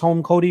bring us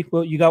home. Cody,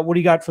 what do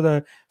you got for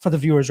the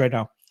viewers right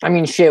now? I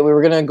mean, shit, we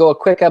were going to go a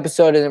quick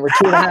episode and then we're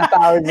 2.5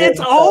 hours It's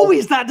in,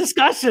 always that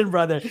discussion,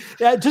 brother.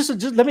 Yeah, just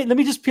let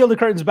me just peel the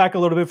curtains back a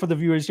little bit for the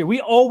viewers here. We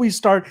always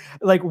start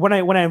like when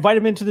I invite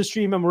him into the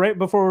stream and right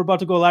before we're about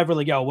to go live, we're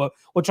like, yo,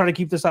 we'll try to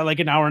keep this at like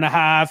an hour and a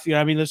half. You know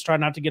what I mean? Let's try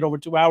not to get over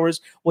 2 hours.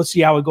 We'll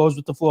see how it goes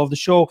with the flow of the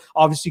show.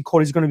 Obviously,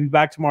 Cody's going to be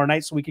back tomorrow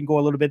night, so we can go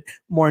a little bit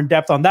more in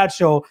depth on that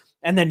show.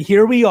 And then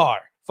here we are.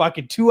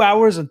 Fucking 2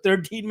 hours and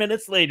 13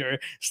 minutes later,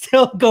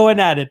 still going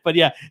at it. But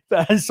yeah,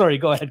 sorry,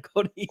 go ahead,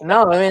 Cody.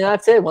 No, I mean,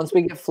 that's it. Once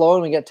we get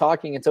flowing, we get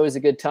talking, it's always a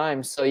good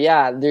time. So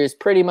yeah, there's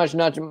pretty much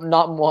not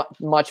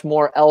much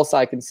more else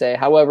I can say.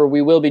 However,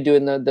 we will be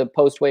doing the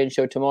post-weigh-in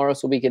show tomorrow,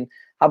 so we can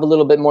have a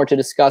little bit more to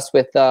discuss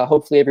with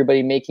hopefully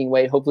everybody making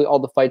weight, hopefully all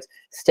the fights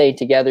stay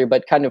together,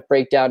 but kind of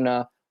break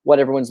down what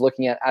everyone's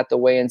looking at the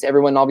weigh-ins.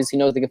 Everyone obviously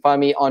knows they can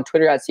find me on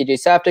Twitter at CJ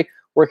Saptic,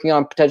 working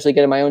on potentially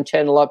getting my own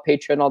channel up,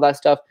 Patreon, all that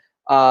stuff.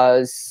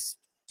 I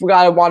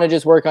want to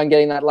just work on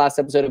getting that last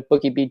episode of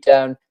Bookie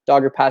Beatdown,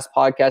 Dogger Pass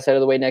podcast out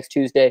of the way next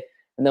Tuesday,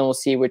 and then we'll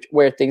see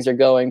where things are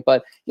going.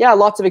 But yeah,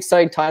 lots of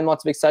exciting time,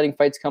 lots of exciting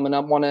fights coming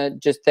up. Want to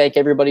just thank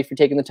everybody for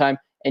taking the time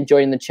and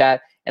joining the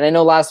chat. And I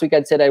know last week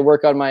I said I'd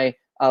work on my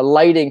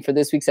lighting for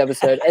this week's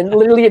episode, and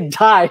literally it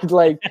died.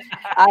 Like,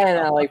 I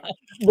don't know, like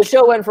the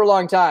show went for a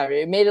long time.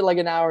 It made it like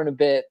an hour and a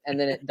bit, and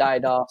then it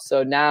died off.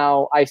 So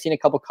now I've seen a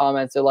couple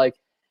comments are like,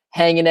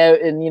 hanging out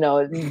in,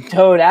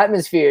 Toad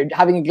atmosphere,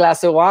 having a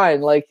glass of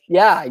wine. Like,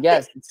 yeah, I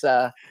guess it's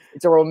a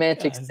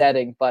romantic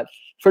setting. But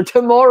for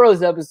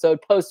tomorrow's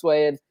episode, post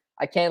weigh-in,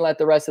 I can't let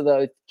the rest of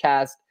the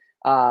cast,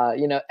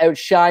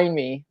 outshine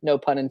me, no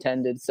pun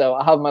intended. So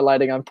I'll have my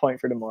lighting on point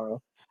for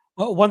tomorrow.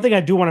 Well, one thing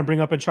I do want to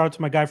bring up, and shout out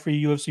to my guy for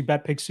UFC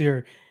bet picks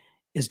here,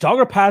 is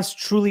Dogger Pass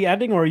truly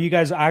ending, or are you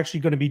guys actually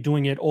going to be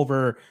doing it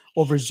over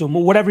Zoom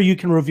or whatever you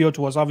can reveal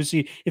to us?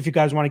 Obviously, if you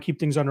guys want to keep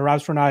things under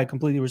wraps for now, I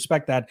completely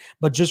respect that.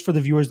 But just for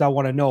the viewers that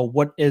want to know,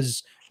 what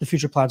is the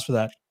future plans for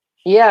that?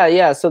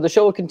 Yeah. So the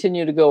show will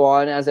continue to go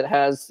on as it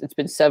has. It's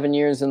been 7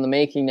 years in the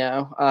making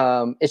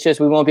now. It's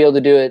just we won't be able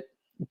to do it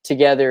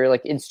together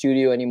like in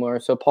studio anymore.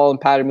 So Paul and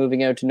Pat are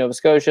moving out to Nova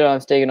Scotia. I'm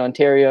staying in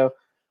Ontario,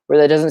 where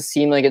that doesn't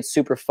seem like it's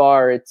super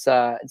far. It's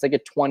like a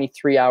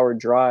 23-hour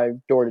drive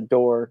door to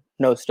door,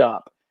 no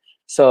stop.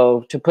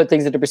 So to put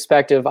things into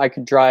perspective, I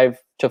could drive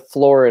to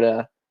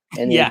Florida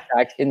in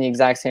the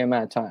exact same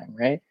amount of time,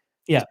 right?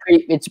 Yeah,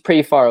 it's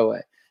pretty far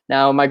away.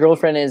 Now my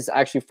girlfriend is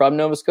actually from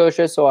Nova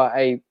Scotia, so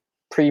I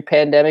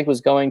pre-pandemic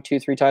was going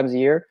 2-3 times a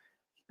year,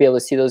 be able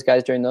to see those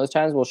guys during those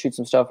times. We'll shoot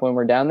some stuff when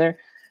we're down there.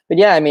 But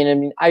yeah, I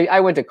mean, I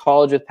went to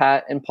college with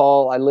Pat and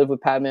Paul. I lived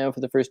with Pat Mayo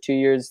for the first 2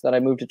 years that I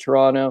moved to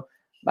Toronto.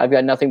 I've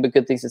got nothing but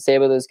good things to say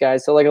about those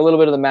guys. So like a little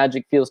bit of the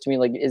magic feels to me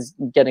like is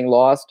getting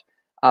lost.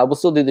 We'll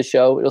still do the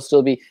show. It'll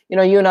still be,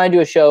 you and I do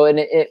a show and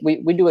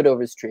we do it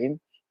over stream.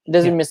 It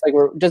doesn't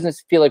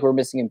doesn't feel like we're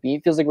missing a beat.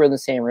 It feels like we're in the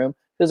same room. It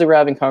feels like we're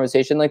having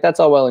conversation. Like that's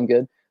all well and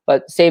good.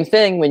 But same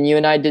thing when you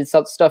and I did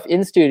some stuff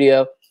in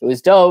studio, it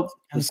was dope.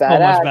 It was so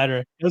much better.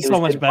 It was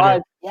so much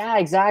better. Yeah,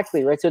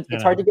 exactly. Right. So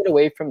it's hard to get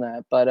away from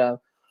that. But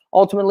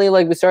ultimately,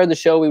 like we started the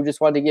show, we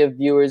just wanted to give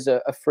viewers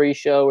a free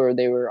show where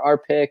they were our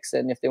picks.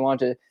 And if they want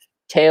to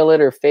tail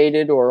it or fade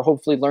it or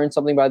hopefully learn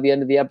something by the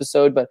end of the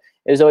episode. But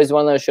it was always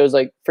one of those shows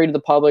like free to the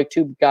public,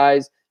 two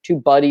guys, two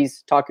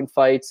buddies talking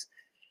fights.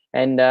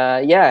 And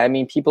I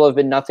mean, people have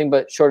been nothing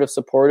but short of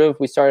supportive.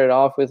 We started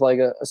off with like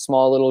a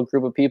small little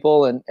group of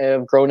people and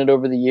have grown it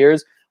over the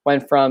years.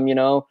 Went from,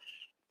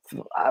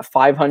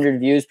 500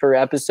 views per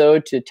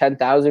episode to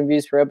 10,000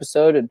 views per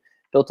episode and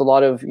built a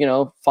lot of,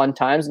 fun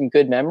times and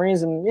good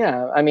memories. And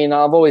yeah, I mean,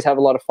 I've always had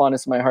a lot of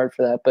fondness in my heart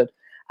for that. But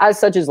as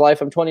such is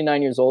life. I'm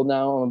 29 years old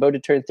now. I'm about to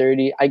turn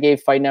 30. I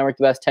gave Fight Network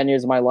the best 10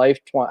 years of my life.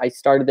 I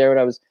started there when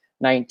I was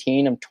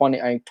 19. I'm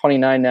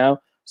 29 now.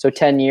 So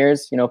 10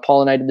 years,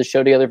 Paul and I did the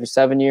show together for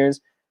 7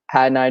 years.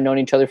 Pat and I known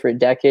each other for a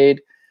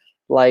decade.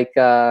 Like,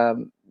 I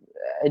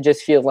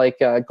just feel like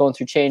going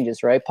through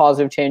changes, right?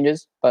 Positive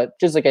changes, but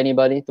just like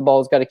anybody, the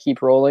ball's got to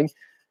keep rolling.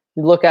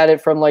 You look at it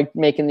from like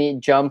making the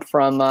jump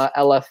from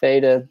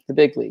LFA to the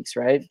big leagues,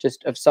 right?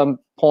 Just at some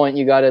point,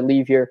 you got to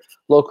leave your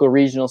local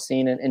regional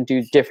scene and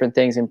do different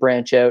things and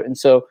branch out. And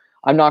so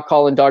I'm not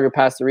calling Dogger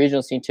Pass the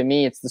regional scene. To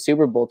me, it's the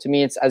Super Bowl. To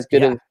me, it's as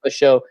good of a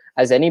show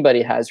as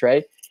anybody has,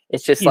 right?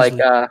 It's just easily.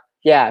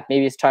 Like,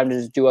 maybe it's time to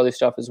just do other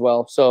stuff as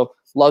well. So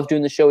love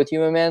doing the show with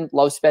you, my man.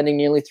 Love spending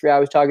nearly 3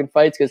 hours talking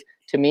fights because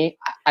to me,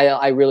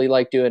 I really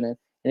like doing it.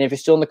 And if you're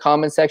still in the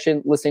comment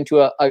section listening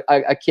to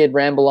a kid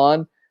ramble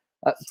on,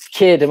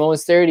 kid, I'm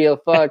almost 30. Oh,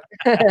 fuck.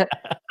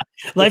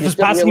 Life is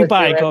passing you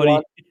by, Cody.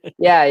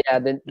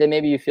 Then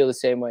maybe you feel the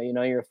same way.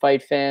 You're a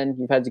fight fan.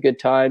 You've had the good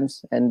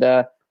times. And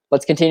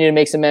let's continue to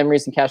make some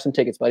memories and cash some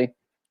tickets, buddy.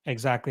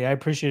 Exactly. I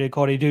appreciate it,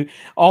 Cody. Dude,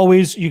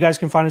 always, you guys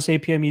can find us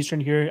 8 p.m. Eastern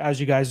here, as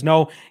you guys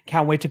know.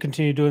 Can't wait to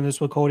continue doing this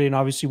with Cody. And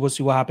obviously, we'll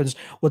see what happens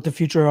with the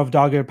future of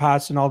Dog Ear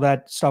Pass and all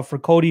that stuff for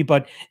Cody.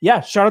 But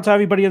yeah, shout out to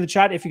everybody in the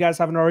chat. If you guys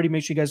haven't already,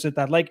 make sure you guys hit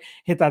that like,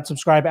 hit that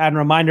subscribe, and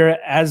reminder,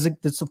 as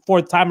it's the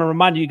fourth time, I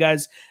remind you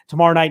guys,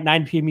 tomorrow night,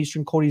 9 p.m.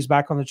 Eastern, Cody's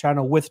back on the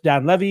channel with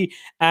Dan Levy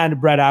and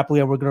Brett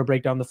Appley, and we're going to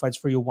break down the fights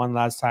for you one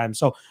last time.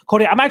 So,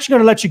 Cody, I'm actually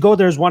going to let you go.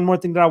 There's one more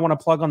thing that I want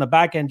to plug on the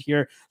back end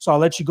here. So I'll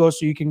let you go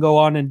so you can go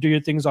on and do your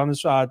things on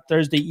this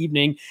Thursday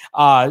evening.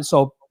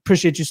 So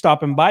appreciate you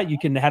stopping by. You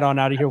can head on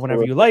out of here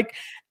whenever you like.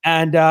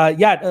 And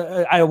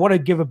I want to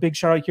give a big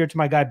shout out here to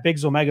my guy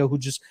Biggs Omega, who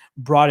just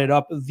brought it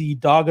up, the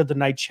Dog of the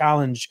Night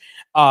Challenge.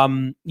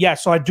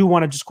 So I do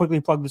want to just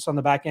quickly plug this on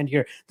the back end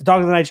here. The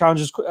Dog of the Night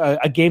Challenge is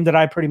a game that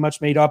I pretty much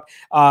made up,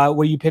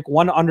 where you pick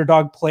one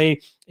underdog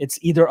play. It's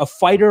either a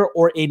fighter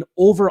or an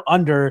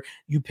over-under.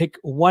 You pick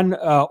one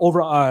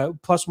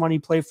plus money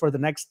play for the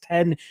next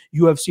 10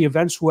 UFC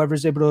events. Whoever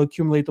is able to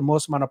accumulate the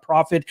most amount of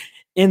profit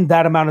in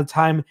that amount of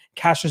time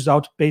cashes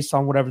out based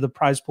on whatever the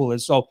prize pool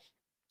is. So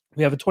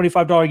we have a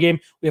 $25 game.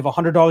 We have a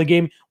 $100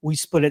 game. We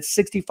split it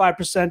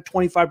 65%,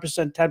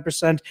 25%,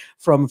 10%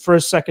 from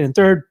first, second, and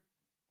third.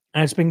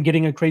 And it's been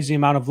getting a crazy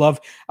amount of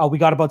love. We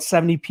got about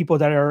 70 people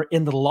that are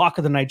in the Lock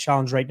of the Night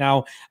Challenge right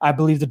now. I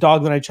believe the Dog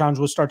of the Night Challenge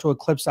will start to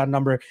eclipse that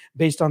number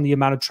based on the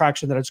amount of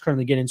traction that it's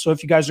currently getting. So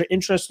if you guys are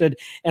interested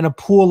in a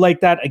pool like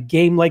that, a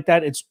game like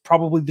that, it's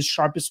probably the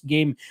sharpest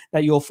game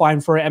that you'll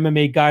find for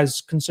MMA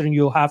guys, considering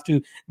you'll have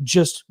to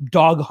just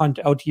dog hunt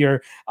out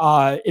here.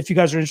 If you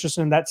guys are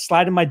interested in that,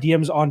 slide in my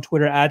DMs on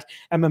Twitter at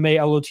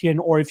MMALOTN,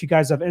 or if you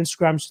guys have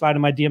Instagram, slide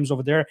in my DMs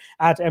over there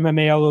at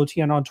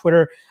MMALOTN on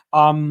Twitter.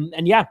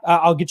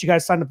 I'll get you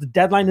guys signed up. The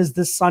deadline is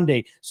this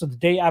Sunday. So the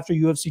day after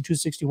UFC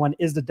 261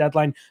 is the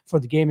deadline for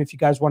the game. If you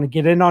guys want to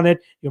get in on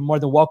it, you're more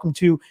than welcome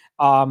to.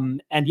 I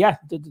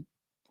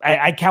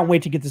can't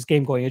wait to get this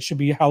game going. It should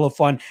be hella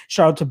fun.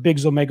 Shout out to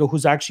Biggs Omega,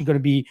 who's actually going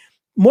to be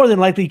more than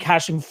likely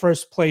cashing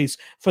first place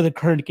for the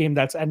current game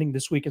that's ending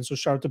this weekend. So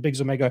shout out to Biggs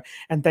Omega.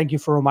 And thank you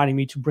for reminding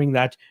me to bring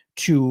that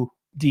to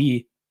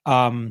the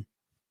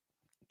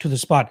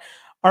spot.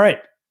 All right.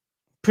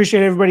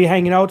 Appreciate everybody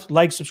hanging out.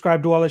 Like,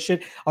 subscribe, do all that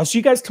shit. I'll see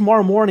you guys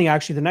tomorrow morning.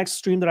 Actually, the next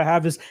stream that I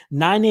have is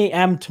 9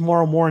 a.m.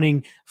 tomorrow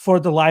morning for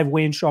the live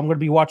weigh-in show. I'm going to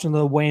be watching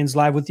the weigh-ins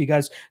live with you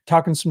guys,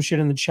 talking some shit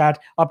in the chat,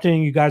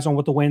 updating you guys on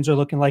what the weigh-ins are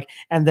looking like.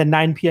 And then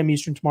 9 p.m.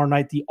 Eastern tomorrow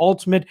night, the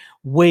ultimate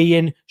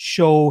weigh-in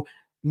show.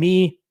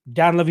 Me,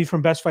 Dan Levy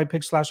from Best Fight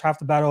Picks / Half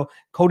the Battle,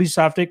 Cody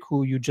Saftik,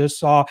 who you just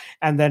saw,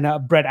 and then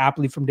Brett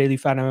Appley from Daily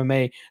Fan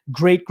MMA.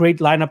 Great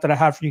lineup that I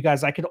have for you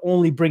guys. I can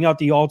only bring out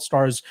the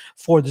all-stars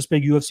for this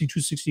big UFC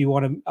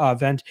 261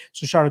 event.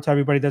 So shout out to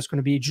everybody that's going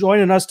to be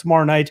joining us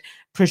tomorrow night.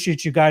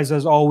 Appreciate you guys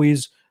as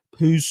always.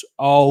 Peace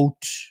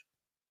out.